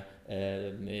 som är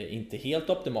inte helt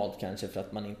optimalt kanske, för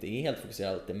att man inte är helt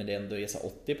fokuserad alltid, men det ändå är så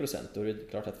 80%, då är det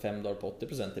klart att 5 dagar på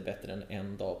 80% är bättre än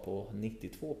en dag på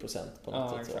 92% på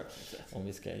något sätt. Exakt. Om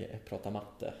vi ska prata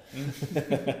matte.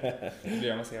 Det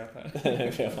blir avancerat här.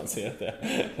 Det blir avancerat.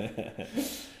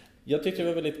 Jag tyckte det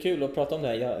var väldigt kul att prata om det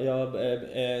här.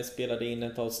 Jag spelade in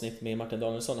ett avsnitt med Martin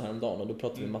Danielsson häromdagen, och då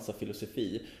pratade vi massa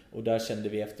filosofi. Och där kände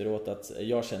vi efteråt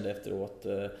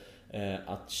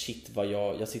att shit, vad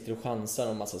jag sitter och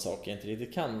chansar om massa saker jag inte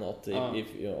riktigt kan något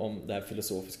om det här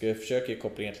filosofiska. Jag försöker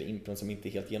koppla egentligen impron som inte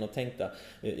är helt genomtänkta.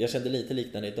 Jag kände lite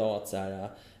liknande idag, att så här,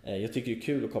 jag tycker det är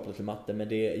kul att koppla till matte, men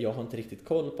jag har inte riktigt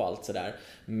koll på allt sådär.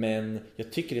 Men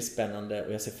jag tycker det är spännande,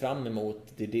 och jag ser fram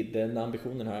emot den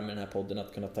ambitionen här med den här podden,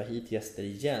 att kunna ta hit gäster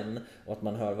igen, och att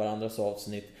man hör varandras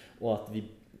avsnitt, och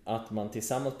att man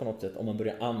tillsammans på något sätt, om man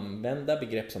börjar använda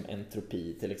begrepp som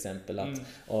entropi till exempel,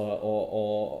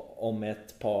 och om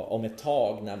ett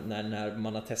tag när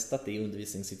man har testat det i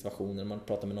undervisningssituationer, man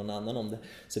pratar med någon annan om det,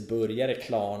 så börjar det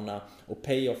klarna, och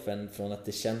payoffen från att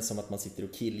det känns som att man sitter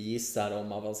och killgissar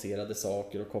om avancerade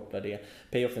saker och kopplar det,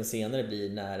 payoffen senare blir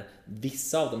när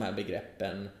vissa av de här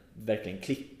begreppen verkligen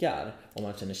klickar, och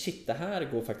man känner shit, det här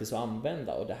går faktiskt att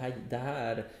använda, och det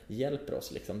här hjälper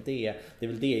oss liksom. Det är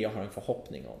väl det jag har en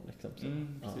förhoppning om liksom. Så,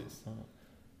 precis.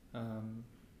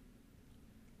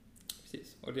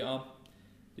 Precis. Och det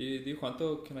är skönt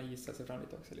att kunna gissa sig fram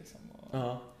lite också liksom.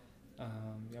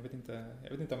 Jag vet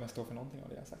inte om jag står för någonting av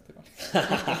det jag har sagt idag.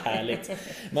 Härligt.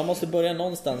 Man måste börja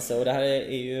någonstans, och det här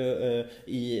är ju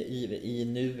i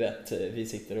nuet. Vi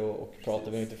sitter och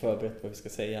pratar, vi har inte förberett vad vi ska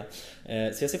säga.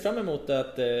 Så jag ser fram emot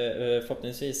att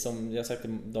förhoppningsvis, som jag sagt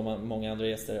till många andra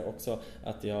gäster också,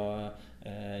 att jag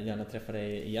gärna träffar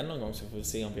dig igen någon gång, så får vi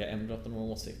se om vi har ändrat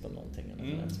någon åsikt om någonting.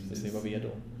 Så får vi se vad vi är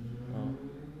då.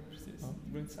 Precis,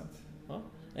 det blir intressant.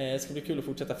 Det ska bli kul att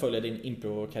fortsätta följa din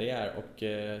impro-karriär, och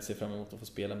se fram emot att få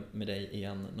spela med dig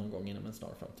igen någon gång inom en snar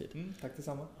framtid. Tack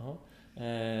detsamma.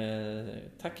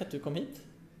 Tack att du kom hit.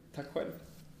 Tack själv.